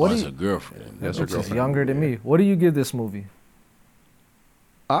 Oh, What do that's you? her girlfriend. That's her Which is girlfriend. younger than Yeah. me. What do you give this movie?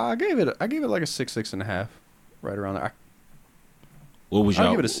 I gave it like a 6.5, right around there. What was I'll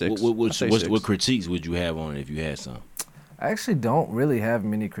y'all? give it a 6. What, I'd say what 6. critiques would you have on it if you had some? I actually don't really have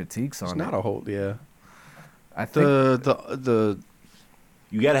many critiques It's on not it. a whole. Yeah. I think The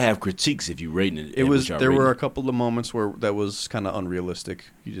You gotta have critiques if you rating it. it was what y'all there were a rating couple of moments where that was kind of unrealistic.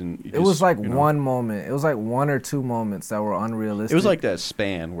 You it was just, like you know. one moment. It was like one or two moments that were unrealistic. It was like that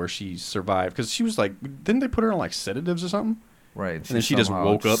span where she survived because she was like, didn't they put her on like sedatives or something? right. And then she just somehow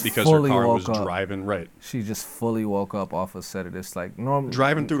woke up because her fully car was woke up. driving right, She just fully woke up off of sedatives, like normal.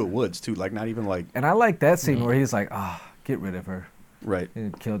 driving through the woods too, like not even like And I like that scene where he's like, get rid of her, right.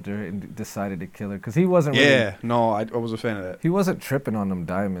 and killed her, and decided to kill her because he wasn't. Yeah, Really, no, I was a fan of that. he wasn't tripping on them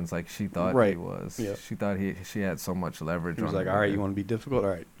diamonds like she thought he Right. was. Yeah. She thought she had so much leverage. He was on like, her. all right, you want to be difficult? All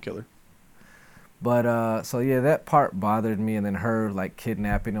right, kill her. But so yeah, that part bothered me, and then her like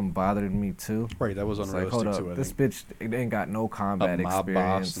kidnapping him bothered me too. Right, that was It's like, unrealistic hold too. up, I this think. bitch ain't got no combat A mob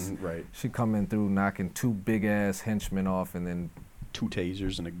experience. boss, and, right? She coming through knocking two big ass henchmen off, and then 2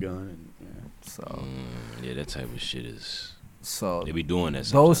 tasers and a gun. And, yeah. so Yeah, that type of shit is. so They be doing that.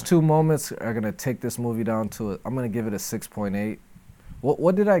 those sometimes. 2 moments are gonna take this movie down to I'm gonna give it a 6.8.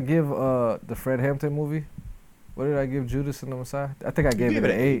 What did I give the Fred Hampton movie? What did I give Judas and the Messiah? I think I gave it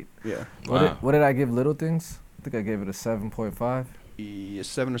an 8. Yeah, Wow. What did I give Little Things? I think I gave it a 7.5. yeah,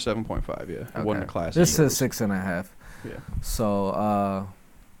 7 or 7.5. Yeah, it Okay. wasn't a classic. This but is 6.5. Yeah. So,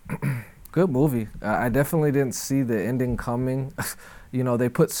 good movie. I definitely didn't see the ending coming. You know, they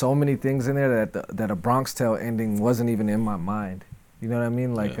put so many things in there that a Bronx Tale ending wasn't even in my mind. You know what I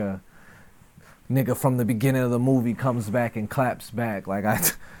mean? Like Yeah. nigga from the beginning of the movie comes back and claps back. Like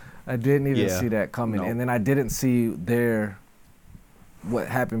I didn't even Yeah. see that coming. No. And then I didn't see what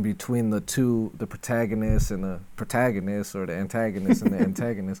happened between the protagonist and the protagonist, or the antagonist and the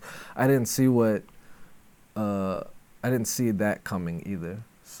antagonist. I didn't see I didn't see that coming either.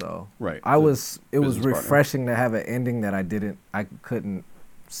 So Right. it was business partner. refreshing to have an ending that I couldn't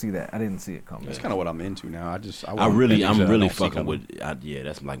see that. I didn't see it coming. That's kind of what I'm into now. I'm want really endings that I don't see fucking coming. with. Yeah,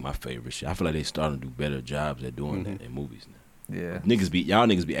 that's like my favorite shit. I feel like they starting to do better jobs at doing Mhm. that in movies now. Yeah. Y'all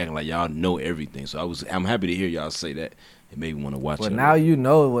niggas be acting like y'all know everything. So I'm happy to hear y'all say that. It made me want to watch But it. now you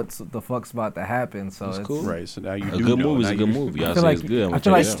know what's the fuck's about to happen. So That's it's cool. Right. So now you a do good know. movie is Now a good you- movie. Y'all I feel say like- it's good. I'm I gonna feel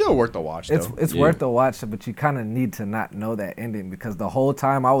check like it It's out. still worth the watch though. It's Yeah. worth the watch, but you kind of need to not know that ending, because the whole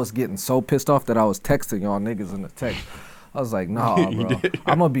time I was getting so pissed off that I was texting y'all niggas in the text. I was like, nah, You bro. did.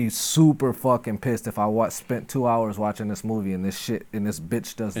 I'm gonna be super fucking pissed if I spent 2 hours watching this movie and this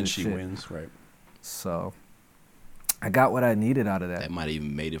bitch does And this she shit. wins, right? So I got what I needed out of that. That might have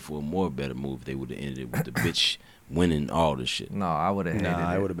even made it for a more better move. They would have ended it with the bitch winning all the shit. No, I would have hated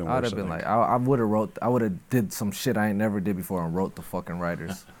Nah, it. it would've been I would worse, have I been think. like, I would have did some shit I ain't never did before and wrote the fucking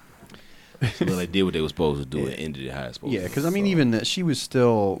writers. Well, they did what they were supposed to do and ended it how it's supposed Yeah, to. because I mean, So- even that she was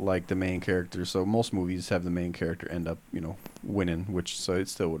still like the main character. So most movies have the main character end up, winning, which so it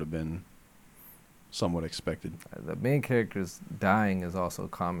still would have been somewhat expected. The main character's dying is also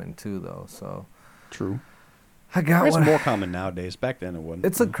common too, though. So True. I got It's what. more common nowadays. Back then, it wasn't.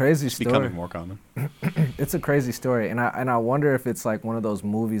 It's a crazy It's story. becoming more common. It's a crazy story, and I wonder if it's like one of those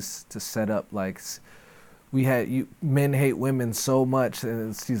movies to set up like men hate women so much,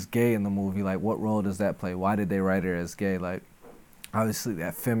 and she's gay in the movie. Like, what role does that play? Why did they write her as gay? Like, obviously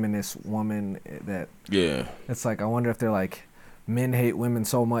that feminist woman that Yeah. it's like I wonder if they're like men hate women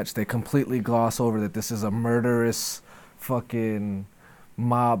so much they completely gloss over that this is a murderous fucking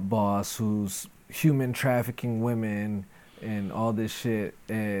mob boss who's human trafficking women and all this shit,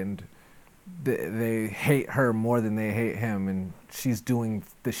 and they hate her more than they hate him, and she's doing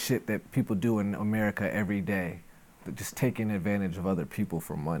the shit that people do in America every day, just taking advantage of other people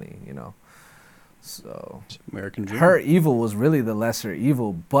for money, So It's American dream. her evil was really the lesser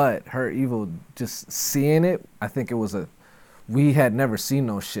evil, but her evil, just seeing it, I think it was we had never seen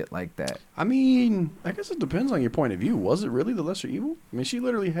no shit like that. I mean, I guess it depends on your point of view. Was it really the lesser evil? I mean, she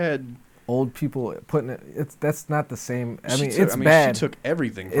literally had. Old people putting that's not the same. It's bad. She took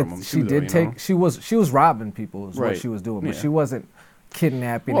everything from them. She did take. She was robbing people. Is what Right. she was doing, but Yeah. she wasn't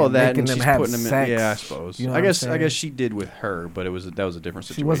kidnapping Well, and that making and them she's have putting them sex. in. Yeah, I suppose. You know I what I'm guess saying? she did with her, but that was a different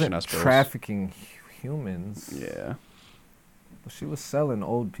situation. She wasn't I suppose. trafficking humans. Yeah, But she was selling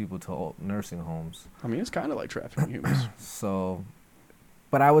old people to nursing homes. I mean, it's kind of like trafficking humans. So,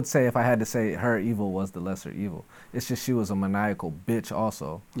 but I would say if I had to say her evil was the lesser evil. It's just she was a maniacal bitch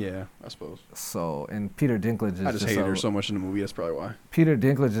also. Yeah, I suppose. So, and Peter Dinklage is I just hated her so much in the movie. That's probably why. Peter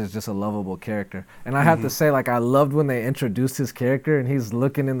Dinklage is just a lovable character. And I have to say, like, I loved when they introduced his character and he's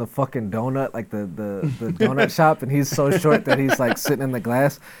looking in the fucking donut, like the donut shop, and he's so short that he's like sitting in the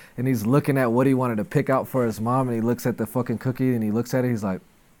glass and he's looking at what he wanted to pick out for his mom, and he looks at the fucking cookie and he looks at it, he's like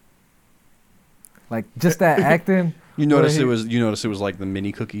just that acting. You notice he- it was like the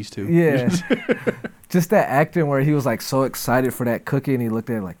mini cookies too. Yeah. Just that acting where he was like so excited for that cookie and he looked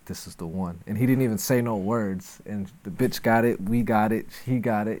at it like, this is the one. And he didn't even say no words. And the bitch got it, we got it, he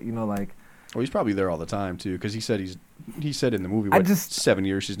got it, like. Well, he's probably there all the time too, because he said in the movie, I what, just- 7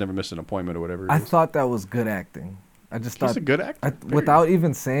 years she's never missed an appointment or whatever. It I is. thought that was good acting. I just He's thought, a good actor. without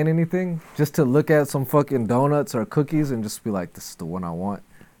even saying anything, just to look at some fucking donuts or cookies and just be like, this is the one I want.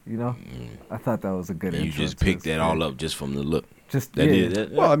 I thought that was a good And you intro just to picked his that all character. up just from the look. Just, That yeah. is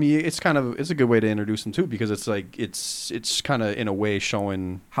that. Well, I mean, it's a good way to introduce him too, because it's like it's kind of in a way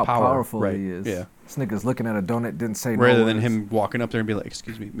showing How power, powerful right? he is. Yeah. This nigga's looking at a donut, didn't say no Rather than words. him walking up there and be like,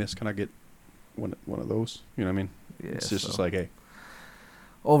 "Excuse me, miss, can I get one of those?" You know what I mean? Yeah, It's just so. like, hey,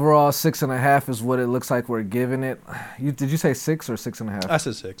 Overall, 6.5 is what it looks like we're giving it. Did you say 6 or 6.5? I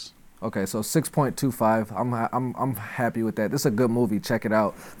said 6. Okay, so 6.25. I'm happy with that. This is a good movie. Check it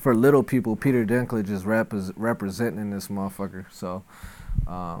out. For little people, Peter Dinklage is representing this motherfucker. So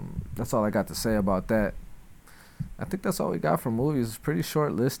that's all I got to say about that. I think that's all we got for movies. It's a pretty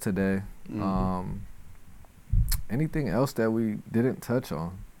short list today. Mhm. Anything else that we didn't touch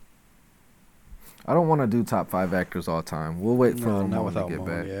on? I don't want to do top 5 actors all time. We'll wait for No, not Ramon to without get Moan,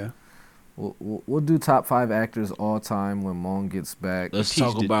 back. yeah. We'll do top 5 actors all time when Moan gets back. Let's Teased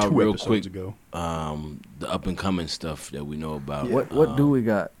talk it about 2 real episodes quick ago. the up and coming stuff that we know about. Yeah. What do we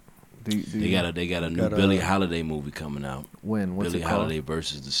got? Do They you- got a new Got, Billie Holiday movie coming out. when? What's Billie it called? Holiday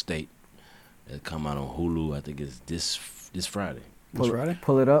versus the State. That come out on Hulu. I think it's this Friday. This Friday?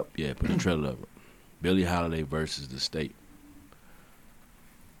 Pull it up. Yeah, put the trailer up. Billie Holiday versus the State.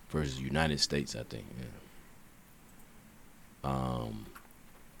 Versus United States, I think. Yeah.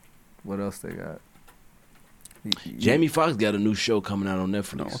 What else they got? Jamie Foxx got a new show coming out on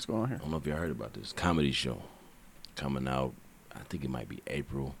Netflix. No, what's going on I here? don't know if y'all heard about this comedy show coming out. I think it might be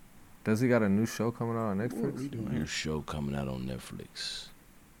April. Does he got a new show coming out on What are we Netflix? doing New here? show coming out on Netflix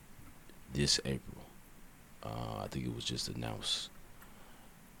this April. I think it was just announced.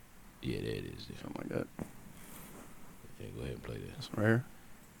 Yeah, there it is. There. Something like that. Yeah, go ahead and play this. This right here.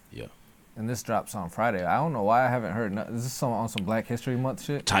 Yeah. And this drops on Friday. I don't know why I haven't heard. Is this on some Black History Month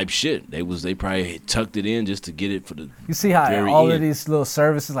shit? Type shit. They probably tucked it in just to get it for the. You see how very all of end. these little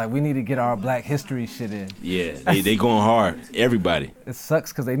services, like, we need to get our Black History shit in. Yeah, they going hard. Everybody. It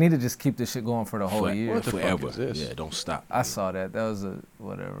sucks because they need to just keep this shit going for the whole year. What the fuck Forever. is this? Yeah, don't stop. I saw that. That was a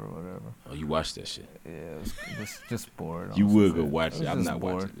whatever. Oh, you watched that shit. Yeah, it was just bored. You on would some go shit. watch I it. was I'm just not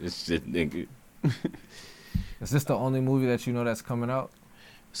bored. watching this shit, nigga. Is this the only movie that you know that's coming out?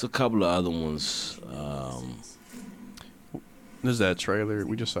 It's a couple of other ones. There's that trailer.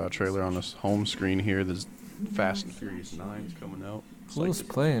 We just saw a trailer on this home screen here. There's Fast and Furious 9's coming out. It's like Who's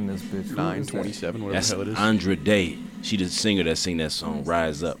playing this bitch? Who is that? 927, whatever That's the hell it is. Andra Day. She the singer that sing that song,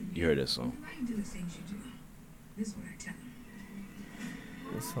 Rise Up. You heard that song? Why you do the things you do? This is what I tell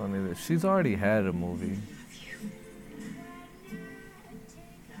him. It's funny that she's already had a movie.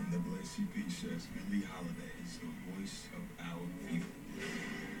 NAACP says Billie Holiday is the voice of our people.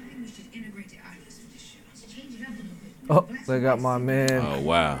 I think we should integrate the audience with this show. Let's change it up a little bit. Oh, they got my man. Oh,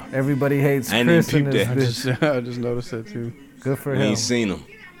 wow. Everybody hates I ain't even Chris in peeped this that. bitch. I just noticed that too. Good for We him. ain't seen him. Get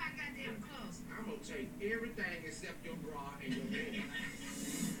out my goddamn clothes. I'm gonna take everything except your bra and your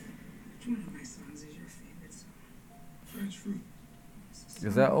panties. Which one of my songs is your favorite song? French fruit.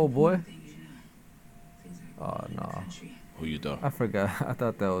 Is that old boy? Things you know. Things I Oh, in the no. country. Who you thought? I forgot. I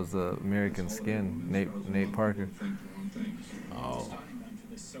thought that was American Skin, Nate Parker. Think the wrong things. Oh.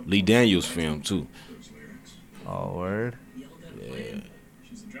 Lee Daniels film, too. Those lyrics. Oh, word. Yeah.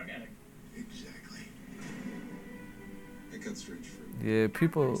 She's a drug addict. Exactly. They cut straight fruit. Yeah,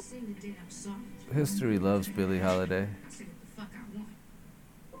 people. Sing the damn song. History loves Billie Holiday. I say what the fuck I want.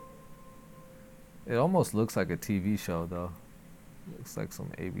 It almost looks like a TV show, though. Looks like some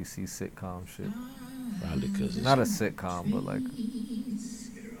ABC sitcom shit. Probably because Not a sitcom, but like. Get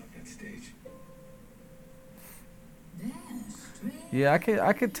her off that stage. Yeah,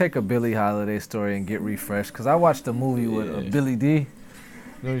 I could take a Billie Holiday story and get refreshed. Cause I watched a movie with Yeah. Billy D.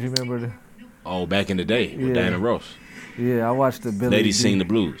 Don't you remember the? Oh, back in the day with Yeah. Diana Ross. Yeah, I watched the Billy Ladies D. Sing the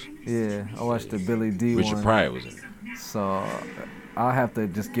Blues. Yeah, I watched the Billy D Richard one. Pryor was in it. So I'll have to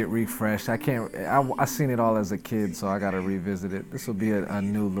just get refreshed. I can't. I seen it all as a kid, so I gotta revisit it. This will be a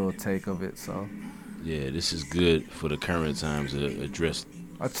new little take of it. So Yeah, this is good for the current times to address.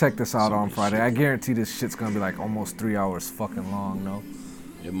 I'll check this out Some on of this Friday. shit. I guarantee this shit's gonna be like almost 3 hours fucking long, no?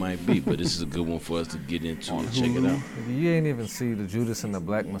 It might be, but this is a good one for us to get into On and check it out. You ain't even see the Judas and the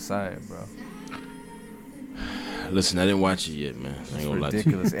Black Messiah, bro. Listen, I didn't watch it yet, man. I ain't It's gonna lie to you.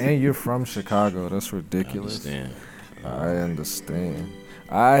 ridiculous. And you're from Chicago. That's I ridiculous. understand. I understand.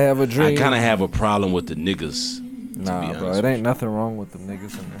 I have a dream. I kind of have a problem with the niggas. Nah, be bro. honest It with ain't nothing wrong with them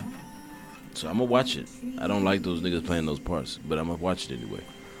niggas in there. So I'm gonna watch it. I don't like those niggas playing those parts, but I'm gonna watch it anyway.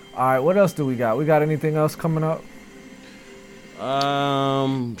 All right, what else do we got? We got anything else coming up?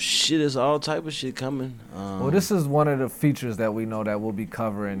 Shit, there's all type of shit coming. Well, this is one of the features that we know that we'll be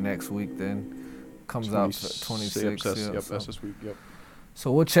covering next week. Then comes out 26. Yep, Yeah, that's so. this week. Yep.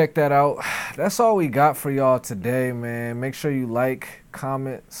 So we'll check that out. That's all we got for y'all today, man. Make sure you like,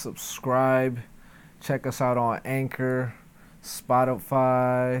 comment, subscribe. Check us out on Anchor,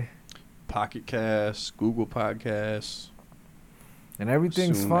 Spotify, Pocket Cast, Google Podcasts. and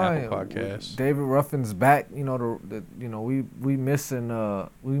everything's Soon, fine. Apple Podcasts. David Ruffin's back. You know we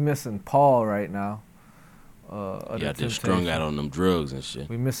missing Paul right now. of Yeah, the they're strung Temptations. out on them drugs and shit.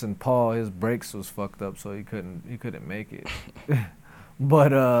 We missing Paul. His brakes was fucked up, so he couldn't make it.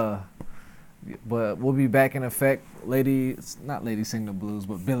 But we'll be back in effect. Not Lady Sing the Blues,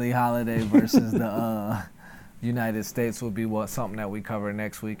 but Billie Holiday versus the United States will be something that we cover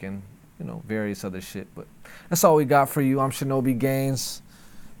next week, and various other shit. But that's all we got for you. I'm Shinobi Gaines.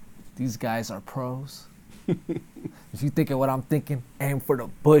 These guys are pros. If you thinking what I'm thinking, aim for the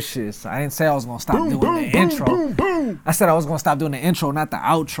bushes. I didn't say I was gonna stop doing the intro. I said I was gonna stop doing the intro, not the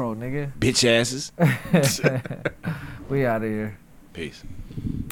outro, nigga. Bitch asses. We out of here. Peace.